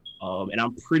Hulk. And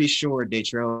I'm pretty sure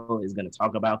Datrell is going to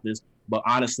talk about this, but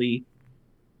honestly,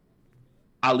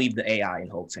 I'll leave the AI in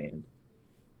Hulk's hand.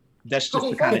 That's just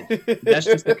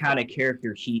the kind of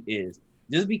character he is.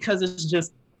 Just because it's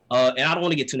just, and I don't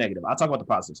want to get too negative. I'll talk about the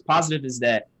positives. Positive is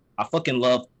that I fucking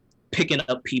love picking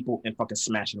up people and fucking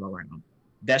smashing them around.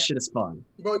 That shit is fun.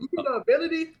 Bro, you get the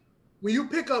ability when you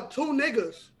pick up two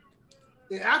niggas,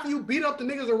 and after you beat up the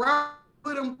niggas around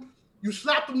with them, you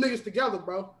slap them niggas together,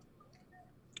 bro.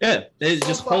 Yeah, it's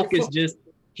just Hulk is just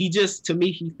to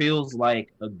me, he feels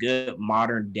like a good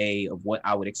modern day of what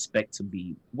I would expect to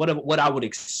be, what I would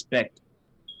expect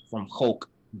from Hulk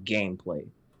gameplay.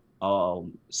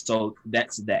 So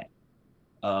that's that.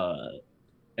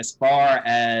 As far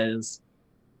as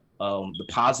the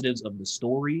positives of the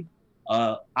story,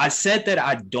 I said that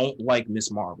I don't like Miss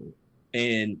Marvel,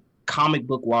 and comic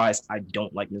book wise, I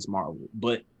don't like Miss Marvel,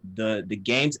 but the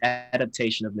game's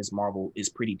adaptation of Miss Marvel is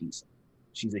pretty decent.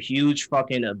 She's a huge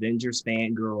fucking Avengers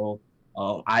fangirl.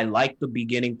 I like the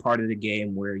beginning part of the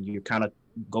game where you're kind of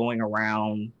going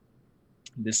around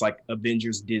this like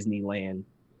Avengers Disneyland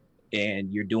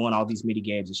and you're doing all these mini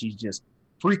games and she's just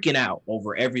freaking out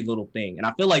over every little thing. And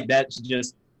I feel like that's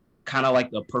just kind of like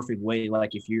the perfect way.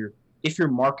 Like if you're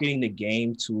marketing the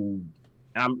game to,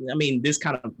 I mean,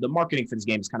 the marketing for this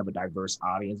game is kind of a diverse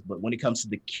audience, but when it comes to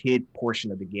the kid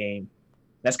portion of the game,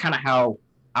 that's kind of how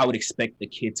I would expect the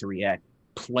kid to react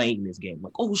playing this game.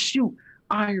 Like, oh shoot,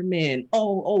 Iron Man,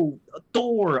 oh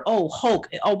Thor, oh Hulk,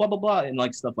 oh blah blah blah, and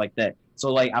like stuff like that.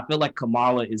 So like I feel like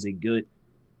Kamala is a good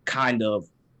kind of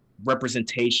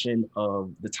representation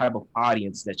of the type of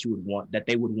audience that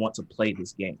they would want to play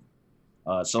this game.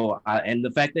 And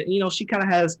the fact that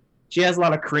she has a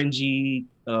lot of cringy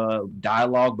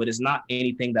dialogue, but it's not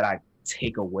anything that I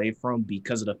take away from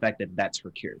because of the fact that that's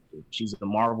her character. She's a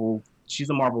Marvel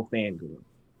fangirl.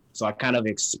 So I kind of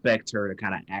expect her to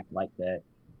kind of act like that,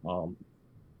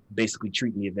 basically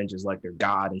treating the Avengers like they're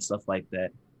God and stuff like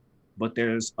that. But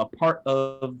there's a part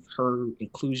of her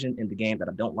inclusion in the game that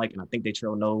I don't like, and I think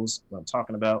Datrell knows what I'm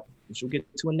talking about, which we'll get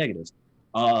to in negatives.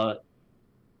 But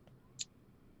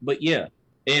yeah,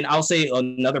 and I'll say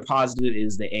another positive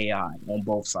is the AI on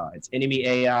both sides. Enemy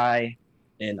AI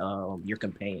and your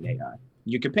companion AI.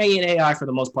 Your companion AI, for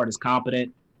the most part, is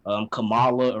competent.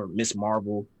 Kamala or Miss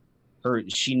Marvel,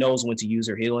 she knows when to use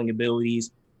her healing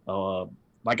abilities.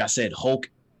 Like I said, Hulk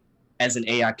as an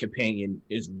AI companion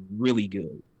is really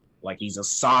good. Like he's a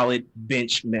solid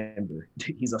bench member.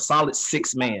 He's a solid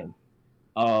 6-man.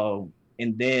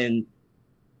 And then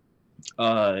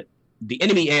the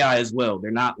enemy AI as well. They're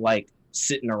not like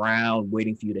sitting around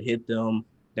waiting for you to hit them.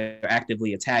 They're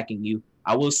actively attacking you.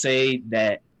 I will say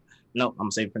that, no,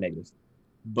 I'm saving for negatives.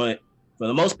 But for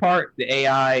the most part, the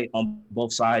AI on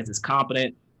both sides is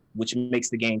competent, which makes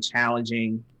the game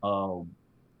challenging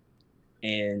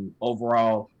and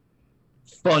overall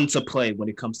fun to play when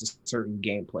it comes to certain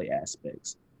gameplay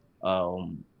aspects. I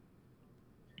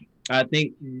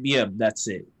think, yeah, that's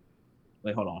it.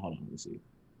 Wait, hold on. Let me see.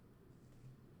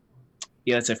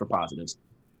 Yeah, that's it for positives.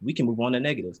 We can move on to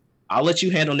negatives. I'll let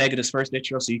you handle negatives first,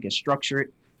 Datrell, so you can structure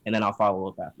it, and then I'll follow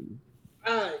up after you.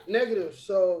 All right, negatives.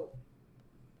 So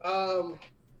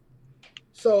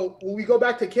when we go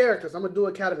back to characters, I'm gonna do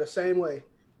it kind of the same way.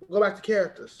 We'll go back to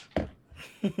characters.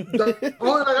 I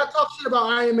talk shit about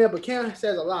Iron Man, but Cam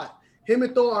says a lot. Him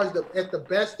and Thor are at the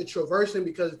best at traversing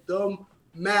because them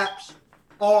maps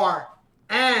are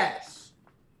ass.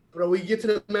 But we get to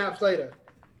the maps later.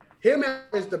 Him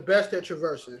is the best at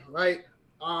traversing, right?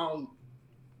 And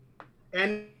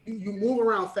and you move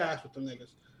around fast with them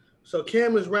niggas. So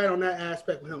Cam is right on that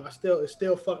aspect with him. It's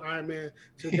still fuck Iron Man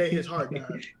to the day his heart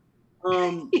dies.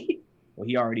 Well,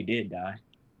 he already did die.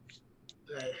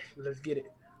 Hey, let's get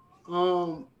it.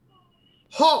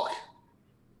 Hulk.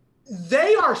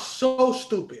 They are so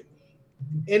stupid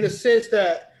in the sense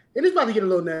that, and it's about to get a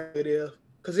little negative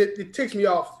because it ticks me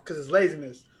off because it's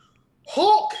laziness.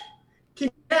 Hulk can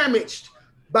be damaged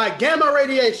by gamma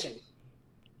radiation.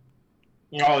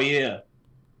 Oh, yeah.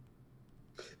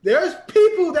 There's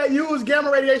people that use gamma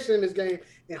radiation in this game,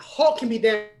 and Hulk can be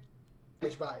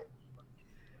damaged by it.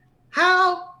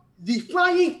 How the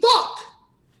flying fuck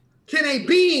can a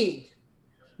being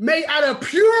made out of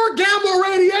pure gamma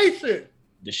radiation,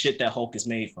 the shit that Hulk is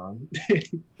made from,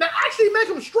 that actually make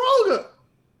him stronger,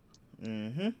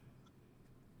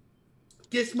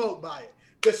 get smoked by it?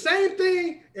 The same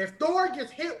thing if Thor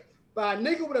gets hit by a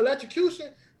nigga with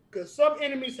electrocution, because some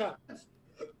enemies happen,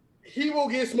 he will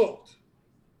get smoked.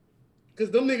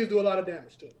 Because them niggas do a lot of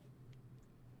damage to him.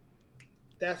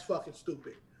 That's fucking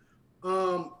stupid.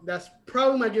 That's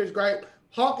probably my gear's gripe.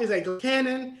 Hulk is a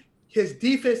cannon. His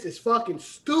defense is fucking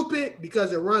stupid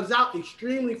because it runs out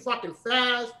extremely fucking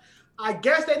fast. I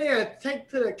guess they didn't take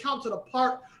to account to the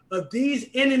part of these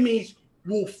enemies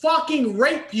will fucking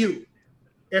rape you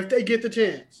if they get the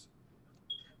chance.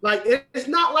 Like it's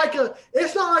not like a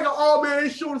oh man,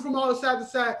 he's shooting from all side to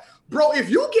side. Bro, if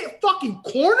you get fucking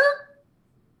cornered,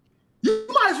 you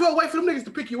might as well wait for them niggas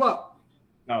to pick you up.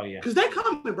 Oh yeah. Cause they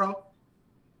coming, bro.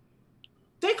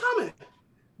 They coming.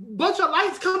 Bunch of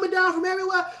lights coming down from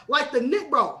everywhere. Like the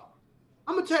Nick, bro.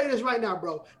 I'm gonna tell you this right now,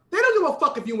 bro. They don't give a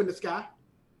fuck if you in the sky.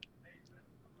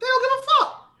 They don't give a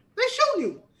fuck. They shooting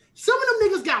you. Some of them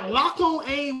niggas got lock-on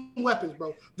aim weapons,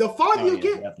 bro. The farther you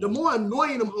get, definitely, the more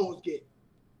annoying them hoes get.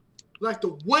 Like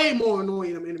the way more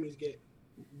annoying them enemies get.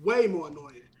 Way more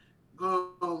annoying.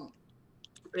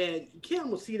 And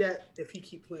Kim will see that if he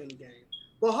keep playing the game.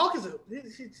 But Hulk he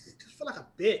just feel like a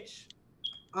bitch.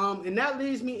 And that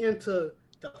leads me into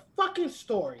the fucking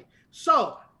story.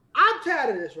 So I'm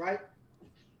tired of this, right?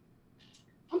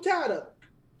 I'm tired of it.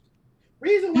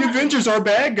 Reason why the Avengers are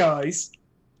bad guys.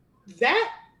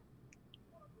 That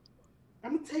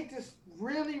I'm gonna take this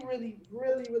really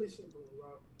simple,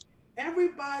 bro.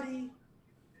 Everybody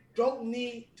don't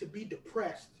need to be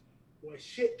depressed when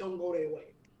shit don't go their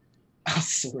way. I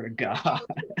swear to God.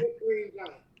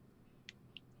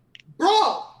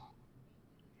 Bro,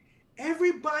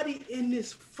 everybody in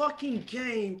this fucking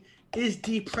game is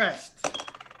depressed.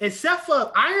 Except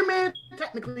for Iron Man,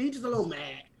 technically, he's just a little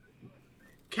mad.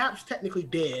 Cap's technically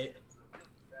dead.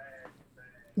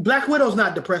 Black Widow's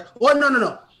not depressed. Oh,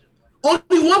 no.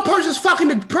 Only one person's fucking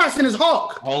depressed and it's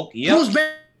Hulk. Hulk, yep. Who's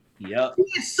been, yep. He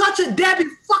is such a Debbie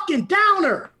fucking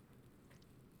downer.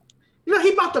 You know,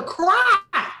 he about to cry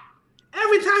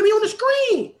every time he on the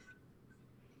screen.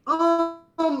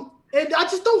 And I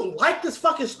just don't like this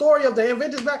fucking story of the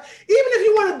Avengers back. Even if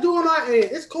you want to do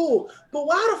it, it's cool. But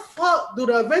why the fuck do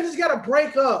the Avengers got to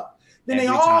break up? Then every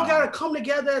they all got to come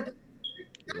together.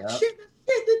 Shit,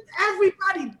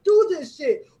 everybody do this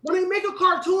shit. When they make a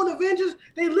cartoon Avengers,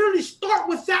 they literally start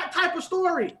with that type of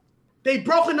story. They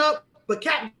broken up, but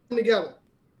Cap together.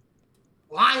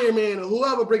 Or Iron Man or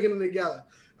whoever bringing them together.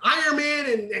 Iron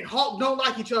Man and Hulk don't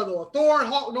like each other, or Thor and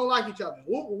Hulk don't like each other.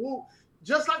 Whoop, whoop.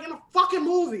 Just like in the fucking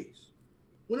movies.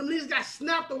 When them niggas got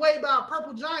snapped away by a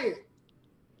purple giant.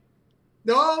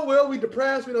 No, well, we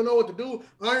depressed. We don't know what to do.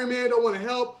 Iron Man don't want to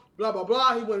help. Blah, blah,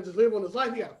 blah. He want to just live on his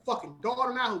life. He got a fucking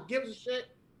daughter now who gives a shit.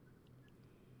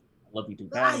 I love you too,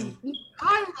 I'm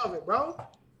tired of it, bro.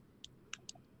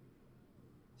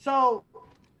 So,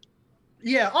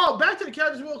 yeah. Oh, back to the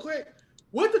characters real quick.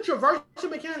 With the traversal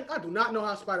mechanic, I do not know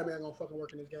how Spider-Man gonna fucking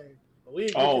work in this game. But we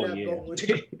get to that boat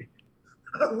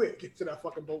when we'll get to that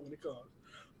fucking boat when it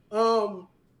comes.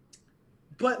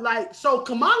 But like, so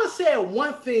Kamala said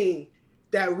one thing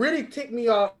that really ticked me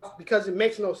off because it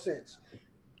makes no sense.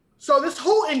 So this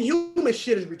whole Inhuman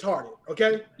shit is retarded,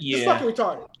 okay? Yeah. It's fucking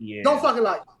retarded. Yeah. Don't fucking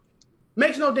like it.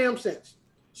 Makes no damn sense.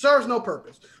 Serves no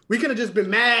purpose. We could have just been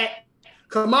mad.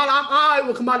 Kamala, I'm all right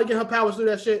with Kamala get her powers through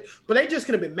that shit, but they just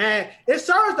could have been mad. It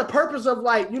serves the purpose of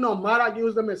like, you know, MODOK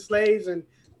used them as slaves, and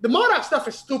the MODOK stuff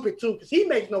is stupid too, because he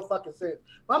makes no fucking sense.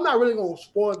 But I'm not really gonna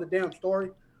spoil the damn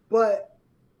story, but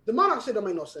the MODOK shit don't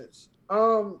make no sense.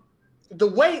 The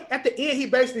way at the end he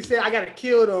basically said, I gotta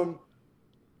kill them,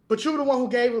 but you were the one who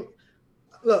gave him.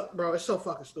 Look, bro, it's so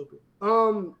fucking stupid.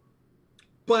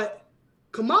 But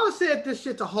Kamala said this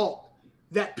shit to Hulk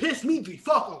that pissed me the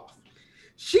fuck off.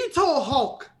 She told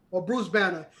Hulk or Bruce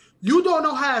Banner, you don't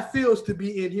know how it feels to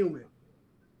be inhuman.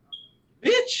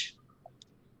 Bitch.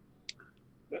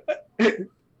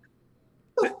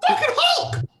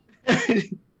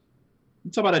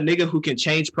 You talk about a nigga who can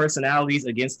change personalities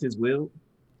against his will.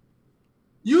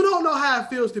 You don't know how it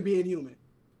feels to be inhuman.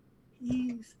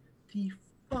 He's the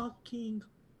fucking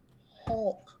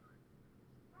Hulk.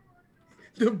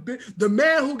 The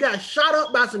man who got shot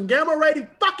up by some gamma rated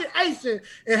fucking Asian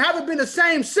and haven't been the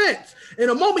same since. And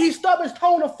the moment he stubbed his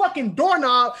toe on a fucking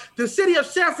doorknob, the city of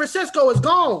San Francisco is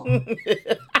gone.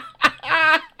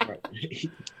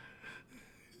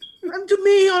 And to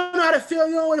me, you don't know how to feel.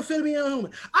 You don't want to feel to be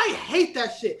inhuman. I hate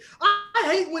that shit.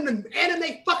 I hate when the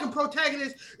anime fucking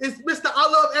protagonist is Mr.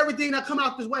 I love everything that come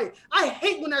out this way. I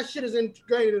hate when that shit is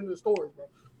integrated into the story, bro.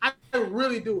 I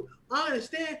really do. I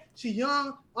understand she's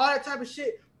young, all that type of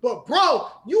shit. But bro,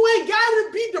 you ain't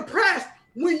gotta be depressed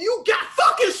when you got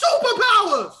fucking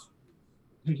superpowers.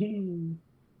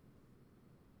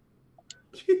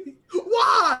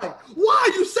 Why? Why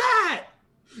are you sad?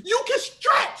 You can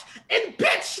stretch and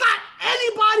bitch slap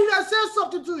anybody that says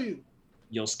something to you.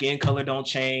 Your skin color don't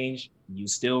change. You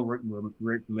still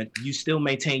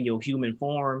maintain your human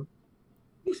form.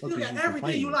 You still got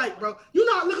everything you like, bro. You're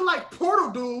not looking like Portal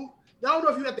Dude. I don't know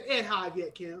if you have the Ed Hive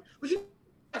yet, Kim, but you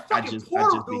got fucking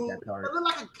Portal Dude that look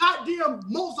like a goddamn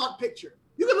Mozart picture.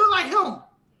 You can look like him.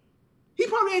 He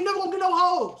probably ain't never gonna get no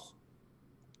hoes.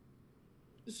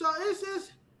 So it's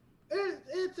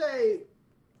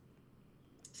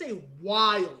a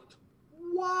wild.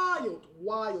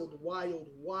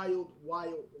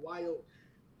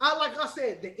 Like I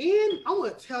said, the end, I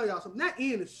want to tell y'all something. That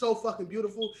end is so fucking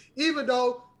beautiful. Even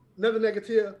though, another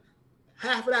negative,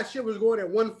 half of that shit was going at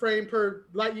 1 frame per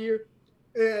light year.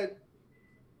 And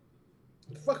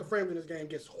the fucking frame in this game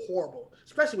gets horrible.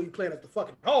 Especially when you're playing as the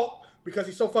fucking Hulk, because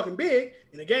he's so fucking big,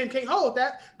 and the game can't hold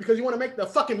that because you want to make the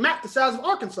fucking map the size of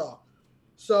Arkansas.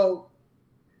 So,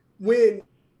 when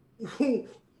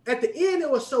at the end it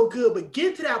was so good, but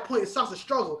getting to that point, it starts to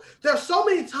struggle. There are so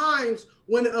many times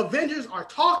when the Avengers are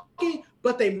talking,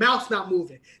 but their mouth's not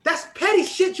moving. That's petty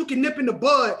shit you can nip in the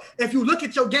bud if you look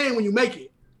at your game when you make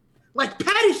it. Like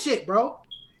petty shit, bro.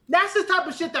 That's the type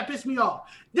of shit that pissed me off.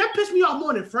 That pissed me off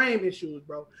more than frame issues,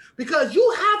 bro. Because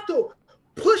you have to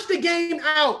push the game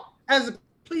out as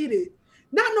completed.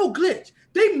 Not no glitch.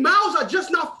 Their mouths are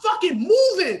just not fucking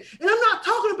moving. And I'm not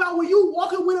talking about when you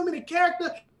walking with them in a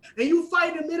character and you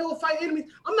fight in the middle, fight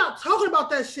enemies. I'm not talking about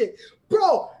that shit.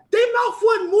 Bro, their mouth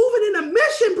wasn't moving in a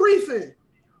mission briefing.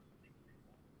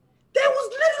 They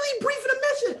was literally briefing a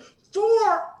mission.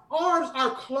 Thor arms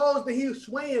are closed and he's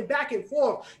swaying back and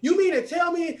forth. You mean to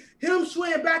tell me him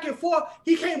swaying back and forth,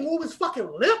 he can't move his fucking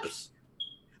lips?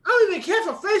 I don't even care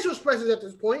for facial expressions at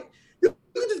this point. You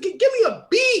just give me a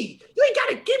B. You ain't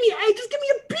gotta give me an A, just give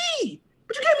me a B.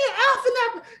 But you gave me an F in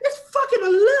that. It's fucking the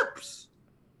lips.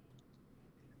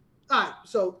 All right,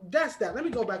 so that's that. Let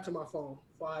me go back to my phone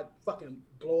before I fucking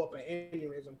blow up an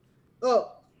aneurysm.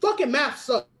 Fucking math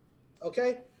sucks,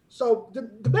 okay? So the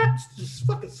map just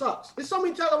fucking sucks. There's so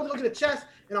many times I was looking at the chest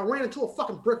and I ran into a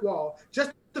fucking brick wall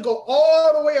just to go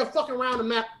all the way a fucking around the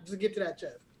map to get to that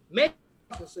chest. Make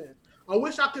sense. I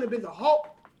wish I could have been the Hulk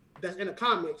that's in the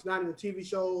comics, not in the TV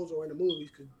shows or in the movies,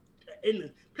 because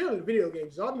apparently the video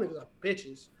games, all the niggas are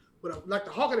bitches. But like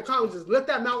the Hulk in the comics, just lift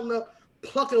that mountain up,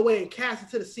 pluck it away, and cast it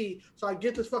to the sea so I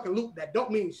get this fucking loot that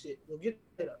don't mean shit. We'll get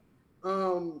it up.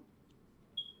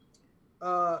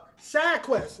 Side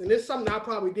quests, and this is something I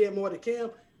probably did more than Cam,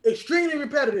 extremely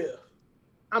repetitive.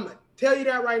 I'm going to tell you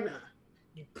that right now.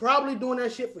 You're probably doing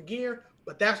that shit for gear,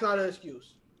 but that's not an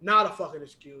excuse. Not a fucking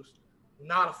excuse.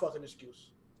 Not a fucking excuse.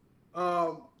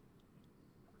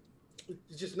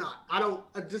 It's just not.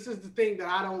 This is the thing that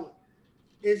I don't,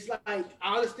 it's like,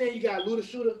 I understand you got a looter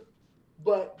shooter,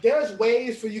 but there's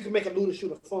ways for you can make a looter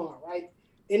shooter fun, right?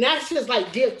 And that's just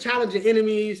like get challenging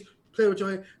enemies, play with your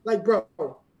hand. Like, bro,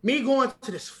 me going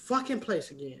to this fucking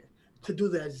place again to do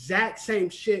the exact same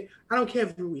shit. I don't care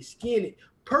if you reskin it.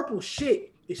 Purple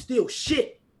shit is still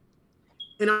shit.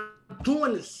 And I'm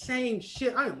doing the same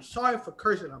shit. I am sorry for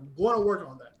cursing. I'm going to work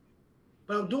on that.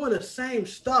 But I'm doing the same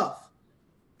stuff.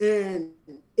 And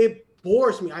it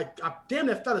bores me. I damn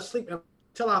near fell asleep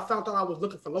until I found out I was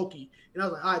looking for Loki. And I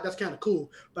was like, all right, that's kind of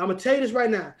cool. But I'm going to tell you this right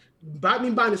now. Bite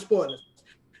me by the spoilers.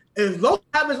 If Loki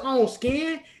have his own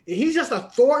skin, and he's just a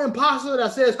Thor imposter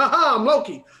that says, haha, I'm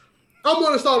Loki, I'm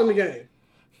going to start in the game.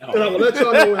 Oh. And I'm going to let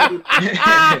y'all know what I do.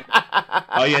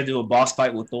 Oh, you had to do a boss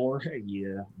fight with Thor?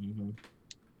 Yeah. Mm-hmm.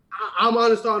 I'm going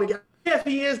to start in the game. If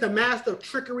he is the master of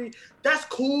trickery, that's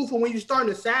cool for when you start in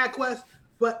the side quest.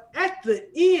 But at the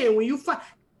end, when you fight,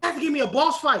 you have to give me a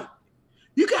boss fight.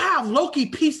 You can have Loki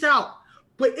peace out.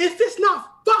 But if it's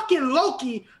not fucking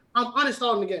Loki, I'm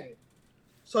uninstalling the game.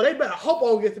 So they better hope I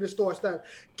don't get to the store stuff.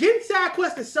 Getting side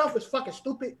quest itself is fucking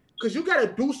stupid because you gotta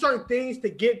do certain things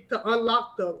to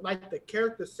unlock the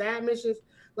character side missions.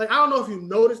 Like, I don't know if you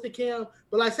noticed the Cam,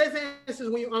 but like, say for instance,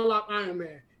 when you unlock Iron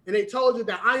Man and they told you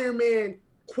that Iron Man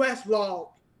quest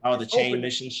log. Oh, the chain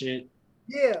mission shit.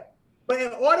 Yeah, but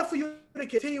in order for you to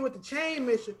continue with the chain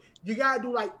mission, you gotta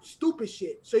do like stupid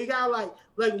shit. So you gotta like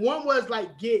one was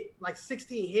like get like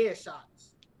 16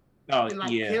 headshots. Oh, and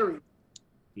like yeah. carry.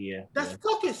 Yeah. That's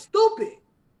fucking stupid.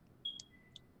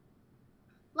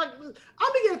 Like,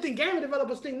 I beginning to think gaming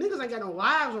developers think niggas ain't got no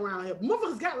lives around here.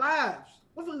 Motherfuckers got lives.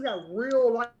 Motherfuckers got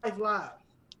real life lives.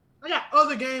 I got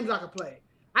other games I can play.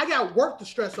 I got work to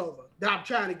stress over that I'm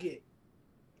trying to get.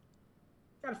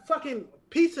 Got a fucking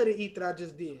pizza to eat that I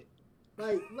just did.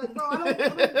 Like no, I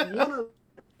don't want to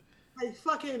like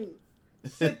fucking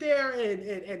sit there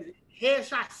and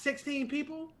headshot 16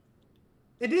 people.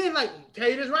 And then like tell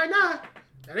you this right now,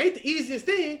 that ain't the easiest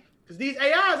thing because these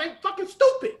AIs ain't fucking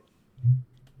stupid.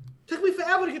 Took me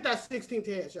forever to get that 16th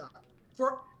headshot.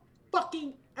 For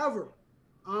fucking ever.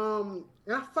 And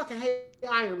I fucking hate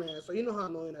Iron Man, so you know how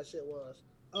annoying that shit was.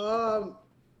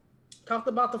 Talked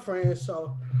about the friends,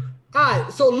 so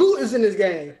alright, so loot is in this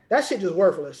game. That shit just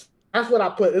worthless. That's what I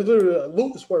put. It's literally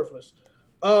loot is worthless.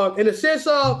 In the sense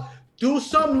of, do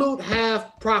some loot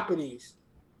have properties?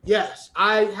 Yes,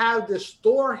 I have the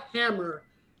store hammer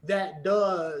that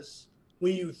does,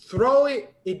 when you throw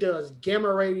it, it does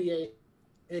gamma radiation,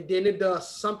 and then it does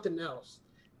something else.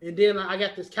 And then I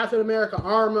got this Captain America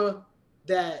armor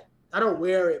that I don't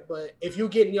wear it, but if you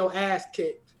getting your ass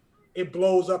kicked, it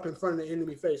blows up in front of the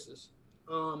enemy faces.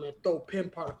 And throw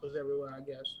pin particles everywhere, I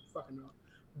guess. Fucking know.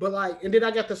 But like, and then I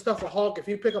got the stuff for Hulk. If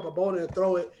you pick up a boulder and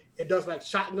throw it, it does like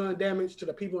shotgun damage to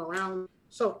the people around.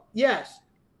 So yes,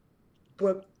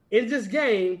 but in this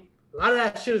game, a lot of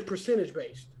that shit is percentage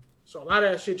based. So a lot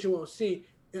of that shit you won't see.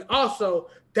 And also,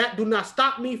 that do not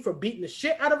stop me from beating the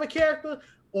shit out of a character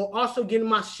or also getting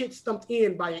my shit stumped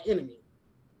in by an enemy.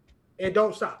 It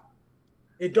don't stop.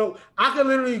 It don't. I can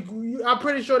literally, I'm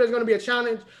pretty sure there's going to be a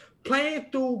challenge playing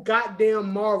through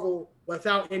goddamn Marvel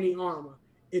without any armor.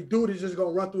 And dude is just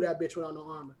going to run through that bitch without no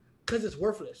armor. Because it's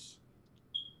worthless.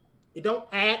 It don't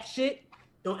add shit.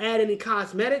 Don't add any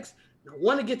cosmetics. And I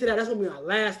want to get to that. That's going to be my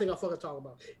last thing I fucking talk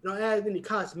about. It don't add any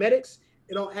cosmetics.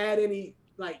 It don't add any,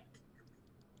 like,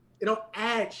 it don't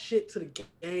add shit to the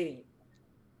game.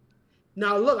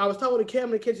 Now, look, I was talking to Cam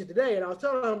in the kitchen today, and I was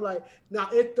telling him, like, now,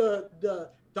 if the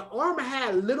armor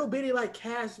had little bitty, like,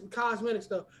 cosmetic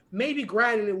stuff, maybe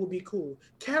grinding it would be cool.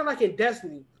 Kind of like in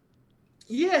Destiny.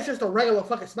 Yeah, it's just a regular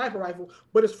fucking sniper rifle,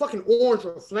 but it's fucking orange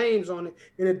with flames on it,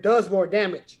 and it does more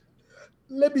damage.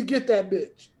 Let me get that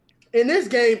bitch. In this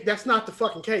game, that's not the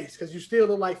fucking case, because you still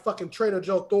look like fucking Trader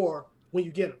Joe Thor when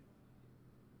you get him.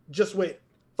 Just with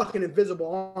fucking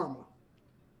invisible armor.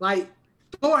 Like,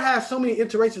 Thor has so many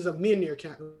iterations of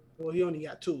Mjolnir. Well, he only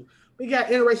got 2. But he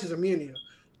got iterations of Mjolnir.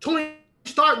 Tony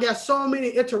Stark got so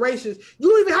many iterations. You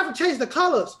don't even have to change the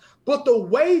colors. But the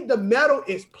way the metal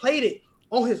is plated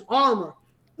on his armor,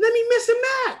 let me mix and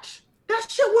match. That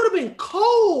shit would have been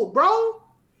cold, bro.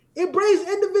 It brings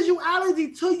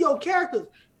individuality to your characters.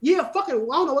 Yeah, fucking, I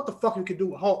don't know what the fuck you can do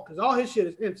with Hulk, because all his shit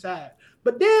is inside.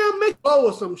 But damn, make low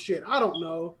or some shit. I don't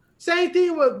know. Same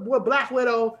thing with Black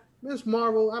Widow, Miss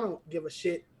Marvel. I don't give a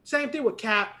shit. Same thing with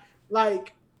Cap.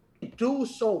 Like, do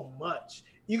so much.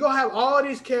 You gonna have all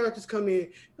these characters come in.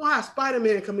 You gonna have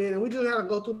Spider-Man come in, and we just gotta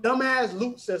go through dumbass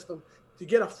loot system to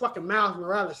get a fucking Miles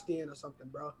Morales skin or something,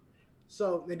 bro.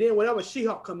 So, and then whenever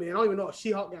She-Hulk come in, I don't even know if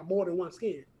She-Hulk got more than one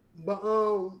skin. But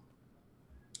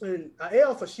and I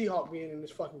L for She-Hulk being in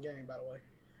this fucking game, by the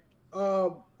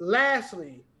way.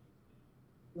 Lastly,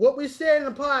 what we said in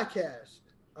the podcast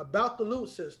about the loot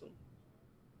system.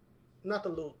 Not the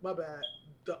loot, my bad.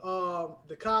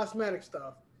 The cosmetic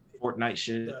stuff. Fortnite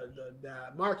shit.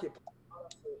 The market.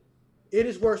 It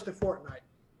is worse than Fortnite.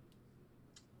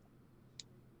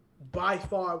 By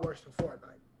far worse than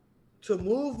Fortnite. To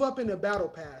move up in the battle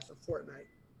pass of Fortnite,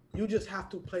 you just have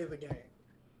to play the game.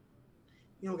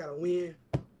 You don't gotta win.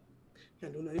 You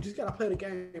can't do nothing. You just gotta play the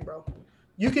game, bro.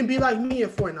 You can be like me in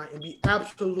Fortnite and be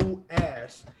absolute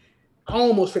ass. I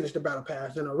almost finished the battle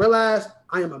pass, and I realized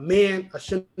I am a man. I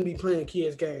shouldn't be playing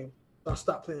kids' game. So I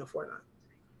stopped playing Fortnite.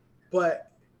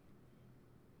 But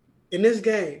in this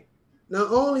game,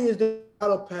 not only is the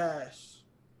battle pass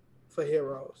for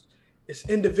heroes, it's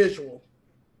individual.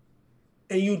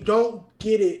 And you don't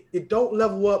get it. It don't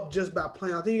level up just by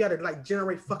playing. I think you got to like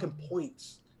generate fucking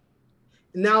points.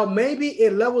 Now, maybe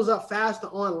it levels up faster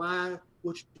online,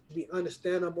 which would be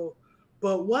understandable.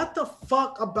 But what the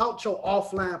fuck about your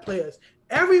offline players?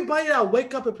 Everybody that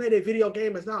wake up and play their video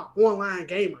game is not an online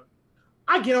gamer.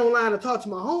 I get online and talk to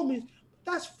my homies.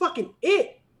 That's fucking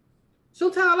it.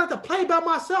 Sometimes I like to play by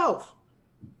myself.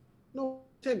 No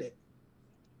intended.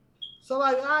 So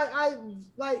like I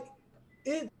like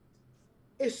it.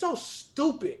 It's so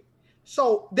stupid.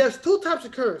 So there's two types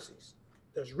of currencies.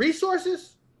 There's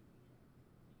resources,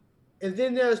 and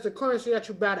then there's the currency that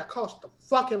you buy that costs a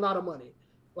fucking lot of money.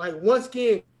 Like one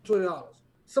skin, $20.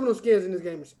 Some of those skins in this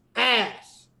game is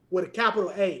ass with a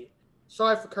capital A.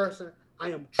 Sorry for cursing. I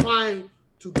am trying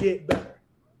to get better.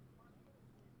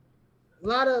 A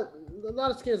lot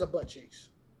of skins are butt cheeks.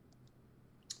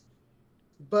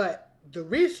 But the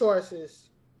resources,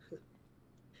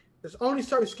 there's only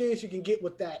certain skins you can get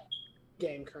with that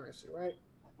game currency, right?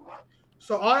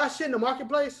 So all that shit in the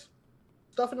marketplace,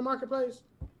 stuff in the marketplace,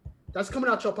 that's coming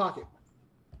out your pocket.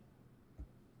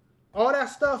 All that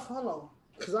stuff, hold on,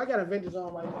 because I got Avengers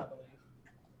on right now, I believe.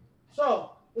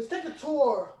 So let's take a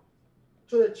tour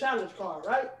to the challenge card,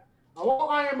 right? I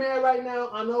want Iron Man right now.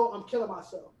 I know I'm killing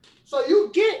myself. So you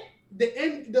get the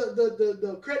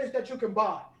credits that you can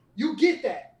buy. You get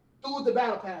that through the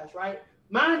battle pass, right?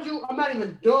 Mind you, I'm not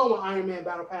even done with Iron Man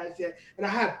battle pass yet, and I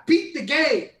have beat the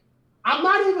game. I'm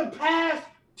not even past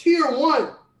tier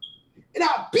 1, and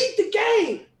I beat the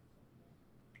game.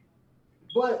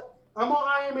 But I'm on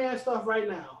Iron Man stuff right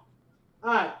now.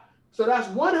 All right, so that's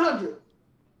 100,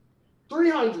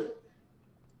 300,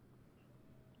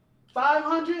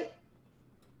 500,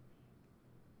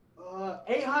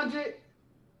 800,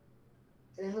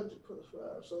 800 plus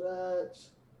 5. So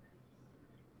that's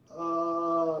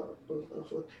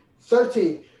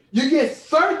 13. You get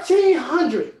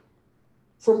 1,300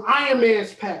 from Iron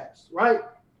Man's pass, right?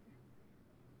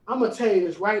 I'm gonna tell you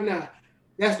this right now.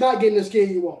 That's not getting the skin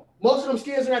you want. Most of them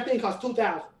skins in that thing cost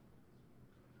 2,000.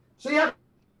 So you have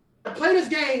to play this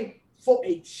game for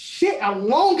a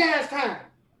long ass time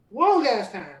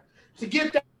to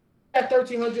get that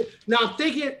 1,300. Now I'm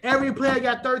thinking every player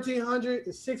got 1,300.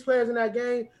 There's 6 players in that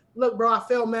game. Look, bro, I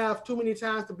failed math too many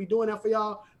times to be doing that for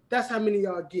y'all. That's how many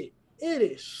y'all get. It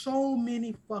is so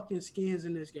many fucking skins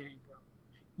in this game, bro.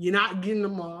 You're not getting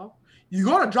them all. You're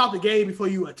going to drop the game before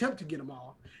you attempt to get them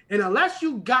all. And unless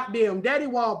you goddamn daddy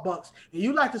wall bucks and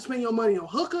you like to spend your money on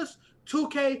hookers,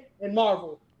 2K, and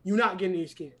Marvel, you're not getting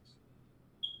these skins.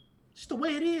 It's the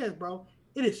way it is, bro.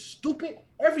 It is stupid.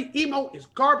 Every emote is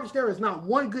garbage. There is not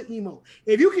one good emote.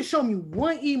 If you can show me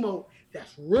one emote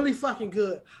that's really fucking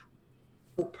good,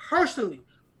 I will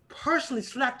personally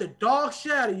slap the dog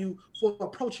shit out of you for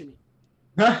approaching me.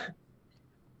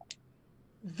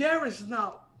 There is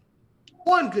not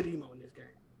one good emote in this game.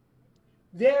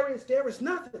 There is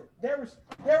nothing. There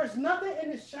is nothing in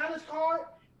this challenge card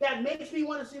that makes me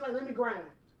want to see, like, let me grind.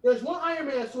 There's one Iron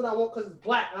Man suit I want because it's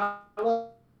black, and I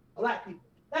love black people.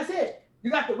 That's it.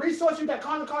 You got the resource, you got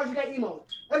common cards, you got emotes.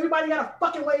 Everybody got a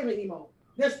fucking wave of emote.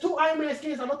 There's 2 Iron Man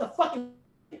skins. I want the fucking.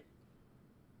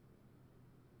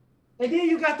 And then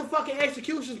you got the fucking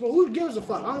executions, but who gives a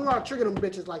fuck? I don't know how to trigger them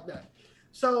bitches like that.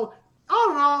 So,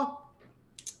 all in all,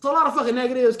 it's a lot of fucking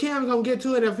negatives. Cam's gonna get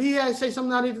to it. If he has to say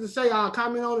something I need to say, I'll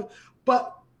comment on it.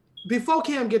 But before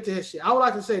Cam get to his shit, I would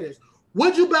like to say this.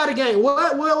 Would you buy the game?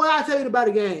 What I tell you to buy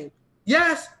the game?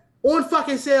 Yes, on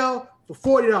fucking sale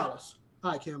for $40.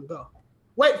 All right, Cam, go.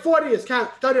 Wait, 40 is count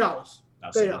 $30.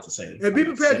 $30. And be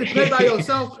prepared to play by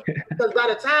yourself, because by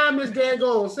the time this game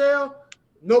goes on sale,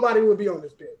 nobody will be on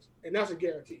this bitch. And that's a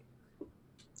guarantee.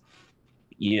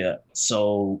 Yeah.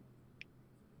 So,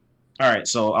 all right.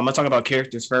 So I'm gonna talk about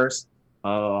characters first.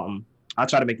 I'll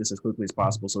try to make this as quickly as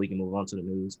possible so we can move on to the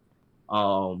news.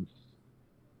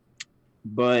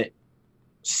 But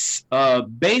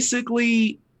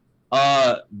basically,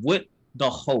 with the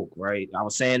Hulk, right? I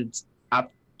was saying,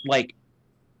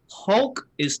 Hulk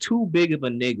is too big of a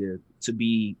nigga to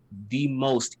be the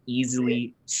most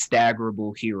easily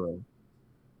staggerable hero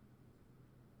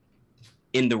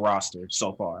in the roster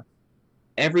so far.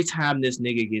 Every time this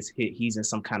nigga gets hit, he's in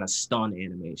some kind of stun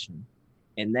animation.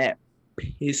 And that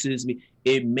pisses me.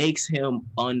 It makes him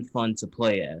unfun to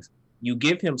play as. You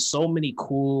give him so many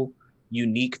cool,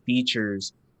 unique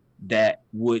features that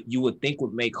you would think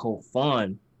would make Hulk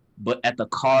fun, but at the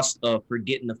cost of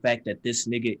forgetting the fact that this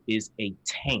nigga is a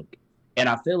tank. And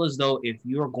I feel as though if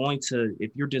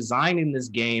you're designing this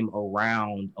game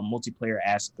around a multiplayer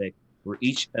aspect where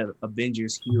each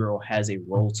Avengers hero has a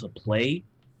role to play,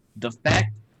 the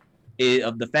fact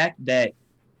that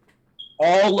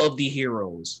all of the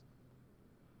heroes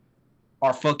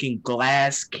are fucking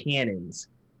glass cannons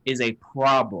is a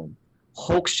problem.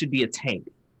 Hulk should be a tank.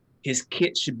 His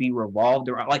kit should be revolved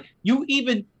around. Like, you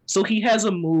even So he has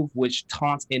a move which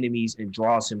taunts enemies and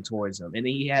draws him towards them. And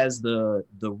then he has the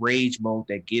rage mode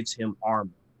that gives him armor.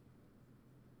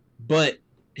 But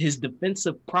his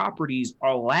defensive properties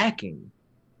are lacking.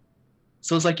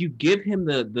 So it's like you give him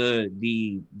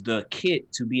the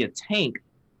kit to be a tank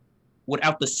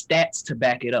without the stats to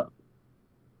back it up,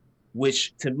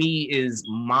 which to me is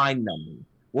mind-numbing.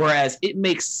 Whereas it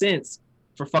makes sense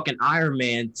for fucking Iron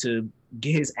Man to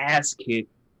get his ass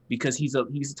kicked because he's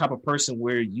the type of person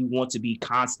where you want to be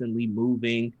constantly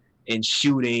moving and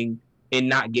shooting and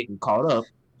not getting caught up.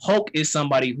 Hulk is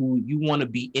somebody who you want to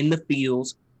be in the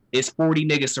fields. It's 40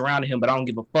 niggas surrounding him, but I don't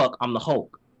give a fuck. I'm the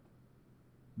Hulk.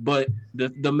 But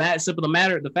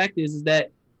the fact is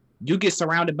that you get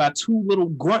surrounded by two little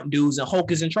grunt dudes and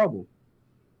Hulk is in trouble.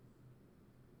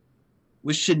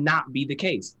 Which should not be the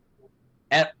case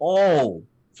at all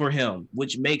for him,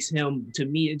 which makes him, to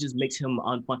me, it just makes him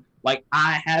unfun. Like,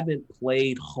 I haven't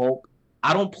played Hulk.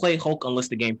 I don't play Hulk unless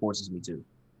the game forces me to.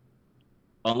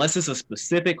 Unless it's a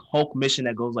specific Hulk mission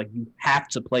that goes like, you have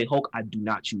to play Hulk, I do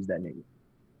not choose that nigga.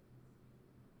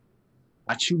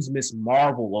 I choose Miss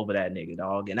Marvel over that nigga,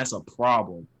 dog, and that's a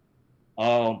problem.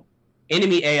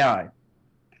 Enemy AI.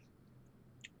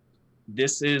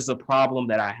 This is a problem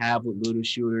that I have with looter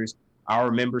shooters. I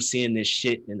remember seeing this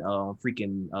shit in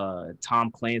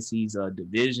Tom Clancy's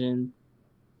Division,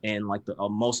 and like the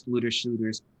most looter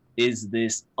shooters is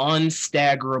this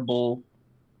unstaggerable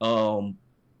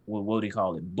what do you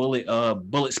call it?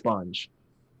 Bullet sponge.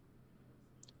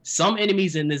 Some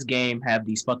enemies in this game have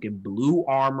these fucking blue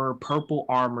armor, purple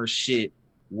armor shit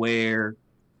where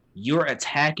you're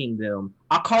attacking them.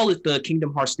 I call it the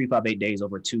Kingdom Hearts 358 Days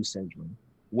Over 2 syndrome,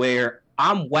 where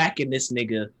I'm whacking this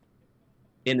nigga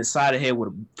in the side of the head with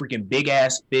a freaking big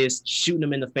ass fist, shooting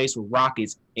him in the face with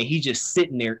rockets, and he just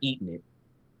sitting there eating it.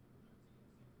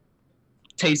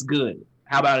 Tastes good.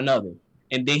 How about another?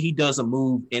 And then he does a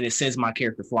move and it sends my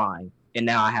character flying, and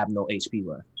now I have no HP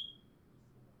left.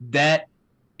 That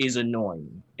is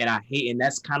annoying, and I hate, and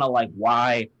that's kind of like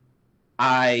why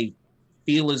I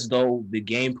feel as though the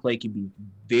gameplay can be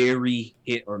very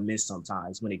hit or miss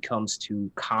sometimes when it comes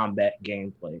to combat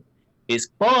gameplay. It's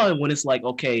fun when it's like,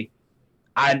 okay,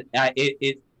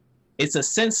 it's a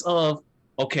sense of,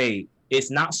 okay,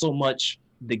 it's not so much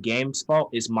the game's fault,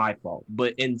 it's my fault.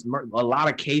 But in a lot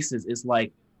of cases, it's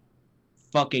like,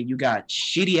 fucking, you got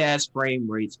shitty ass frame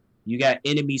rates, you got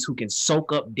enemies who can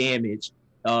soak up damage,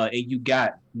 and you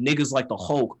got niggas like the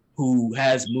Hulk who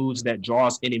has moves that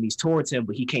draws enemies towards him,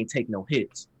 but he can't take no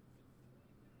hits.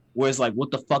 Whereas, like,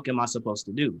 what the fuck am I supposed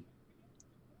to do?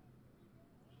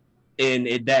 And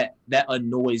that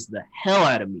annoys the hell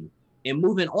out of me. And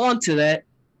moving on to that,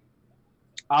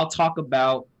 I'll talk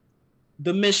about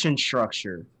the mission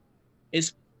structure.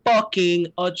 It's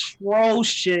fucking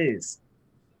atrocious.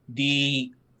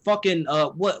 The fucking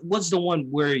what's the one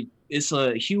where it's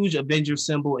a huge Avenger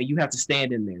symbol and you have to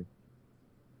stand in there,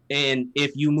 and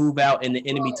if you move out and the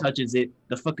enemy touches it,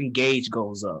 the fucking gauge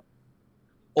goes up.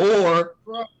 Or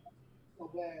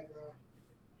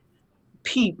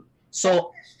peep.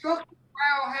 So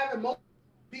having most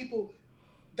people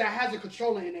that has a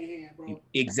controller in their hand, bro.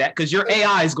 Exact, because your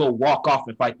AI is gonna walk off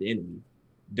and fight the enemy.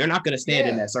 They're not gonna stand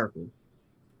in that circle.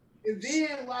 And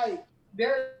then like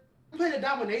they're playing the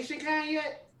domination kind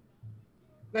yet?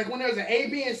 Like when there's an A,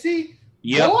 B, and C?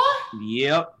 Yep. What?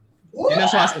 Yep. And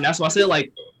that's why I said,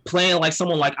 like, playing like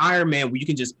someone like Iron Man where you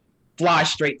can just fly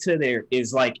straight to there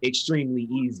is like extremely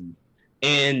easy.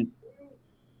 And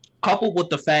coupled with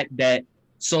the fact that,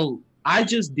 so I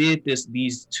just did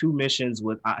these two missions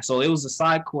with, so it was a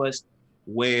side quest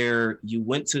where you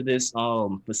went to this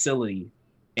facility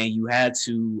and you had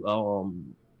to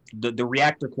the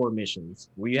reactor core missions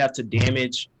where you have to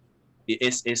damage.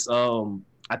 It's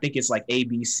I think it's like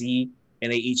ABC,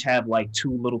 and they each have like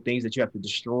two little things that you have to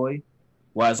destroy,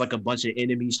 while it's like a bunch of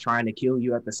enemies trying to kill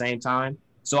you at the same time.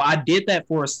 So I did that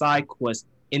for a side quest,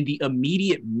 and the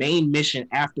immediate main mission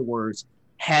afterwards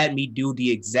had me do the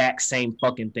exact same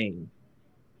fucking thing.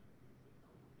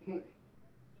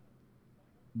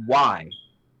 Why?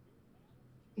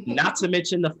 Not to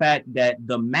mention the fact that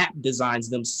the map designs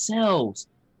themselves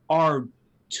are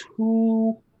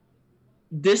too...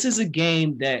 This is a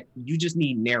game that you just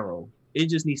need narrow. It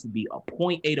just needs to be a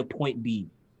point A to point B.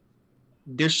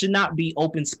 There should not be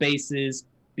open spaces,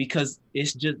 because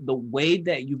it's just the way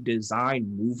that you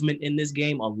design movement in this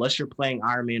game, unless you're playing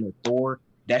Iron Man or Thor,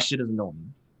 that shit is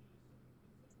annoying.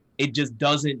 It just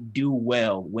doesn't do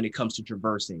well when it comes to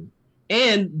traversing.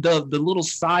 And the little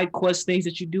side quest things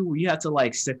that you do where you have to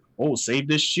like say, oh, save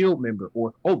this shield member,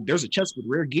 or oh, there's a chest with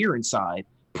rare gear inside.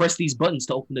 Press these buttons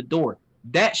to open the door.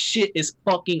 That shit is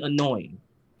fucking annoying.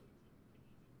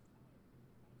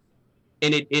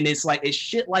 And it's like it's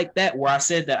shit like that where I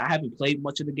said that I haven't played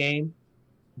much of the game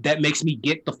that makes me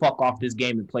get the fuck off this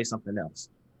game and play something else.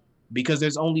 Because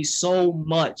there's only so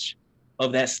much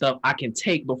of that stuff I can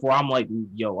take before I'm like,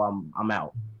 yo, I'm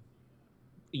out.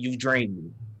 You've drained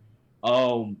me.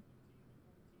 So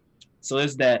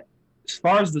there's that. As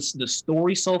far as the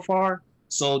story so far,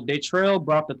 so Datrell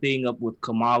brought the thing up with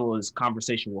Kamala's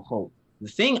conversation with Hope. The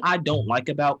thing I don't like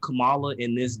about Kamala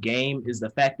in this game is the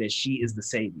fact that she is the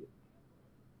savior.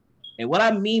 And what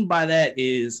I mean by that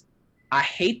is I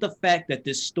hate the fact that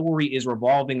this story is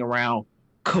revolving around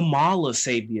Kamala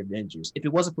saved the Avengers. If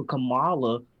it wasn't for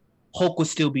Kamala, Hulk would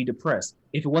still be depressed.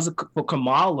 If it wasn't for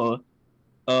Kamala,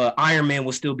 Iron Man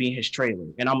would still be in his trailer.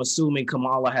 And I'm assuming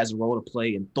Kamala has a role to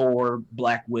play in Thor,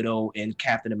 Black Widow, and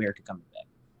Captain America coming back.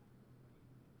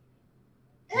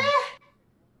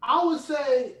 I would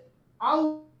say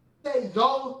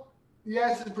though,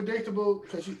 yes, it's predictable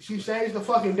because she saves the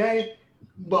fucking day.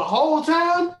 But whole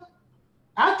time,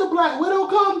 after Black Widow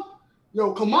come,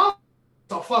 yo, Kamala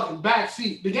a fucking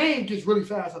backseat. The game gets really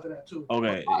fast after that too.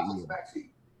 Okay.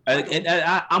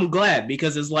 I'm glad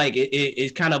because it's like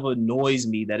it kind of annoys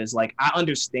me that it's like I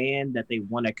understand that they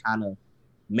want to kind of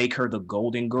make her the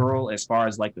golden girl as far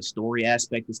as like the story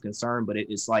aspect is concerned, but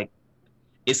it's like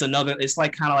it's kind of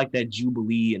like that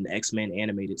Jubilee in the X-Men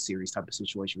animated series type of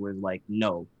situation where it's like,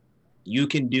 no, you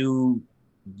can do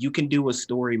a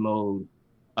story mode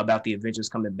about the Avengers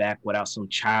coming back without some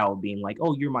child being like,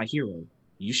 oh, you're my hero.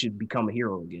 You should become a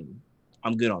hero again.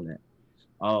 I'm good on that.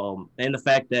 And the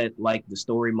fact that like the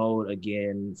story mode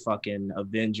again, fucking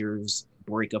Avengers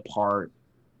break apart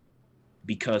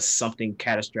because something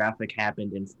catastrophic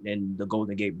happened and the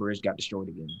Golden Gate Bridge got destroyed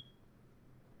again.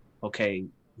 Okay,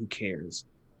 who cares?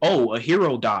 Oh, a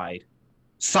hero died.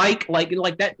 Psych, like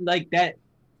that.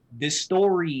 This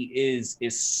story is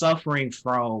suffering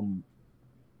from.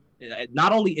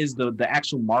 Not only is the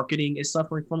actual marketing is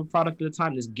suffering from a product at a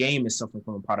time, this game is suffering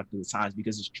from a product at a time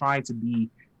because it's trying to be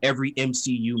every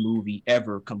MCU movie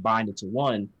ever combined into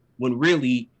one, when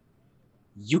really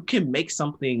you can make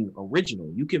something original.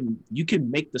 You can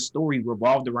make the story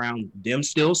revolved around them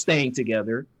still staying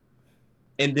together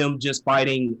and them just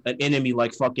fighting an enemy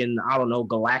like fucking, I don't know,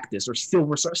 Galactus or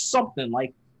Silver or something.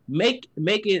 Like make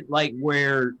it like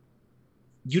where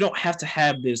you don't have to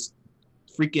have this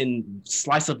freaking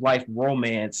slice of life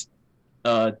romance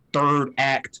third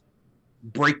act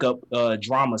breakup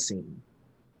drama scene.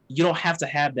 You don't have to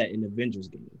have that in the Avengers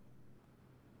game.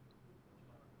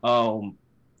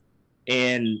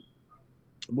 And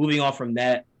moving on from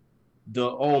that,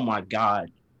 oh my god,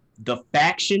 the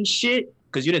faction shit,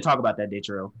 because you didn't talk about that,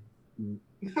 Datrell.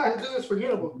 It's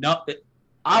forgettable. No,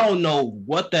 I don't know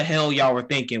what the hell y'all were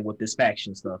thinking with this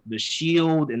faction stuff. The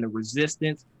Shield and the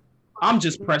Resistance. I'm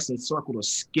just pressing circle to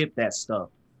skip that stuff.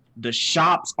 The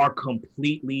shops are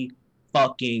completely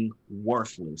fucking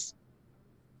worthless.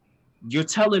 You're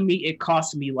telling me it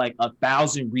cost me like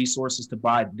 1,000 resources to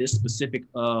buy this specific,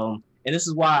 and this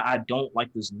is why I don't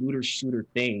like this looter shooter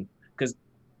thing, because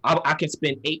I can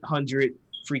spend 800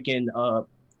 freaking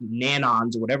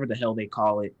nanons or whatever the hell they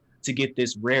call it to get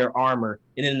this rare armor,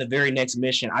 and then in the very next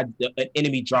mission, an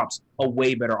enemy drops a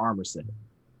way better armor set.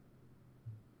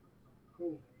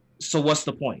 So what's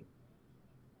the point?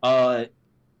 The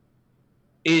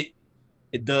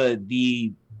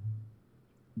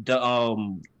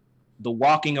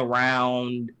walking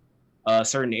around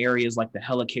certain areas like the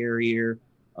helicarrier,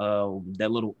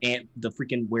 that little ant, the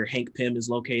freaking where Hank Pym is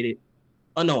located,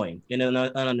 annoying and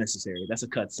unnecessary. That's a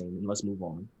cutscene, and let's move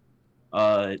on.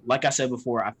 Like I said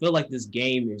before, I feel like this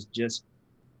game is just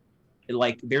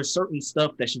like there's certain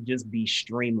stuff that should just be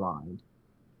streamlined.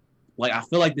 Like I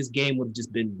feel like this game would have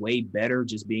just been way better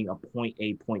just being a point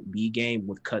A, point B game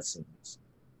with cutscenes.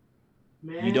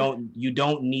 Man. I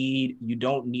don't need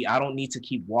to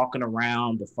keep walking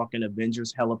around the fucking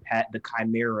Avengers helipad, the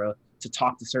Chimera, to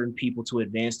talk to certain people to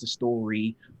advance the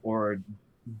story or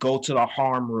go to the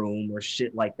harm room or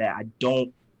shit like that. I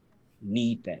don't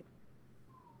need that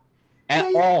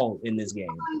at all in this game.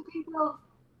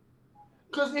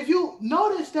 Because if you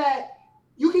notice that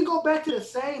you can go back to the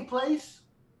same place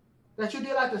that you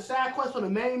did like the side quest for the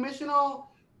main mission on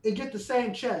and get the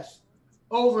same chest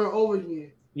over and over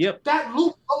again. Yep. That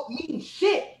loop don't mean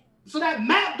shit. So that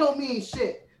map don't mean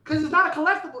shit. Because it's not a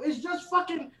collectible. It's just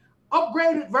fucking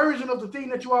upgraded version of the thing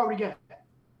that you already got.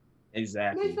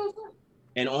 Exactly.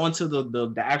 And onto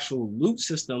the actual loot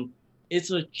system,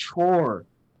 it's a chore.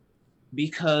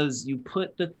 Because you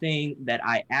put the thing that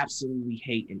I absolutely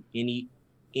hate in any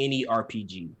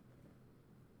RPG.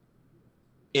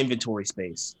 Inventory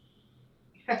space.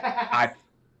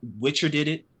 Witcher did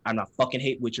it. I'm not fucking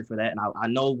hate Witcher for that. And I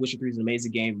know Witcher 3 is an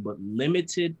amazing game, but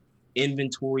limited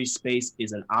inventory space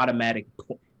is an automatic.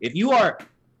 If you are,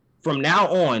 from now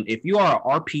on, if you are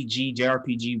an RPG,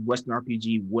 JRPG, Western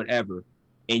RPG, whatever,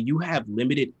 and you have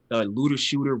limited looter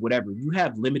shooter, whatever, you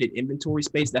have limited inventory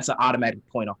space, that's an automatic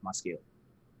point off my scale.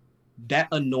 That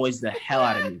annoys the hell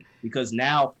out of me because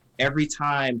now every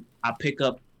time I pick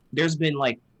up, there's been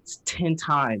like 10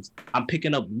 times I'm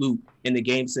picking up loot and the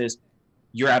game says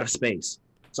you're out of space.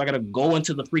 So I gotta go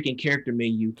into the freaking character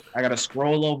menu. I gotta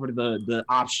scroll over to the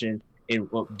option and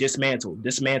dismantle.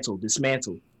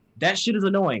 That shit is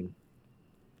annoying.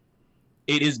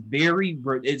 It is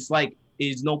it's like,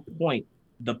 it's no point.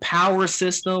 The power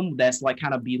system that's like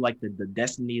kind of be like the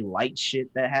Destiny light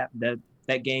shit that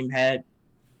game had,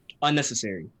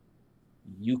 unnecessary.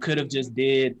 You could have just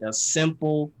did a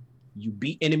simple, you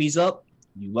beat enemies up,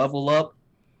 you level up,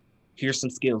 here's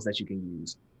some skills that you can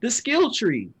use. The skill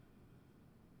tree.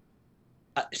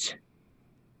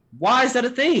 Why is that a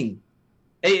thing?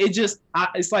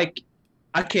 It's like,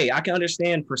 okay, I can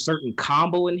understand for certain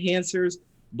combo enhancers,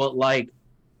 but like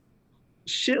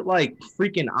shit like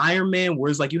freaking Iron Man,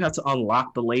 where it's like you have to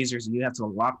unlock the lasers and you have to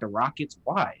unlock the rockets.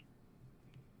 Why?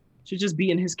 Should just be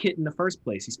in his kit in the first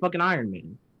place. He's fucking Iron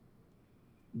Man.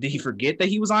 Did he forget that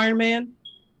he was Iron Man?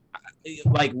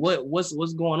 Like what's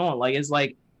going on? Like it's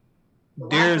like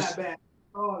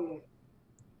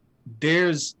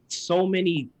there's so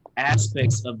many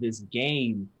aspects of this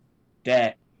game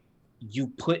that you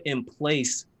put in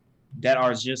place that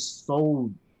are just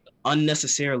so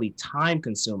unnecessarily time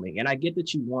consuming. And I get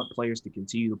that you want players to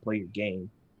continue to play your game.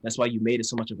 That's why you made it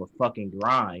so much of a fucking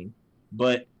grind.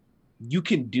 But you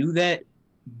can do that,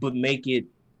 but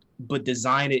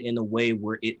design it in a way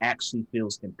where it actually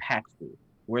feels impactful.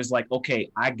 Whereas like,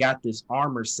 okay, I got this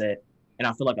armor set and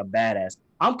I feel like a badass.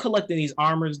 I'm collecting these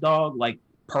armors, dog, like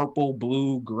purple,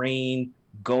 blue, green,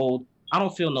 gold. I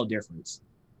don't feel no difference.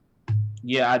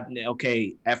 Yeah,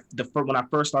 when I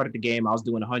first started the game, I was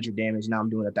doing 100 damage. Now I'm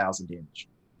doing 1,000 damage.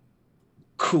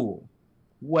 Cool.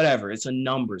 Whatever. It's a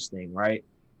numbers thing, right?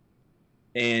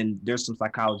 And there's some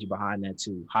psychology behind that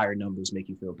too. Higher numbers make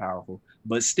you feel powerful.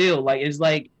 But still, like, it's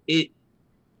like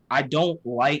I don't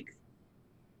like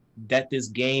that this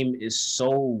game is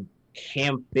so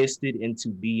ham-fisted into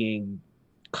being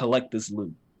collect this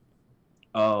loot.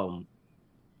 And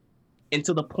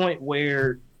to the point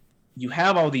where you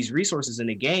have all these resources in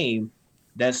the game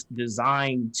that's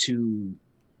designed to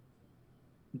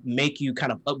make you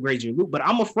kind of upgrade your loot, but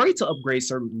I'm afraid to upgrade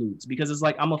certain loots because it's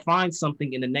like I'm gonna find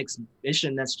something in the next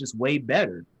mission that's just way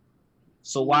better.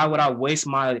 So why would I waste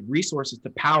my resources to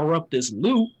power up this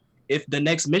loot if the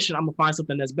next mission I'm gonna find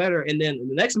something that's better, and then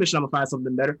the next mission I'm gonna find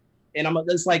something better, and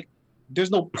it's like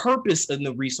there's no purpose in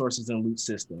the resources and loot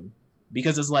system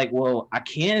because it's like, well, I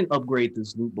can upgrade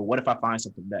this loot, but what if I find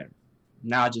something better?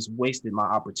 Now I just wasted my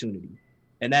opportunity.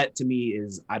 And that to me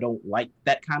is, I don't like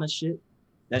that kind of shit,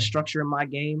 that structure in my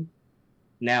game.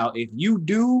 Now, if you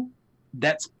do,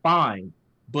 that's fine.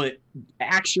 But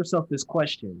ask yourself this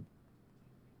question.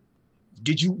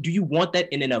 Do you want that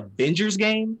in an Avengers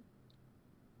game?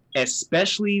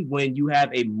 Especially when you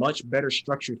have a much better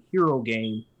structured hero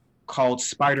game called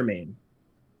Spider-Man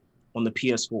on the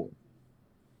PS4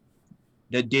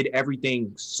 that did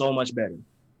everything so much better,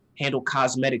 handled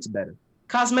cosmetics better.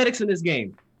 Cosmetics in this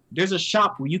game, there's a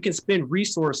shop where you can spend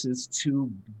resources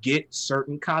to get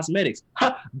certain cosmetics.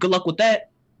 Good luck with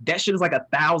that. That shit is like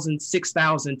 1,000,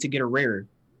 6,000 to get a rare,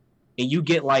 and you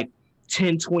get like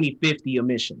 10, 20, 50 a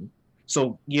mission.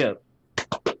 So yeah,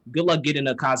 good luck getting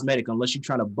a cosmetic unless you're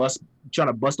trying to bust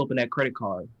open that credit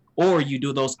card, or you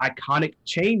do those iconic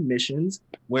chain missions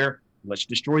where let's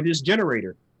destroy this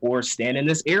generator, or stand in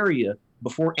this area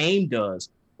before AIM does,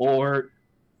 or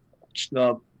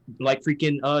like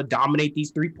freaking dominate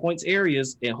these 3 points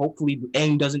areas, and hopefully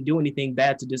AIM doesn't do anything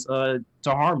bad to this to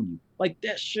harm you. Like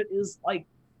that shit is like,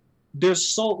 there's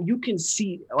so you can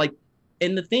see like,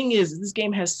 and the thing is, this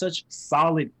game has such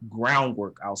solid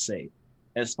groundwork, I'll say,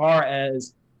 as far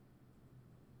as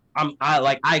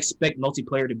I expect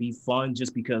multiplayer to be fun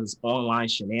just because online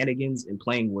shenanigans and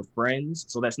playing with friends.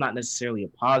 So that's not necessarily a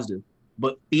positive,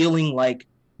 but feeling like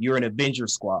you're an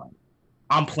Avengers squad.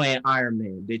 I'm playing Iron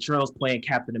Man. Datrell's playing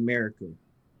Captain America.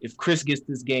 If Chris gets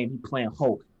this game, he's playing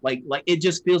Hulk. Like it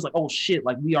just feels like, oh shit,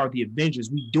 like we are the Avengers.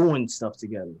 We doing stuff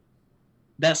together.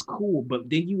 That's cool. But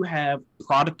then you have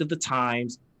product of the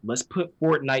times. Let's put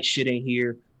Fortnite shit in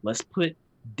here. Let's put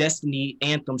Destiny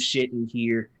Anthem shit in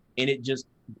here. And it just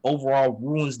overall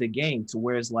ruins the game to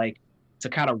where it's like, to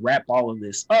kind of wrap all of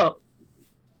this up,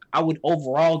 I would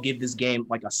overall give this game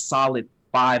like a solid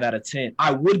 5 out of 10.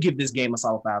 I would give this game a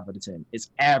solid 5 out of 10. It's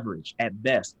average at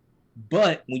best.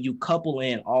 But when you couple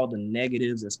in all the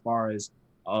negatives as far as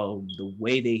the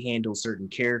way they handle certain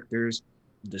characters,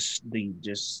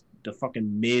 the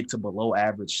fucking mid to below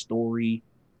average story,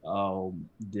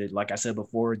 like I said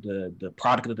before, the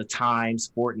product of the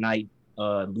times, Fortnite,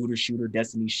 looter shooter,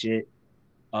 Destiny shit,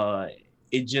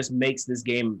 it just makes this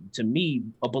game, to me,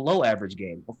 a below average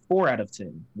game, a 4 out of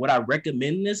 10. Would I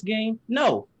recommend this game?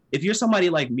 No. If you're somebody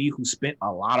like me who spent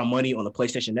a lot of money on the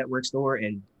PlayStation Network store,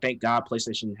 and thank God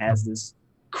PlayStation has this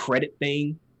credit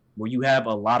thing where you have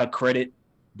a lot of credit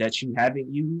that you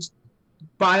haven't used,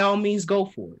 by all means, go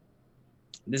for it.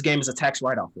 This game is a tax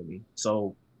write-off for me,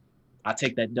 so I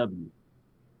take that W.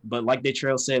 But like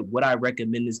Datrell said, would I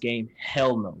recommend this game?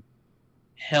 Hell no.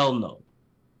 Hell no.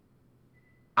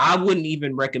 I wouldn't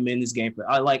even recommend this game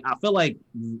I feel like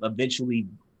eventually,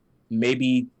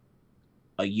 maybe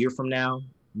a year from now,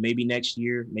 maybe next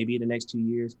year, maybe in the next 2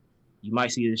 years, you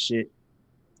might see this shit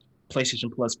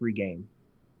PlayStation Plus free game.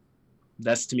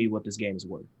 That's to me what this game is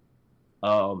worth.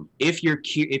 If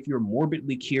you're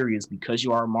morbidly curious because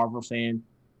you are a Marvel fan,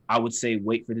 I would say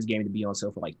wait for this game to be on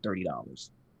sale for like $30.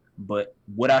 But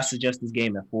would I suggest this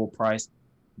game at full price?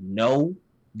 No.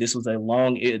 This was a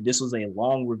long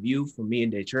review for me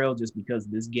and Datrell just because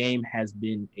this game has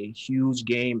been a huge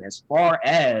game as far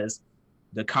as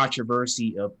the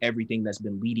controversy of everything that's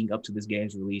been leading up to this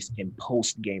game's release and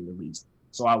post-game release.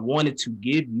 So I wanted to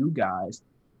give you guys,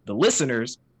 the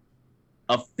listeners,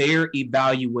 a fair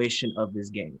evaluation of this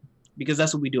game because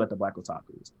that's what we do at the Black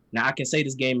Otakus. Now, I can say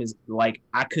this game is like,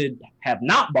 I could have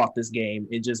not bought this game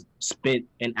and just spent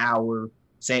an hour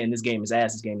saying this game is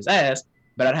ass,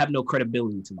 but I'd have no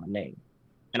credibility to my name.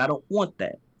 And I don't want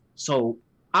that. So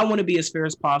I want to be as fair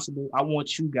as possible. I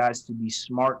want you guys to be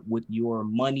smart with your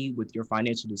money, with your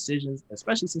financial decisions,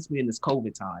 especially since we're in this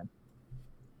COVID time.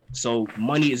 So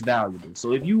money is valuable.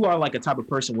 So if you are like a type of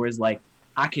person where it's like,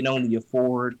 I can only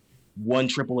afford one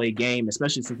AAA game,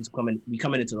 especially since we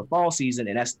coming into the fall season,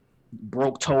 and that's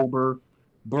Broketober,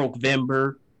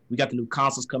 Brokevember. We got the new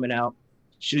consoles coming out.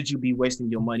 Should you be wasting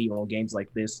your money on games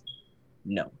like this?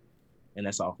 No. And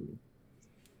that's all for me.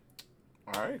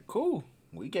 All right, cool.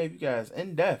 We gave you guys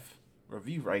in-depth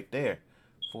review right there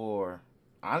for,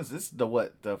 honestly, this is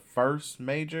the first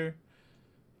major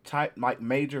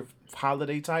major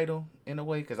holiday title in a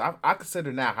way, because I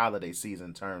consider now holiday season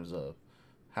in terms of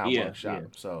how much shop.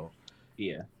 So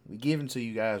yeah, we giving to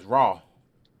you guys raw.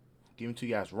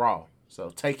 So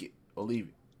take it or leave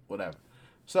it, whatever.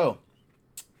 So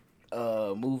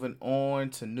moving on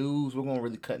to news, we're gonna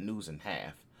really cut news in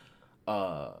half.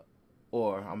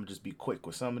 Or I'm gonna just be quick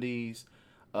with some of these.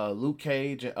 Luke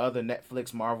Cage and other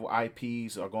Netflix Marvel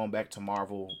IPs are going back to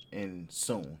Marvel in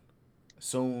soon.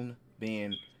 Soon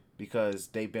being because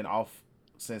they've been off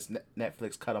since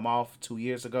Netflix cut them off 2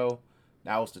 years ago.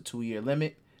 That was the 2-year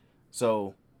limit.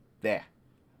 So, there.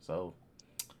 So,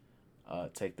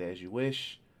 take that as you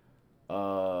wish.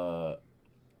 Ninja's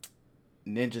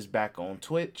back on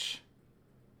Twitch.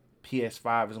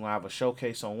 PS5 is going to have a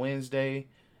showcase on Wednesday.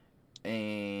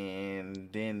 And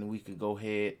then we could go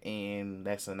ahead and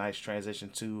that's a nice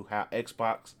transition to how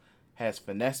Xbox has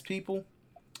finessed people.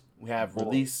 We have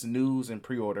release news and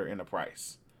pre-order in the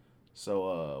price.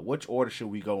 So which order should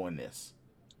we go in this?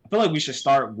 I feel like we should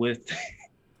start with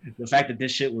the fact that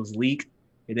this shit was leaked,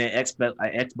 and then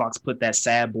Xbox put that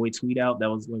sad boy tweet out that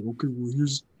was like, okay, well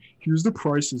here's the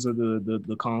prices of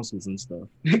the consoles and stuff.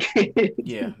 I think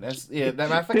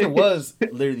it was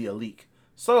literally a leak.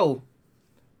 So,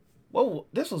 well,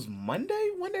 this was Monday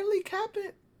when that leak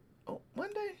happened. Oh,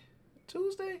 Monday,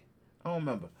 Tuesday, I don't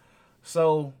remember.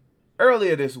 So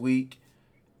earlier this week,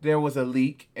 there was a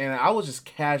leak, and I was just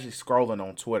casually scrolling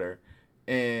on Twitter,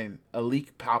 and a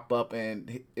leak popped up,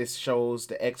 and it shows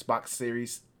the Xbox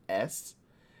Series S,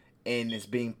 and it's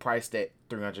being priced at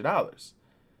 $300.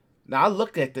 Now, I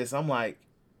looked at this, I'm like,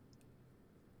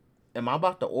 am I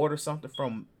about to order something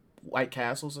from White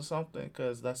Castles or something?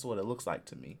 Because that's what it looks like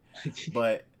to me.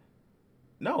 But,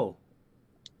 no.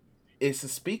 It's a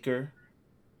speaker.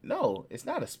 No, it's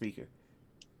not a speaker.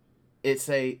 It's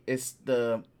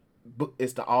the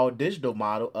all digital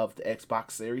model of the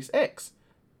Xbox Series X.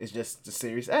 It's just the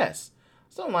Series S.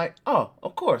 So I'm like, oh,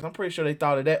 of course. I'm pretty sure they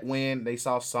thought of that when they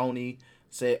saw Sony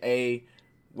said, hey,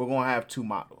 we're going to have 2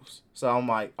 models. So I'm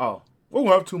like, oh, we're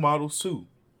going to have 2 models too.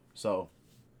 So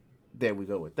there we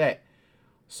go with that.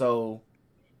 So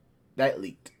that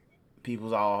leaked.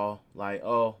 People's all like,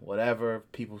 oh, whatever.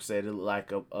 People said it looked like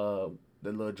the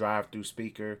little drive-through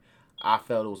speaker. I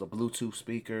felt it was a Bluetooth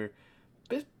speaker.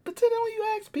 But then when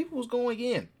you ask, people was going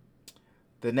in.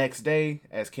 The next day,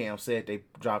 as Cam said, they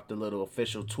dropped a little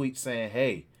official tweet saying,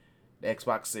 hey, the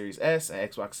Xbox Series S and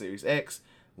Xbox Series X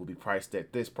will be priced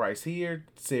at this price here.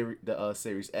 The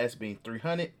Series S being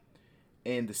 $300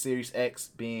 and the Series X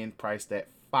being priced at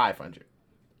 $500.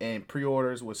 And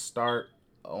pre-orders will start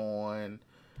on...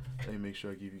 Let me make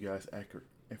sure I give you guys accurate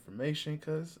information,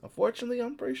 because unfortunately,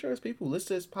 I'm pretty sure it's people who listen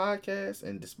to this podcast,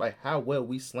 and despite how well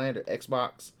we slander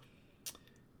Xbox,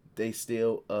 they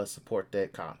still support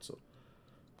that console.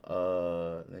 I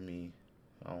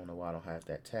don't know why I don't have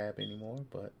that tab anymore,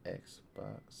 but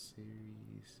Xbox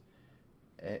Series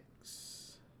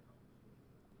X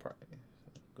price.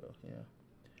 Go, yeah.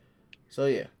 So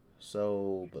yeah.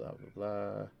 So blah blah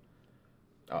blah.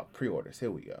 Oh, pre-orders.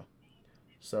 Here we go.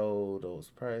 So those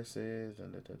prices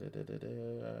and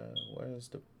where's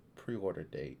the pre-order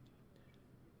date?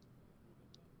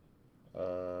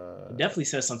 It definitely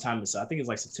says sometime. So I think it's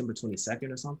like September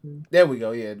 22nd or something. There we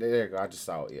go. Yeah, there you go. I just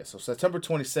saw it. Yeah. So September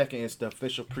 22nd is the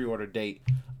official pre-order date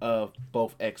of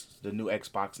both the new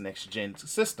Xbox next gen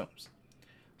systems.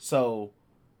 So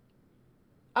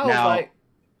I was like,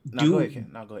 go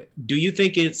ahead. Do you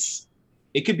think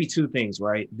it could be two things,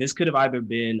 right? This could have either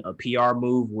been a PR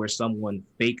move where someone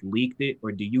fake leaked it,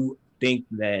 or do you think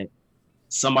that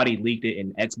somebody leaked it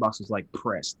and Xbox was like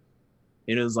pressed?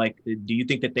 It was like, do you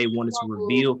think that they wanted to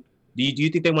reveal? Do you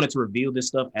think they wanted to reveal this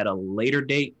stuff at a later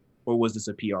date, or was this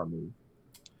a PR move?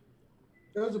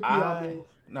 It was a PR move.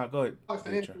 No, go ahead.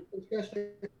 It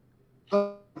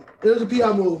was a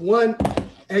PR move. One,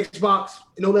 Xbox,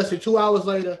 no less than 2 hours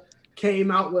later,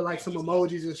 came out with like some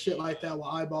emojis and shit like that with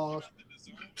eyeballs.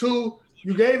 Two,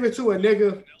 you gave it to a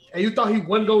nigga and you thought he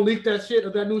wasn't gonna leak that shit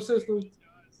of that new system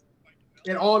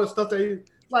and all the stuff they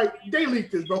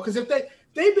leaked this, bro. Because if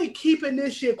they've been keeping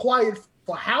this shit quiet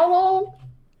for how long?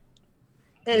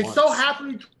 And Months. so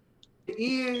happily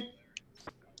in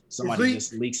Somebody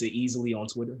just leaks it easily on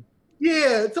Twitter.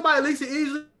 Yeah, somebody leaks it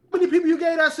easily. How many people you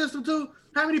gave that system to?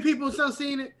 How many people still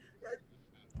seen it?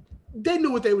 They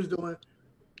knew what they was doing.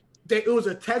 It was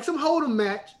a Texas Hold'em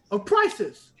match of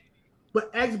prices.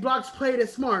 But Xbox played it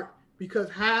smart because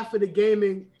half of the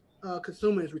gaming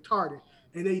consumer is retarded.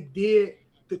 And they did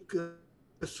the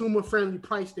consumer-friendly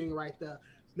price thing right there.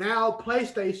 Now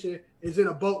PlayStation is in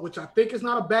a boat, which I think is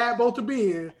not a bad boat to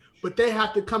be in, but they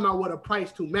have to come out with a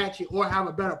price to match it or have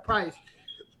a better price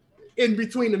in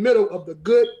between the middle of the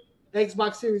good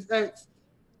Xbox Series X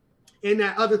and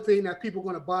that other thing that people are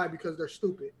going to buy because they're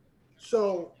stupid.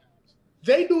 So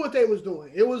they knew what they was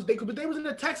doing. They was in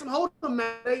the Texas Hold'em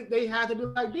match. They had to be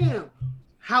like, damn,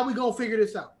 how we gonna figure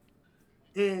this out?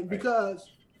 And because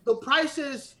the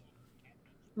prices,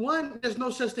 one, there's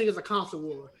no such thing as a console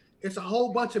war. It's a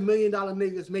whole bunch of $1 million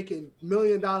niggas making $1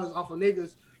 million off of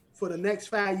niggas for the next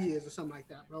 5 years or something like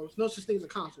that, bro. There's no such thing as a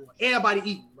console war. Everybody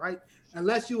eating, right?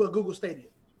 Unless you a Google Stadia.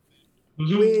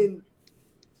 Mm-hmm.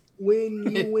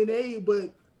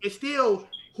 But it's still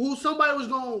who somebody was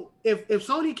going. If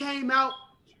Sony came out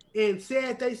and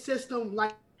said they system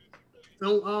like,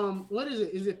 what is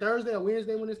it? Is it Thursday or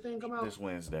Wednesday when this thing come out? This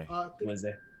Wednesday.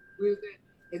 Wednesday.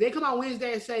 If they come out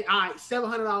Wednesday and say, all right,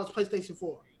 $700 PlayStation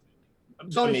 4.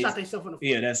 Sony shot themselves in the foot.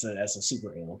 Yeah, that's a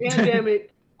super ill.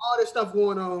 Pandemic, all this stuff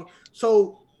going on.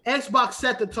 So Xbox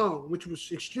set the tone, which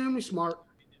was extremely smart.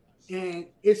 And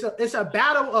it's a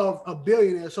battle of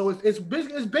billionaires. So it's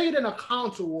bigger than a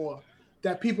console war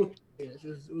that people. It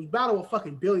was a battle of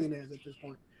fucking billionaires at this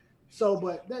point. So,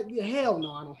 but hell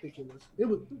no, I don't think it was. It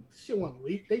was shit wasn't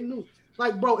leaked. They knew,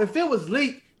 like, bro, if it was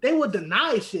leaked, they would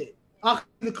deny shit. I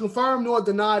could confirm nor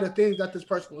deny the things that this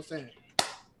person was saying.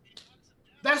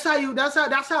 That's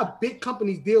how big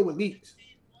companies deal with leaks.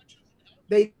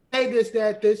 They say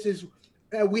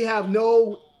we have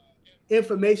no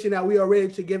information that we are ready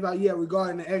to give out yet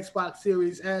regarding the Xbox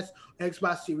Series S,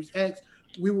 Xbox Series X.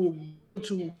 We will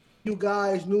to you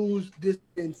guys news this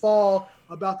in fall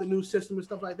about the new system and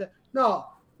stuff like that. No,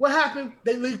 what happened?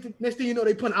 They leaked it. Next thing you know,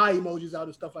 they put eye emojis out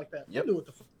and stuff like that. Yep. They knew what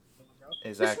the fuck, bro.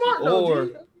 Exactly. It's smart, though,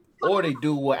 or they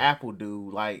do what Apple do,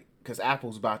 like, because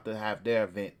Apple's about to have their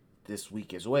event this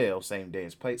week as well, same day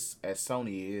as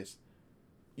Sony is.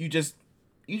 You just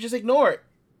ignore it.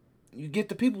 You get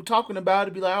the people talking about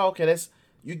it, be like, oh, okay,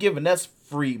 you're giving us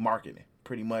free marketing,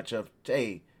 pretty much of,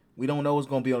 hey, we don't know what's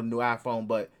gonna be on the new iPhone,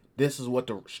 but this is what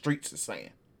the streets is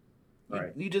saying.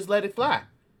 Right. You just let it fly.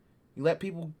 You let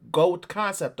people go with the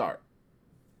concept art.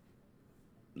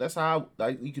 That's how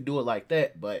you could do it like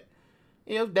that, but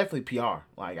it was definitely PR.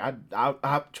 Like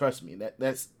I trust me,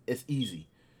 it's easy.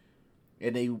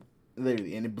 And they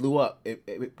literally it blew up.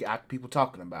 It got people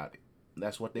talking about it.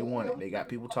 That's what they wanted. They got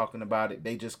people talking about it.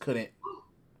 They just couldn't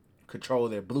control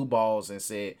their blue balls and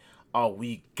said, Oh,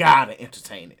 we gotta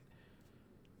entertain it.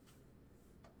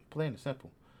 Plain and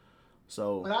simple.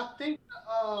 So, But I think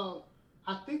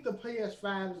the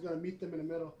PS5 is gonna meet them in the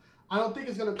middle. I don't think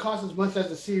it's gonna cost as much as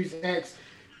the Series X.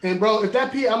 And bro, if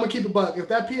that I'm gonna keep it buck. If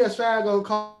that PS5 gonna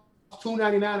cost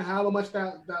 $299, however much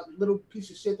that little piece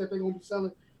of shit that they're gonna be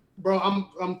selling, bro,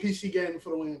 I'm PC gaming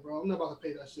for the win, bro. I'm not about to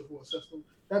pay that shit for a system.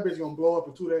 That bitch gonna blow up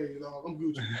in 2 days, dog. I'm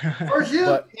Gucci. First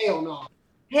year, hell no,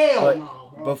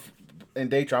 no, bro. And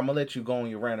Datrell, I'm gonna let you go on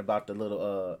your rant about the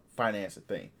little financing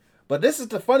thing. But this is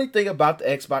the funny thing about the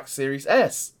Xbox Series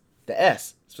S, the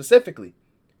S specifically.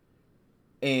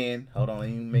 And hold on, let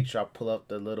me make sure I pull up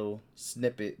the little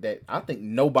snippet that I think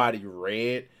nobody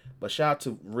read. But shout out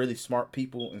to really smart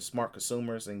people and smart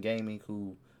consumers in gaming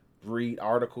who read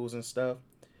articles and stuff.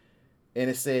 And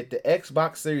it said the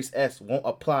Xbox Series S won't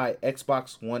apply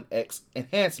Xbox One X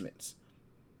enhancements.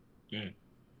 Mm.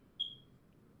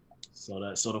 So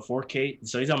the 4K.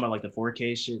 So you're talking about like the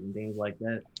 4K shit and things like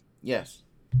that. Yes.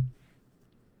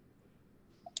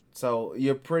 So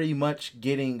you're pretty much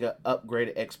getting an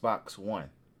upgraded Xbox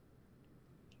One.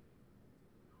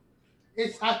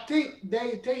 I think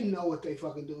they know what they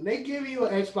fucking doing. They give you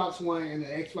an Xbox One and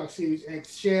an Xbox Series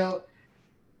X shell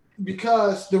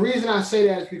because the reason I say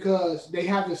that is because they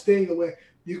have this thing where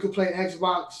you could play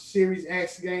Xbox Series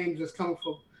X games that's coming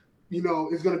from,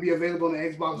 it's going to be available on the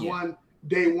Xbox One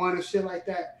day one and shit like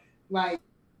that. Like,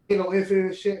 Infinite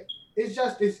and shit. It's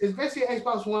basically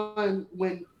Xbox One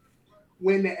when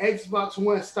the Xbox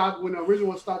One stopped, when the original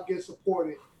one stopped getting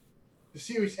supported. The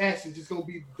Series S is just going to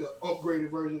be the upgraded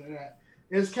version of that.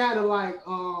 It's kind of like,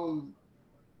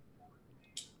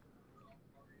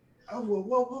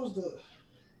 what was the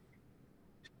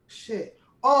shit?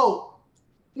 Oh,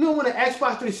 when the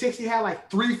Xbox 360 had like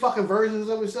 3 fucking versions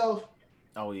of itself?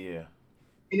 Oh, yeah.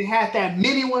 And it had that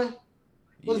mini one?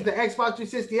 Was the Xbox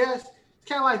 360S? It's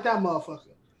kind of like that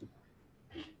motherfucker.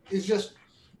 It's just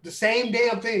the same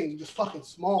damn thing, just fucking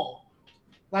small.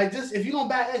 Like, just if you're going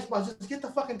to buy Xbox, just get the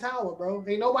fucking tower, bro.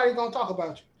 Ain't nobody going to talk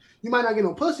about you. You might not get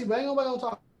no pussy, but ain't nobody going to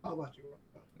talk about you,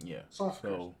 bro. Yeah.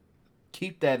 So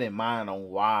keep that in mind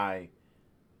on why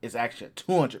it's actually a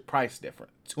 $200 price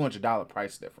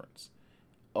difference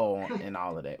and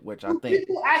all of that, which I think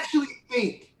people actually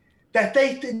think that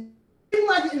they think,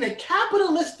 like in the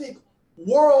capitalistic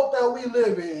world that we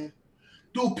live in,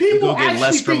 do people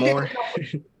actually think more?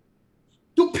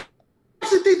 Do people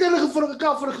actually think they're looking for the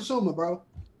consumer, bro?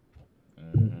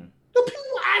 Mm-hmm. Do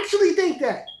people actually think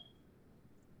that?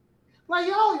 Like,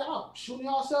 y'all shooting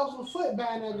yourselves in the foot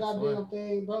buying that goddamn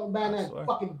thing, bro. Buying that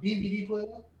fucking DVD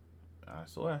player. I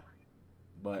swear.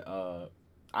 But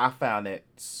I found that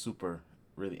super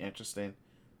really interesting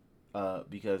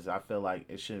because I feel like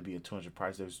it shouldn't be a $200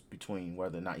 price difference between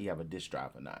whether or not you have a disc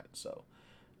drive or not. So,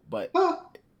 but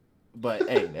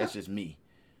hey, that's just me.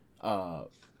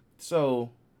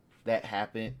 So that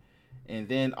happened, and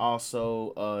then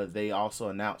also they also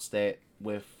announced that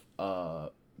with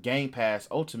Game Pass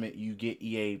Ultimate, you get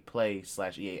EA Play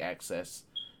 / EA Access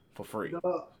for free.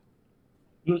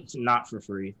 It's not for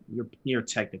free. You're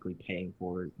technically paying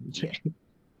for it. Yeah.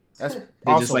 That's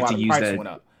also why the price went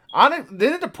up.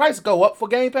 Didn't the price go up for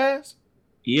Game Pass?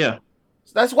 Yeah.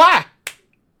 That's why.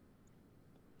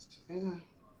 Yeah.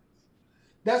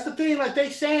 That's the thing. Like, they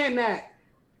saying that.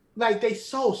 Like, they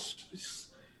so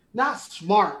not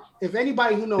smart. If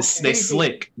anybody who knows they're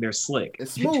slick. They're slick.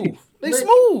 It's smooth. They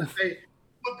smooth.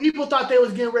 But people thought they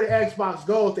was getting rid of Xbox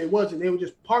Gold. If they wasn't, they were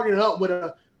just partying it up with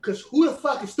because who the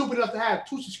fuck is stupid enough to have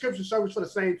 2 subscription services for the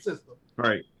same system?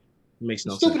 Right. It makes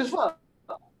no stupid sense. Stupid as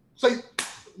fuck. So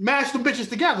mash the bitches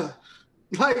together.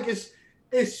 Like,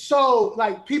 it's so,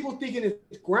 like, people thinking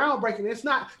it's groundbreaking. It's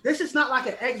not. This is not like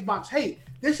an Xbox hate.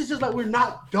 This is just like, we're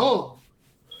not dumb.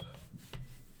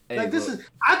 Hey, like, this is,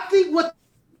 I think what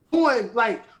they're doing,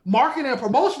 like, marketing and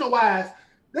promotional wise,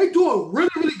 they doing really,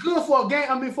 really good for a game.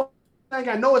 I mean, they ain't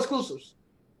got no exclusives.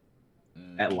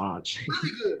 At launch.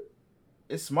 Really good.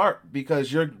 It's smart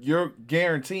because you're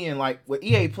guaranteeing, like, with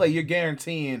EA Play, you're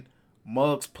guaranteeing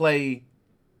mugs play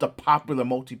the popular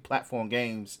multi-platform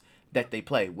games that they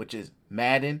play, which is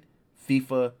Madden,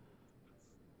 FIFA,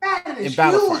 Madden is huge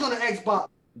on the Xbox.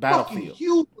 Battlefield.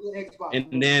 Huge on the Xbox.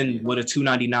 And then with a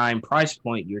 $299 price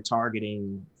point, you're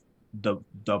targeting the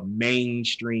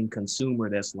mainstream consumer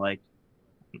that's like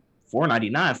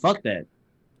 $4.99. Fuck that.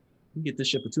 You get this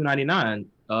shit for $2.99, and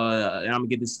I'm gonna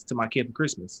get this to my kid for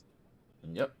Christmas.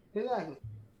 Yep. Exactly.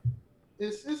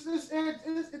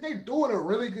 They're doing a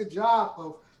really good job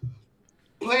of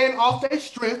playing off their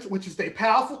strength, which is their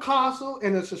powerful console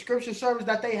and the subscription service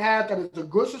that they have that is a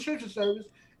good subscription service,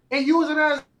 and using it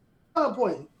as a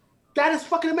point. That is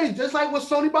fucking amazing. Just like what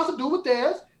Sony about to do with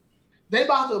theirs. They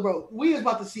about to, bro. We is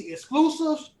about to see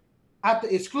exclusives after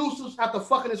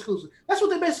fucking exclusives. That's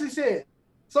what they basically said.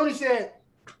 Sony said,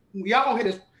 y'all gonna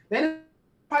hit this. Then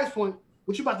price point.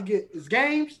 What you about to get is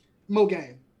games, more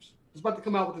games. It's about to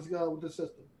come out with this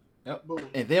system. Yep. Boom.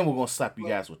 And then we're gonna slap you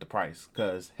guys with the price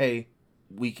because hey,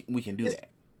 we can do that.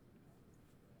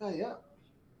 Yeah.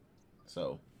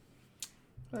 So.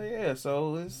 Yeah.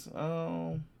 So it's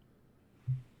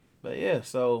But yeah.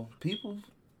 So people,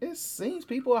 it seems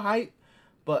people are hyped,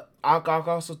 but I'll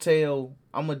also tell.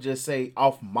 I'm gonna just say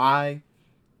off my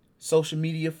social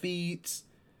media feeds.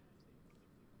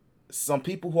 Some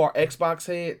people who are Xbox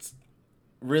heads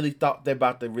really thought they're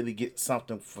about to really get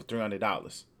something for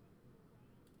 $300.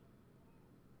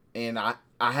 And I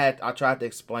tried to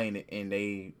explain it and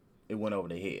it went over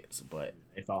their heads, but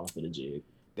they fall for the jig.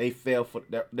 They fell for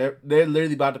they're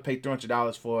literally about to pay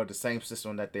 $300 for the same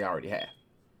system that they already have.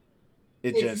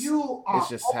 It if you are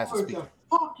just has over the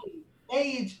fucking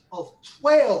age of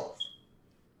 12,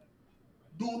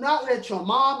 do not let your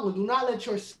mom or do not let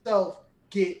yourself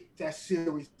get that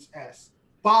Series S.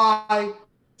 Buy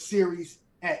Series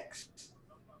X.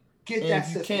 Get that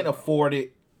system. If you can't afford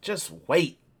it, just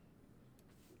wait.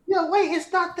 Yeah, wait.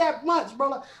 It's not that much,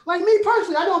 bro. Like me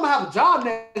personally, I know I'm gonna have a job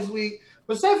next week.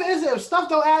 But say for instance, if stuff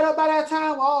don't add up by that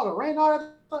time, all the rent, all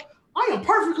that stuff, I am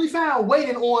perfectly fine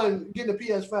waiting on getting the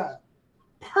PS5.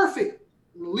 Perfect.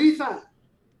 Leave time.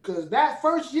 Because that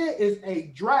first year is a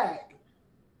drag.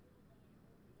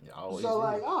 So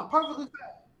like, I'm perfectly fine.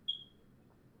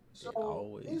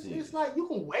 So it's like you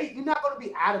can wait. You're not gonna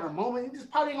be out of the moment. You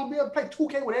just probably ain't gonna be able to play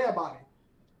 2K with everybody.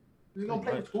 You're gonna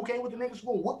play 2K with the niggas who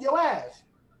gonna whoop your ass.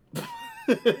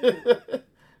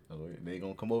 They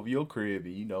gonna come over your crib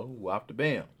and whop the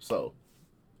bam. So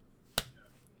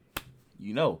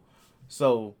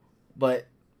but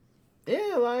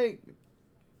yeah, like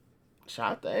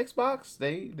shout out to Xbox.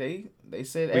 They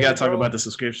said we gotta talk about the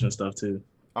subscription stuff too.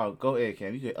 Oh, go ahead,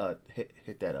 Cam. You can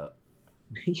hit that up.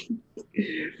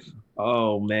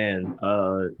 Oh man.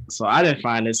 So I didn't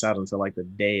find this out until like the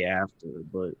day after,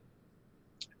 but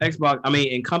Xbox,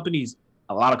 and companies,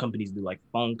 a lot of companies do, like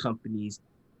phone companies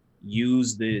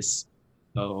use this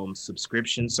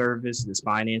subscription service, this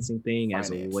financing thing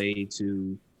as a way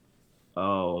to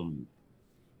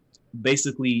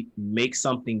basically make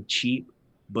something cheap,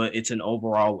 but it's an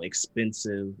overall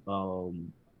expensive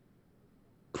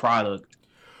product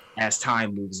as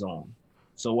time moves on.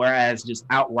 So whereas just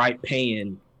outright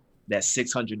paying that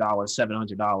 $600,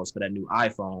 $700 for that new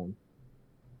iPhone,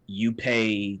 you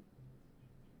pay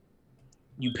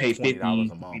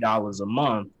 $50 a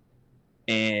month,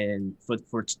 and for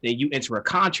you enter a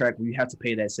contract where you have to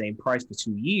pay that same price for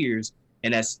 2 years,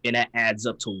 and that adds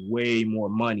up to way more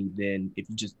money than if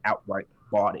you just outright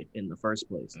bought it in the first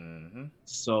place. Mm-hmm.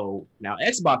 So now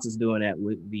Xbox is doing that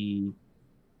with the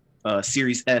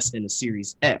Series S and the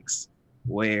Series X,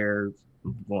 where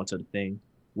I'm going to the thing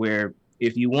where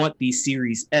if you want the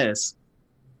Series S,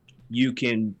 you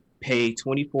can pay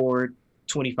 $25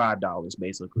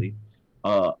 basically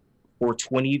for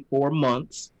 24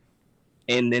 months,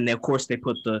 and then of course they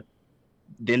put the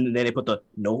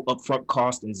no upfront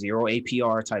cost and zero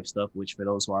APR type stuff, which for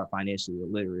those who are financially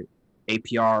illiterate,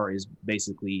 APR is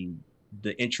basically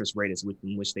the interest rate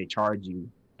in which they charge you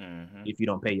if you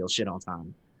don't pay your shit on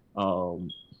time.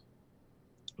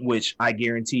 Which I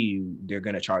guarantee you they're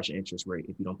gonna charge an interest rate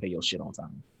if you don't pay your shit on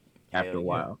time after a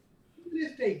while. Even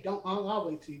if they don't, I'll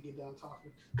wait till you get done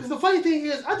talking. Because the funny thing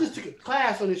is, I just took a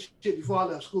class on this shit before I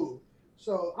left school.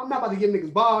 So I'm not about to give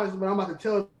niggas bars, but I'm about to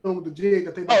tell them with the jig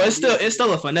that they. Oh, it's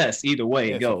still a finesse either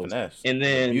way it goes. And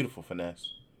then beautiful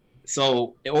finesse.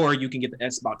 So, or you can get the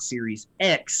Xbox Series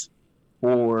X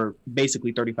for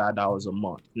basically $35 a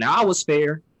month. Now I was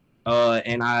fair,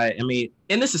 and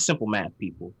this is simple math,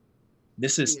 people.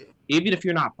 This is even if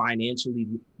you're not financially,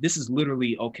 this is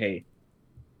literally okay.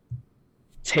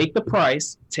 Take the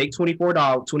price, take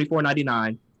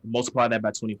 $24.99, multiply that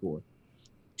by 24.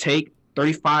 Take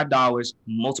 $35,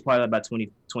 multiply that by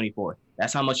 24.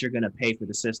 That's how much you're gonna pay for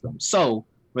the system. So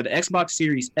for the Xbox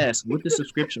Series S with the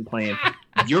subscription plan,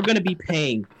 you're gonna be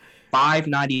paying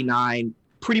 $599,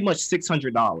 pretty much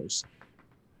 $600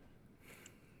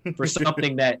 for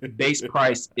something that base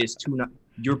price is $290.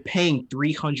 You're paying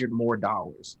 $300 more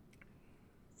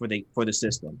for the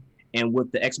system. And with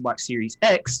the Xbox Series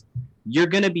X, you're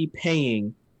gonna be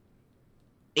paying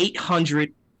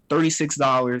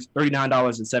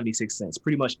 $39.76,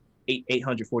 pretty much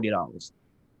 $840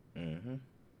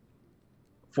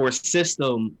 for a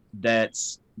system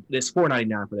that's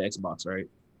 $499 for the Xbox, right?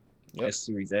 Yep. X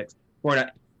Series X.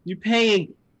 You're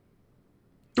paying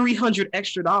 $300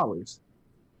 extra.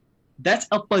 That's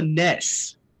a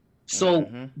finesse. So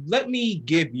let me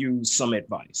give you some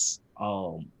advice.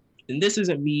 And this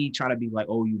isn't me trying to be like,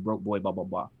 oh, you broke boy, blah, blah,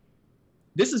 blah.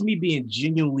 This is me being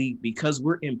genuinely, because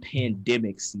we're in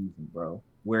pandemic season, bro,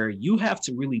 where you have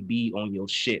to really be on your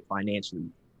shit financially.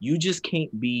 You just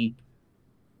can't be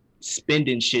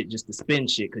spending shit just to spend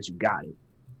shit because you got it.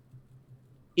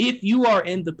 If you are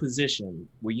in the position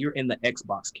where you're in the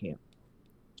Xbox camp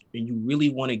and you really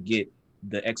want to get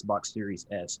the Xbox Series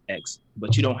X,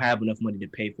 but you don't have enough money to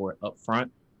pay for it up front,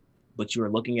 but you're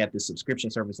looking at the subscription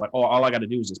service like, oh, all I got to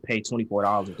do is just pay $24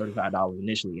 or $35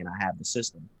 initially and I have the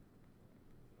system.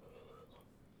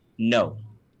 No.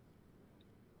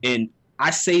 And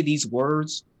I say these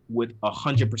words with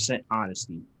 100%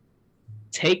 honesty.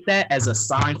 Take that as a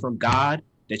sign from God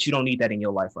that you don't need that in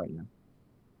your life right now.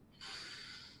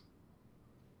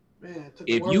 Man,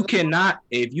 if you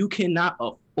cannot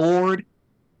afford,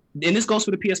 and this goes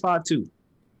for the PS5 too.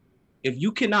 If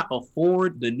you cannot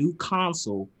afford the new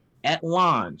console at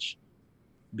launch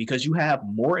because you have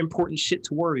more important shit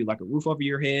to worry, like a roof over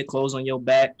your head, clothes on your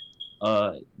back,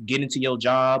 getting to your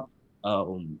job,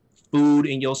 food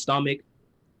in your stomach,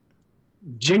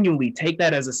 genuinely take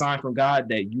that as a sign from God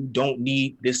that you don't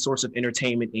need this source of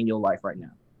entertainment in your life right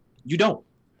now. You don't.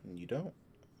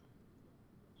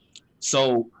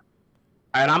 So,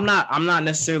 and I'm not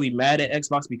necessarily mad at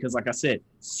Xbox because, like I said,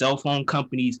 cell phone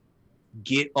companies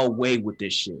get away with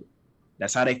this shit.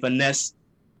 That's how they finesse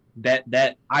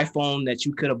that iPhone that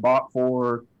you could have bought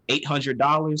for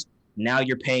 $800. Now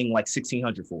you're paying like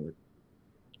 $1,600 for it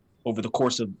over the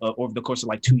course of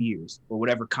like 2 years or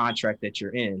whatever contract that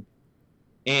you're in,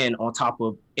 and on top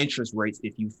of interest rates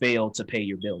if you fail to pay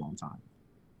your bill on time.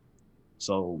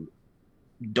 So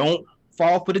don't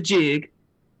fall for the jig.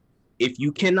 If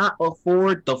you cannot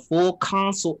afford the full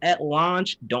console at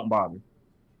launch, don't bother.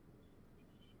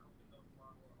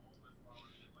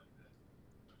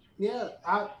 Yeah,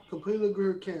 I completely agree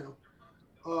with Cam.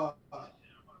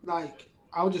 Like,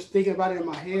 I was just thinking about it in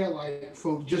my head, like,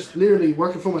 from just literally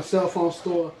working from a cell phone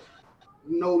store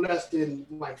no less than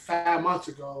like 5 months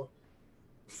ago.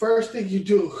 First thing you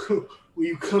do when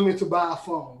you come in to buy a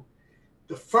phone,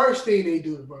 the first thing they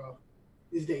do, bro,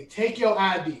 is they take your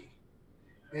ID.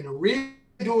 And the reason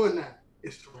doing that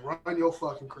is to run your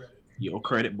fucking credit. Your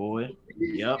credit, boy.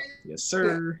 Yep. Yes,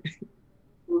 sir.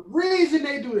 The reason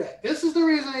they do that, this is the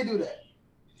reason they do that.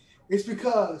 It's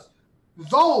because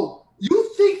though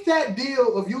you think that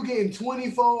deal of you getting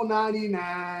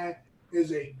 $24.99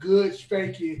 is a good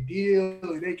spanking deal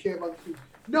and they care about the people.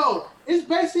 No, it's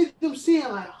basically them seeing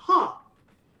like,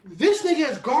 this nigga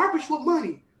is garbage with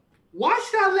money. Why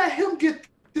should I let him get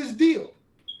this deal?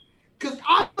 Because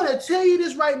I'm going to tell you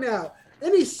this right now.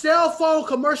 Any cell phone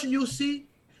commercial you see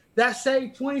that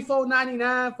say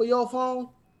 $24.99 for your phone,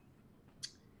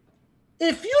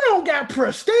 if you don't got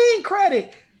pristine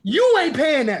credit, you ain't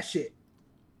paying that shit.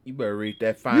 You better read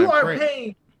that fine print. You are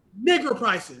paying nigger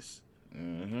prices.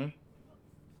 Mm-hmm.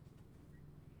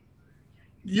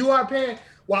 You are paying,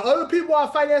 while other people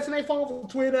are financing their phone for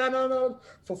 $29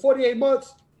 for 48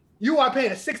 months, you are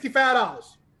paying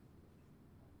 $65.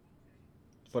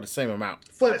 For the same amount.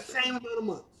 For the same amount of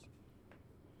months.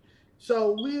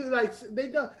 So we like, they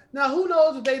don't. Now, who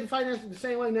knows if they finance it the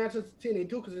same way 9 to 10 they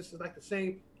do, because this is like the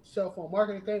same cell phone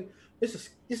marketing thing.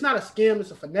 It's not a scam,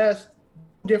 it's a finesse,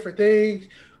 different things.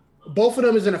 Both of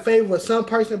them is in a favor of some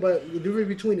person, but the difference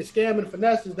between the scam and the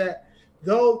finesse is that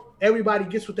though everybody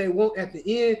gets what they want at the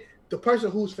end, the person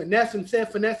who's finessing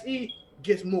said finesse-e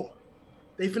gets more.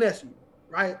 They finesse you,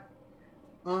 right?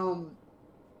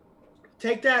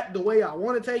 Take that the way I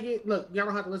want to take it. Look, y'all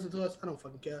don't have to listen to us. I don't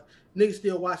fucking care. Niggas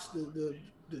still watch the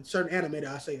certain anime that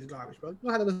I say is garbage, bro. You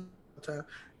don't have to listen all the time.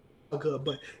 Good,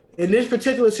 but in this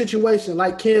particular situation,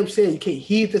 like Kim said, you can't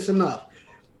heed this enough.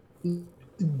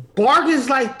 Bargains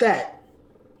like that,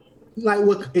 like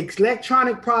with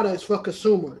electronic products for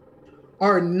consumers,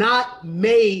 are not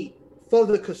made for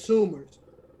the consumers.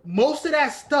 Most of that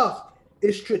stuff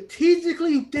is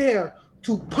strategically there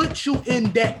to put you in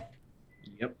debt.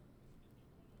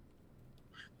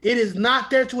 It is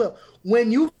not there to help. When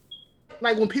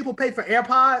people pay for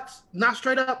AirPods, not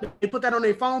straight up, they put that on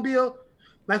their phone bill.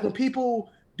 Like when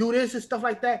people do this and stuff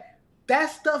like that, that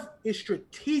stuff is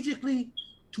strategically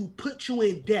to put you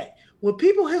in debt. When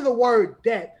people hear the word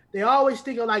debt, they always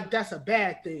think of like that's a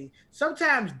bad thing.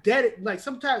 Sometimes debt, like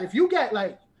sometimes if you're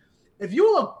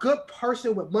a good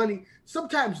person with money,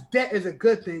 sometimes debt is a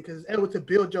good thing because it's able to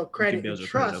build your credit and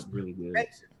trust. Really good.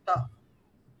 Stuff.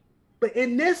 But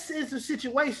in this is a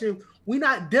situation, we're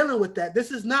not dealing with that. This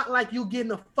is not like you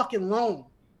getting a fucking loan.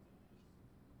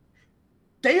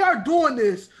 They are doing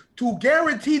this to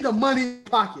guarantee the money in your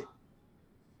pocket.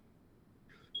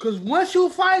 Because once you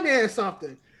finance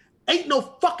something, ain't no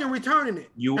fucking returning it.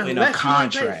 You in a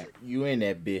contract. You in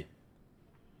that bit.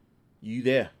 You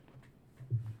there.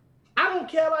 I don't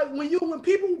care. Like when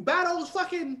people buy those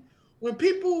fucking, when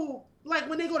people like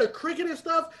when they go to cricket and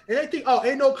stuff and they think, oh,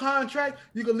 ain't no contract,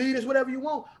 you can leave this whatever you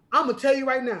want. I'm gonna tell you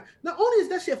right now. Not only is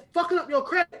that shit fucking up your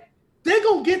credit, they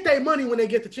gonna get their money when they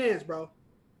get the chance, bro.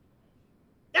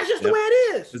 That's just the way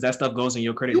it is. Because that stuff goes in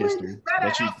your credit history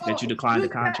that you declined the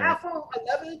contract. iPhone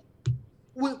 11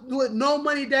 with no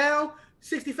money down,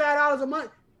 $65 a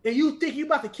month, and you think you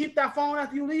about to keep that phone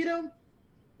after you leave them?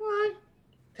 All right,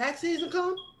 tax season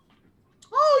come.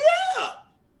 Oh yeah,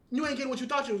 you ain't getting what you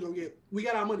thought you was gonna get. We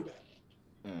got our money back.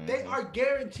 Mm-hmm. They are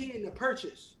guaranteeing the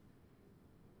purchase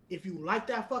if you like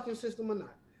that fucking system or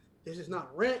not. This is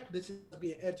not rent. This is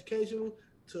being educational.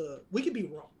 We could be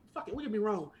wrong. Fuck it, we could be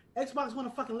wrong. Xbox want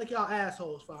to fucking lick y'all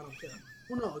assholes for I don't care.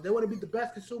 Who knows? They want to be the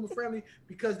best consumer friendly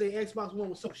because they Xbox One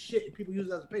was so shit and people use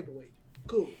it as a paperweight.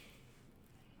 Cool.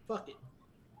 Fuck it.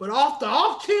 But off the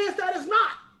off chance that is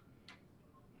not,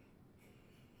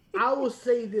 I will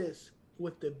say this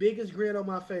with the biggest grin on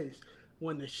my face.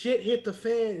 When the shit hit the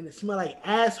fan and it smelled like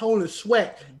asshole and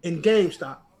sweat in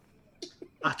GameStop,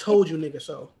 I told you nigga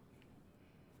so.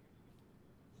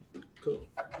 Cool.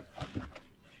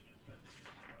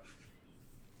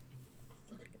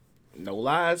 No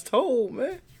lies told,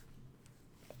 man.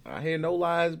 I hear no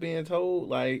lies being told.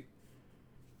 Like,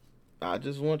 I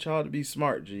just want y'all to be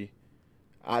smart, G.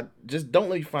 I just don't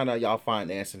let me find out y'all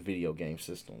financing video game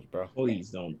systems, bro.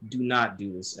 Please don't. Do not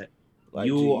do this. Like,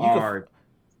 you are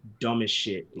dumb as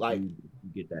shit if you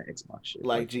get that Xbox shit.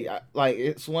 Like, G,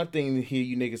 it's one thing to hear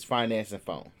you niggas financing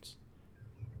phones.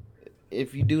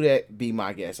 If you do that, be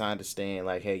my guest. I understand.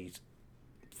 Like, hey,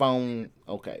 phone,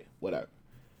 okay, whatever.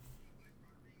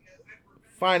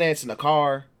 Financing a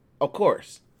car, of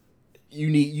course, you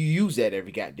use that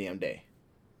every goddamn day.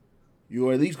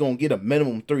 You're at least gonna get a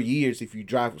minimum 3 years if you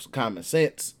drive with some common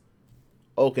sense.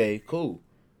 Okay, cool.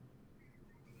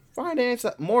 Finance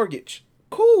a mortgage,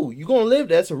 cool. You gonna live.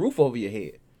 That's a roof over your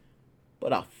head.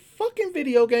 But a fucking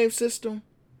video game system,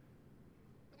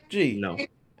 Gee, no.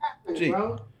 Gee,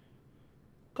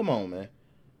 come on, man.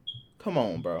 Come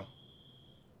on, bro.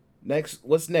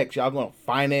 What's next? Y'all gonna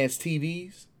finance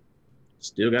TVs?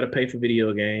 Still got to pay for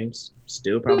video games.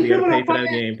 Still probably got to pay for that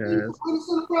Game Pass.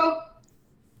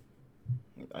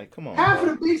 Like, come on. Half of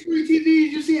the big screen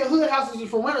TVs you see at hood houses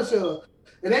is from rental sale,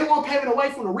 and they want payment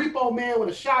away from the repo man with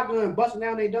a shotgun busting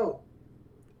down their door.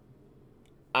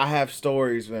 I have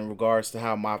stories in regards to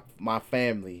how my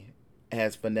family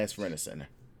has finessed Rent-A-Center.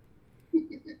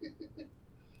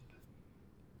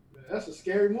 That's a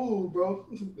scary move, bro.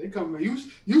 They coming.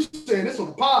 You saying this on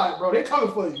the pod, bro? They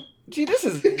coming for you. Gee, this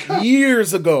is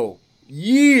years ago.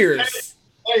 Years.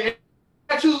 Hey,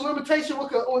 I choose limitation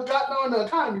what got on the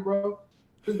economy, bro.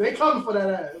 Cause they coming for that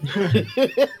ass.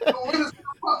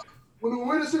 When the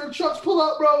Rent-A-Center trucks pull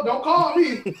up, bro, don't call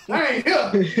me. I ain't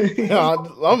here. I'm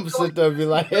gonna sit there and be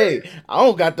like, hey, I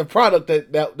don't got the product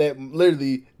that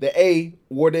literally the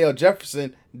Wardell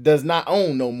Jefferson does not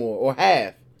own no more or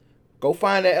have. Go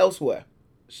find that elsewhere.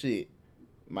 Shit.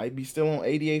 Might be still on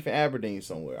 88th and Aberdeen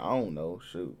somewhere. I don't know.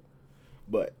 Shoot.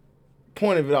 But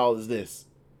point of it all is this.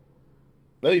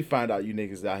 Let me find out you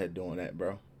niggas out here doing that,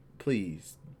 bro.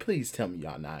 Please. Please tell me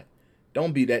y'all not.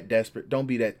 Don't be that desperate. Don't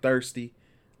be that thirsty.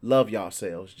 Love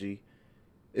yourselves, G.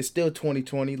 It's still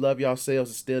 2020. Love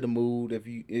yourselves. It's still the mood.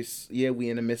 We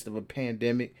in the midst of a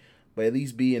pandemic, but at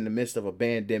least be in the midst of a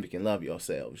pandemic and love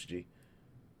yourselves, G.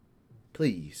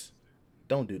 Please.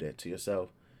 Don't do that to yourself.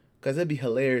 Because it'd be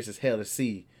hilarious as hell to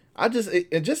see.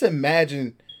 Just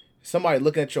imagine somebody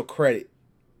looking at your credit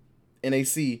and they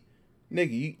see,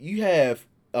 nigga, you have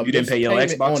a you didn't pay your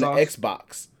Xbox on off? the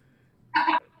Xbox.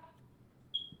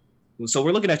 So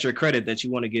we're looking at your credit that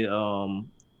you want to get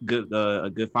a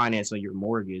good finance on your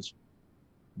mortgage,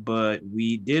 but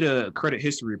we did a credit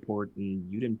history report and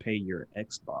you didn't pay your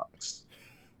Xbox.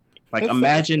 Like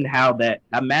imagine how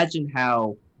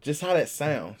just how that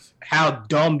sounds. How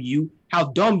dumb you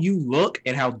look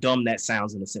and how dumb that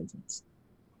sounds in a sentence.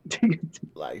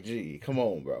 Like, G, come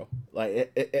on, bro.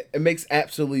 Like, it makes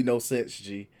absolutely no sense,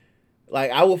 G. Like,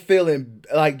 I will feel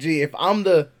like, G, if I'm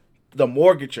the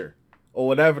mortgager or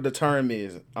whatever the term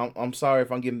is, I'm sorry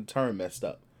if I'm getting the term messed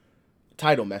up,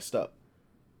 title messed up.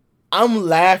 I'm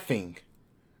laughing.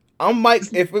 I'm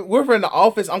like, if we're in the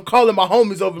office, I'm calling my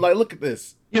homies over, like, look at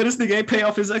this. Yeah, this nigga ain't pay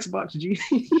off his Xbox, G.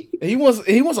 He wants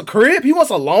a crib? He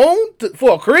wants a loan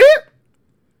for a crib?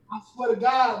 I swear to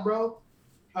God, bro.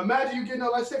 Imagine you getting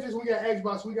on, like, say if we got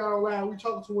Xbox, we got online, we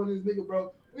talking to one of these niggas,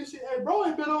 bro. We say, hey, bro,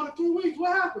 ain't been on in 2 weeks.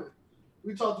 What happened?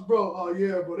 We talked to bro. Oh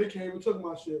yeah, bro. They came and took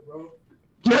my shit, bro.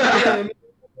 Yeah,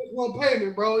 one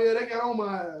payment, bro. Yeah, they got on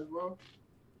my ass, bro.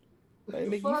 Hey,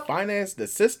 nigga, you finance the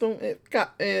system?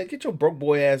 Get your broke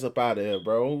boy ass up out of here,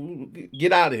 bro.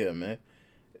 Get out of here, man.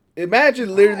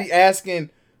 Imagine literally asking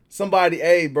somebody,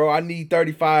 "Hey, bro, I need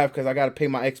 35 because I gotta pay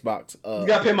my Xbox." You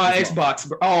gotta pay my Xbox,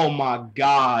 bro. Oh my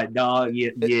god, dog.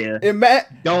 Yeah. Don't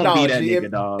be that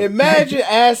nigga, dog.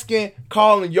 Imagine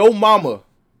calling your mama.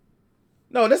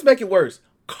 No, let's make it worse.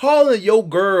 Calling your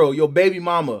girl, your baby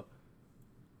mama.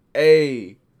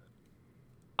 Hey,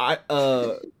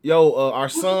 our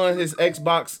son, his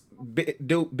Xbox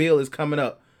bill is coming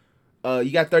up.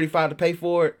 You got 35 to pay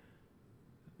for it?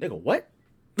 Nigga, what?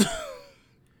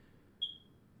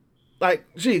 Like,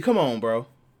 gee, come on, bro.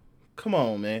 Come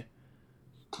on, man.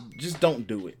 Just don't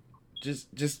do it.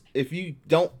 Just if you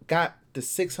don't got the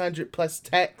 600 plus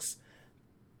tax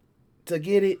to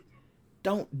get it,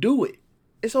 don't do it.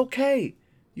 It's okay.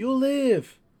 You'll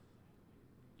live.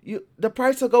 The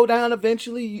price will go down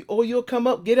eventually, or you'll come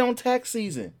up, get it on tax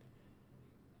season.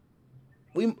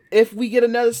 If we get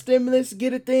another stimulus,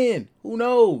 get it then. Who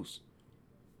knows?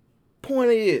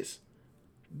 Point is,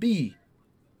 be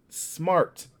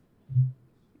smart.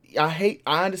 I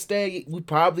understand we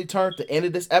probably turned the end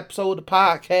of this episode of the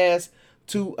podcast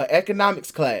to an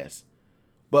economics class,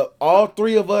 but all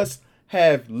three of us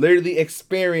have literally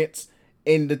experience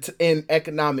in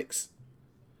economics.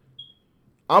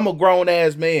 I'm a grown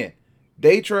ass man.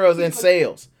 Datrell's in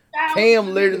sales.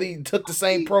 Cam literally took the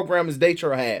same program as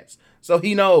Datrell has, so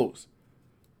he knows.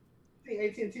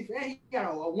 AT&T, and he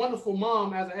got a wonderful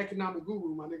mom as an economic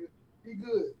guru, my nigga. He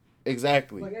good.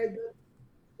 Exactly. Like that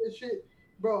shit,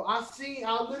 bro. I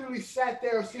literally sat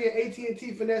there seeing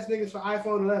AT&T finesse niggas for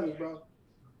iPhone 11s, bro.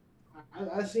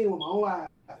 I seen it with my own eyes.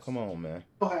 Come on, man.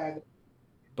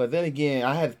 But then again,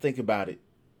 I had to think about it.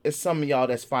 It's some of y'all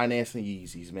that's financing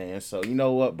Yeezys, man. So you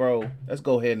know what, bro? Let's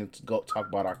go ahead and go talk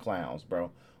about our clowns, bro.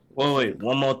 Wait.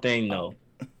 One more thing though,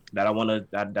 that I want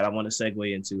to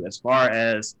segue into. As far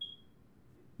as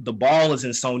the ball is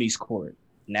in Sony's court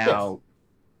now. Yes.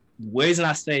 The reason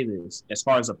I say this, as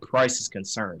far as the price is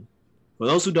concerned, for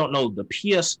those who don't know, the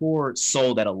PS4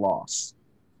 sold at a loss.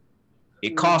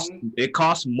 It cost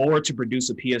more to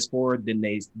produce a PS4 than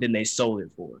they sold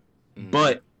it for,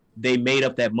 but they made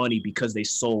up that money because they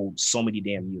sold so many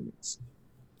damn units.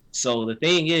 So the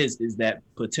thing is that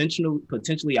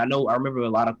potentially, I remember a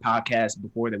lot of podcasts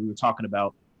before that we were talking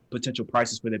about potential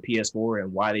prices for the PS4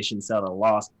 and why they shouldn't sell at a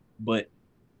loss. But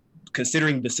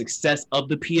considering the success of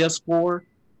the PS4,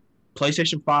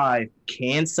 PlayStation 5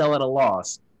 can sell at a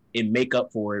loss and make up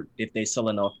for it if they sell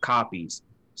enough copies.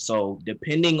 So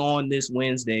depending on this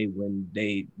Wednesday when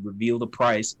they reveal the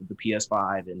price of the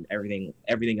PS5 and everything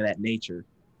of that nature,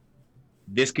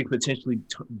 this could potentially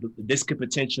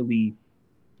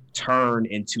turn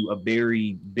into a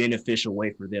very beneficial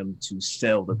way for them to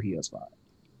sell the PS5.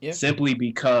 Yeah. Simply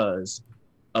because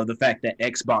of the fact that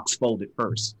Xbox folded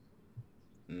first.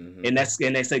 Mm-hmm. And that's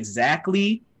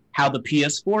exactly how the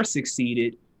PS4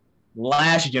 succeeded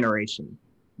last generation.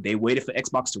 They waited for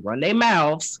Xbox to run their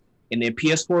mouths, and then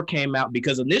PS4 came out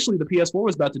because initially the PS4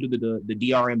 was about to do the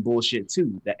DRM bullshit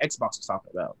too that Xbox was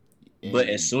talking about. Mm-hmm. But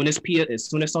as soon as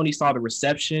Sony saw the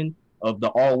reception of the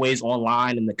always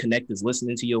online and the Kinect is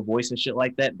listening to your voice and shit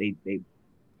like that, they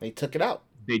took it out.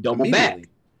 They doubled back.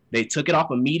 They took it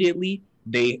off immediately.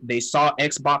 They saw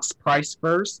Xbox price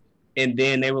first, and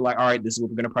then they were like, all right, this is what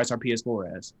we're going to price our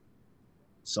PS4 as.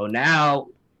 So now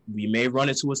we may run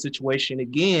into a situation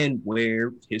again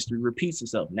where history repeats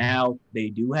itself. Now they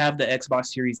do have the Xbox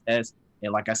Series S,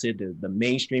 and like I said, the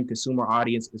mainstream consumer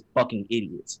audience is fucking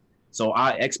idiots. So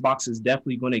Xbox is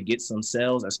definitely going to get some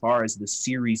sales as far as the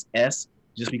Series S,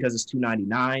 just because it's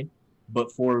 $299.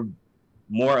 But for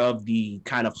more of the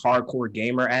kind of hardcore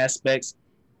gamer aspects,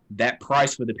 that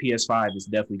price for the PS5 is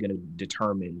definitely going to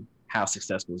determine how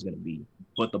successful it's going to be.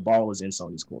 But the ball is in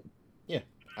Sony's court. Yeah,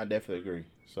 I definitely agree.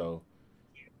 So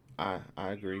I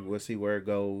agree. We'll see where it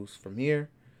goes from here.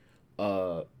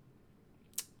 And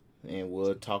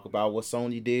we'll talk about what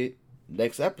Sony did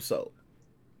next episode.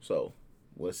 So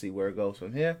we'll see where it goes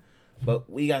from here. But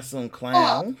we got some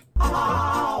clown. Hey,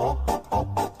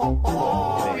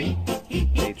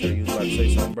 you was about to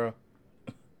say something, bro?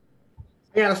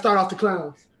 I gotta start off the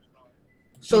clowns.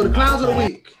 So the clowns of the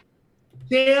week: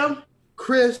 Cam,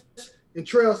 Chris, and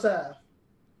Trail Sav.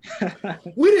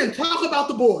 We didn't talk about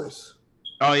the boys.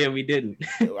 Oh yeah, we didn't.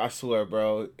 I swear,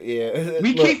 bro. Yeah,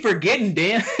 we keep forgetting,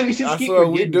 Dan. I swear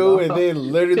we do, bro. And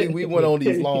then literally we went on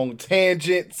these long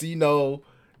tangents. You know,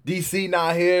 DC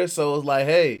not here, so it's like,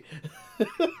 hey,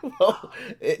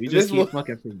 we just keep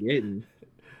fucking forgetting.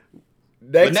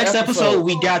 Next episode,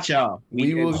 we got y'all.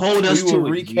 We will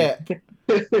recap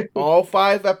all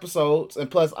 5 episodes, and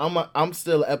plus, I'm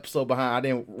still an episode behind. I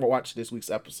didn't watch this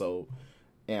week's episode,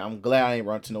 and I'm glad I ain't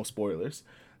run to no spoilers.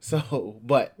 So,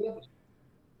 but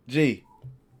G,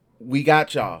 we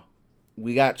got y'all.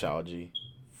 G.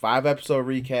 5 episode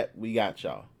recap. We got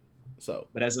y'all. So,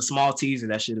 but as a small teaser,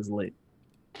 that shit is lit.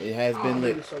 It has been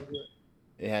lit. So good.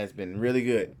 It has been really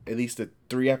good. At least the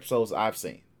 3 episodes I've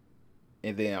seen.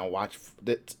 And then I'll watch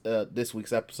this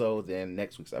week's episode and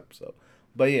next week's episode.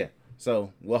 But yeah,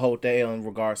 so we'll hold that in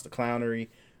regards to clownery.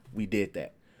 We did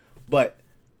that. But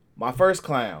my first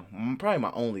clown, probably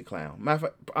my only clown. Matter of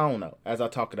fact, I don't know, as I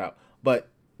talk it out. But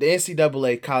the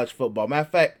NCAA college football. Matter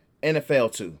of fact,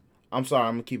 NFL too. I'm sorry,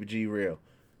 I'm going to keep it G real.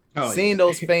 Seeing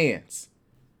those fans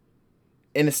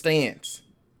in the stands,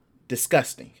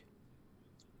 disgusting.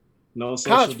 No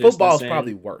college football is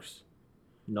probably worse.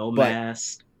 No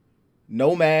mask.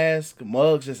 No mask,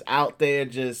 mugs just out there,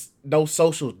 just no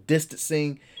social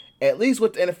distancing. At least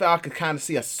with the NFL, I could kind of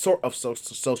see a sort of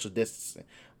social distancing.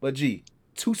 But gee,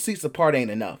 2 seats apart ain't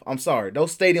enough. I'm sorry.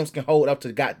 Those stadiums can hold up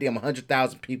to goddamn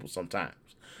 100,000 people sometimes.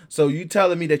 So you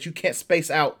telling me that you can't space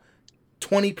out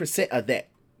 20% of that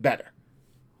better?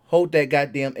 Hold that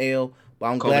goddamn L. But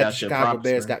I'm glad the Chicago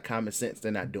Bears got common sense.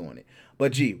 They're not doing it.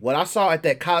 But gee, what I saw at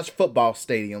that college football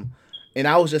stadium, and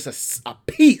I was just a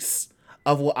piece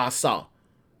of what I saw.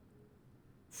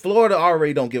 Florida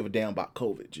already don't give a damn about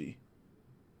COVID, G.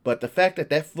 But the fact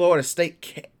that Florida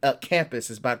State campus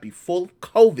is about to be full of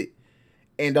COVID,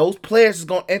 and those players is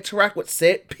going to interact with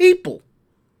said people.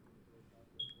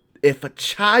 If a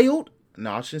child,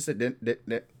 no, I shouldn't say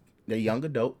they're young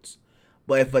adults,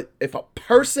 but if a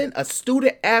person, a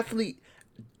student athlete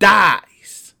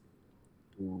dies,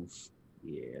 oof,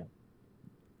 yeah,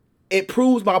 it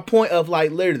proves my point of like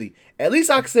literally. At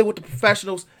least I can say with the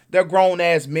professionals, they're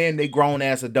grown-ass men, they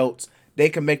grown-ass adults. They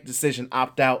can make the decision,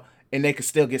 opt out, and they can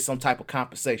still get some type of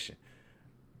compensation.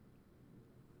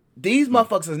 These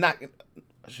motherfuckers is not,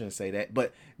 I shouldn't say that,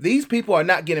 but these people are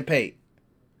not getting paid.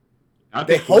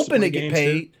 They're hoping to get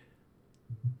paid,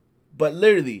 but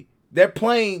literally, they're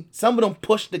playing, some of them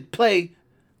push the play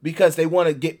because they want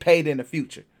to get paid in the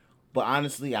future. But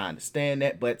honestly, I understand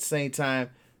that, but at the same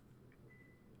time,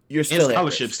 you're still and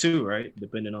scholarships too, right?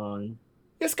 Depending on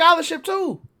your scholarship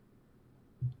too.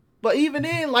 But even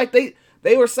then, like they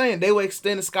were saying, they were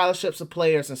extending scholarships to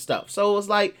players and stuff. So it was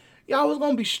like y'all was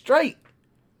gonna be straight.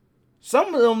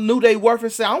 Some of them knew they worth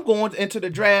and said, "I'm going into the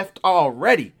draft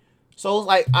already." So it was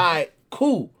like, all right,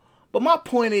 cool. But my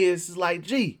point is like,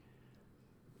 gee,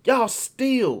 y'all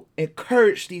still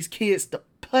encourage these kids to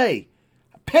play.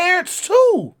 Parents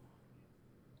too.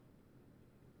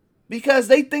 Because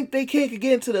they think they can't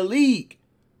get into the league.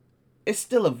 It's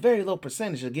still a very low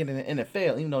percentage of getting in the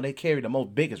NFL, even though they carry the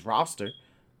most biggest roster.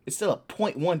 It's still a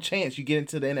 0.1 chance you get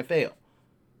into the NFL.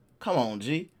 Come on,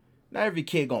 G. Not every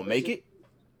kid gonna make it.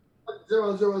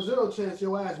 0.000 chance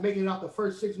your ass making it out the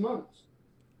first 6 months.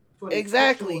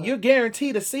 Exactly. You're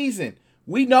guaranteed a season.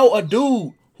 We know a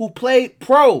dude who played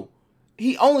pro.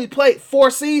 He only played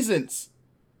 4 seasons.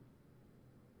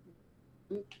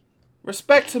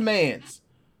 Respect to mans.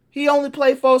 He only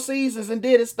played 4 seasons and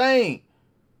did his thing.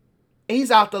 And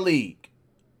he's out the league.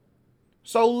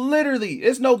 So literally,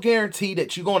 there's no guarantee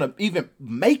that you're going to even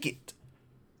make it.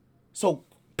 So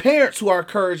parents who are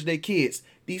encouraging their kids,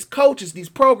 these coaches, these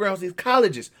programs, these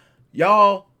colleges,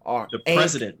 y'all are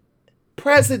the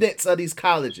presidents of these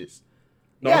colleges.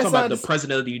 No, I'm talking about the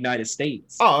president of the United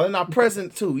States. Oh, and our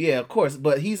president too. Yeah, of course.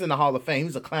 But he's in the Hall of Fame.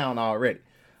 He's a clown already.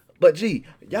 But G,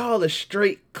 y'all are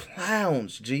straight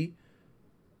clowns, G.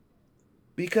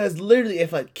 Because literally,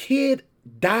 if a kid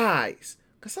dies,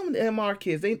 because some of the MR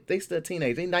kids, they still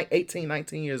teenage. They 18,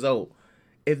 19 years old.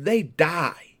 If they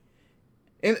die,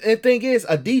 and the thing is,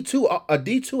 a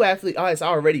D2 athlete has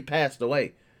already passed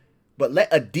away. But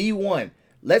let a D1,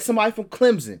 let somebody from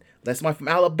Clemson, let somebody from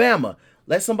Alabama,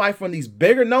 let somebody from these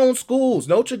bigger known schools,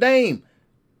 Notre Dame,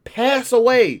 pass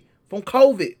away from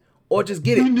COVID or just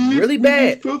get it really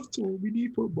bad. We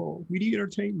need football. We need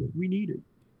entertainment. We need it.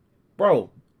 Bro,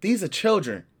 these are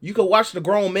children. You can watch the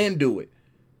grown men do it.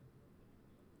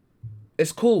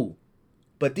 It's cool.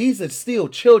 But these are still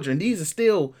children. These are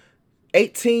still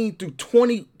 18 through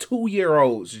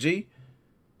 22-year-olds, G.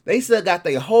 They still got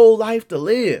their whole life to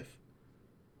live.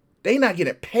 They not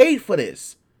getting paid for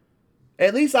this.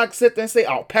 At least I can sit there and say,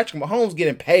 oh, Patrick Mahomes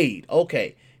getting paid.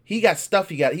 Okay. He got stuff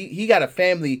he got. He got a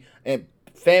family and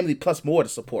family plus more to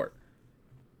support.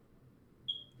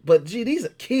 But, G, these are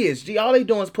kids, G. All they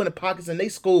doing is putting pockets in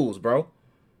their schools, bro.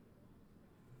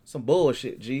 Some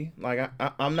bullshit, G. Like,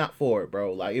 I'm not for it,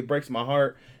 bro. Like, it breaks my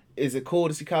heart. is it cool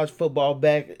to see college football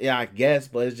back? Yeah, I guess,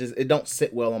 but it's just it don't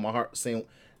sit well on my heart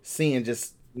seeing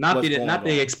just not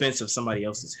the expense of somebody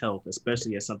else's health,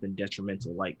 especially as something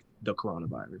detrimental like the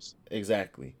coronavirus.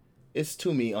 Exactly. It's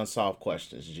too many unsolved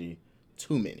questions, G.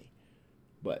 Too many.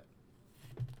 But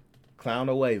clown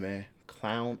away, man.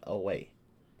 Clown away.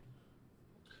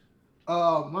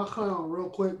 My clown real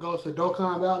quick goes to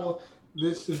Dokkan Battle.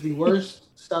 This is the worst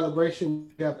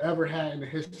celebration we have ever had in the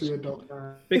history of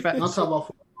Dokkan. Big facts. I'm talking about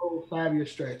for a whole 5-year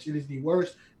stretch. It is the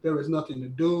worst. There was nothing to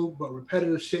do but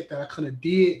repetitive shit that I could have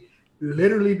did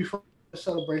literally before the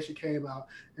celebration came out.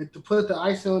 And to put the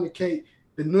icing on the cake,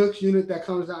 the Nooks unit that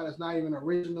comes out is not even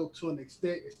original to an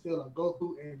extent. It's still a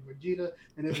Goku and Vegeta.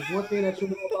 And if there's one thing that you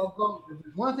know about Goku, if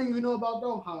there's one thing you know about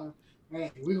Dokkan, man,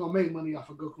 we're gonna make money off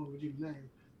of Goku and Vegeta's name.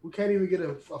 We can't even get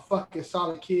a fucking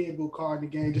solid Kid Buu card in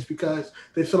the game just because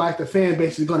they feel like the fan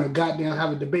base is gonna goddamn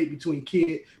have a debate between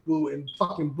Kid Buu and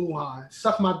fucking Buhan.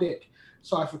 Suck my dick.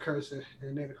 Sorry for cursing.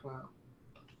 And they're the clown.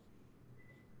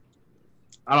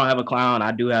 I don't have a clown.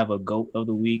 I do have a goat of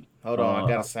the week. Hold on, I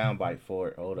got a soundbite for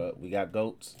it. Hold up. We got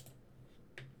goats.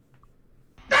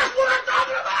 That's what I'm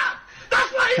talking about!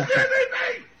 That's why he's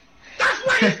MVP! That's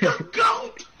why he's the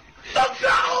GOAT! The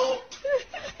GOAT!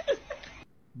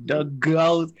 The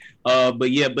GOAT.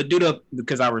 But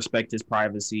because I respect his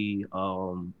privacy,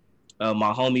 my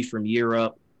homie from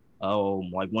Europe,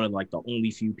 like one of like the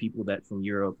only few people that from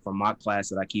Europe from my class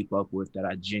that I keep up with that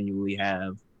I genuinely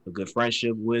have a good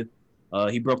friendship with.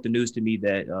 He broke the news to me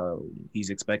that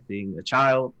he's expecting a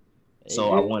child.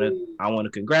 So I want to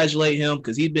congratulate him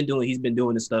because he's been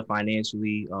doing this stuff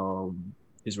financially.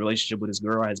 His relationship with his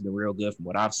girl has been real good from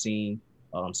what I've seen.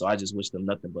 So I just wish them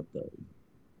nothing but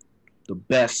the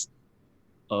best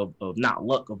of not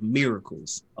luck, of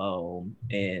miracles.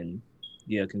 And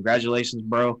yeah, congratulations,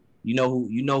 bro. You know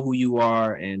who you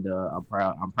are, and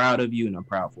I'm proud of you, and I'm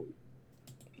proud for you.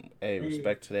 Hey,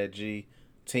 respect to that, G.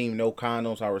 Team no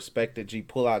condoms. I respect it, G.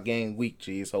 Pull out game week,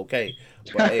 G. It's okay.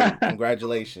 But hey,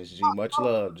 congratulations, G. Much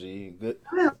love, G. Good.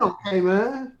 It's okay,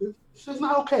 man. It's just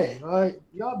not okay. All right,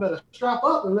 y'all better strap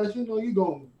up unless you know you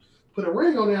gonna put a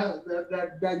ring on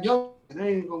that young. And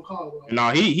they ain't gonna call it.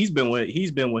 No, he's been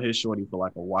with his shorty for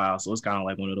like a while, so it's kind of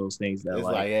like one of those things that it's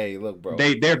like, hey, look, bro,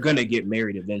 they're gonna get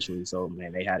married eventually. So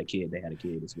man, they had a kid.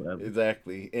 It's whatever.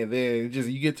 Exactly, and then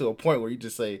you get to a point where you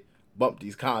just say, bump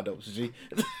these condoms, G.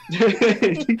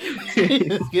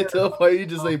 Get to a point where you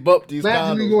just say, bump these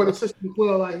condoms. Imagine you going to Sister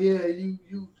Quill like, yeah, you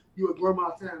at grandma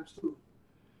times too.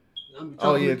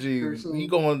 Oh yeah, G. You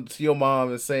going to your mom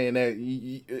and saying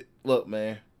that? Look,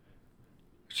 man.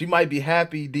 She might be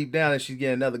happy deep down that she's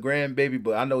getting another grandbaby,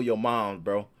 but I know your mom,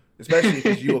 bro. Especially if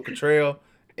it's you or Datrell,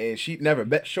 and she never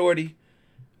met Shorty.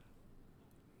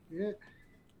 Yeah.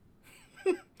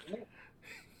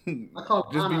 Just be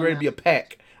ready to be a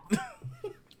pack. I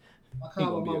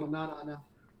call my mama Nana now.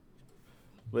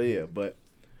 But yeah,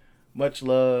 much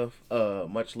love.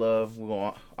 I'm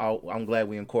glad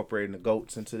we incorporated the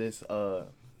goats into this.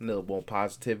 Little more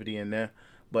positivity in there.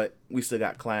 But we still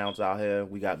got clowns out here.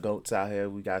 We got goats out here.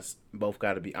 We both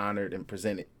got to be honored and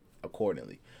presented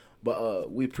accordingly.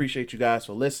 But we appreciate you guys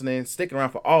for listening, sticking around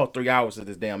for all 3 hours of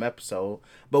this damn episode.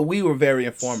 But we were very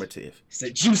informative. It's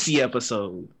a juicy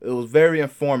episode. It was very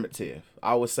informative.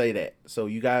 I would say that. So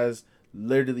you guys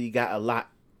literally got a lot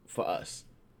for us.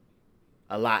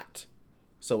 A lot.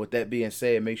 So with that being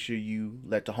said, make sure you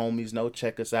let the homies know.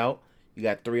 Check us out. You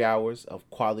got 3 hours of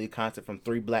quality content from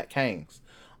 3 Black Kangs.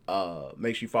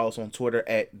 Make sure you follow us on Twitter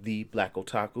at the Black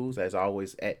Otakus. As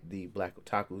always, at the Black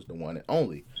Otakus, the one and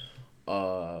only.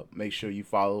 Make sure you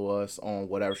follow us on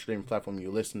whatever streaming platform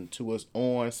you listen to us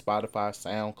on: Spotify,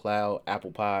 SoundCloud,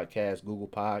 Apple Podcasts, Google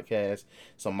Podcasts,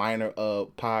 some minor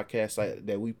podcasts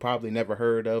that we probably never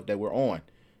heard of that we're on.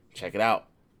 Check it out.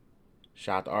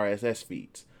 Shout out to RSS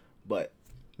feeds. But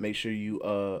make sure you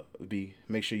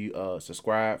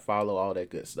subscribe, follow, all that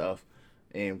good stuff.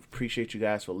 And appreciate you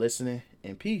guys for listening.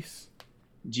 And peace.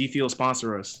 G Fuel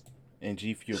sponsor us. And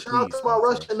G Fuel, please. Shout out to my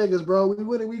Russian niggas, bro.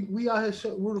 We out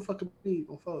here rooting fucking beat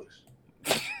on folks.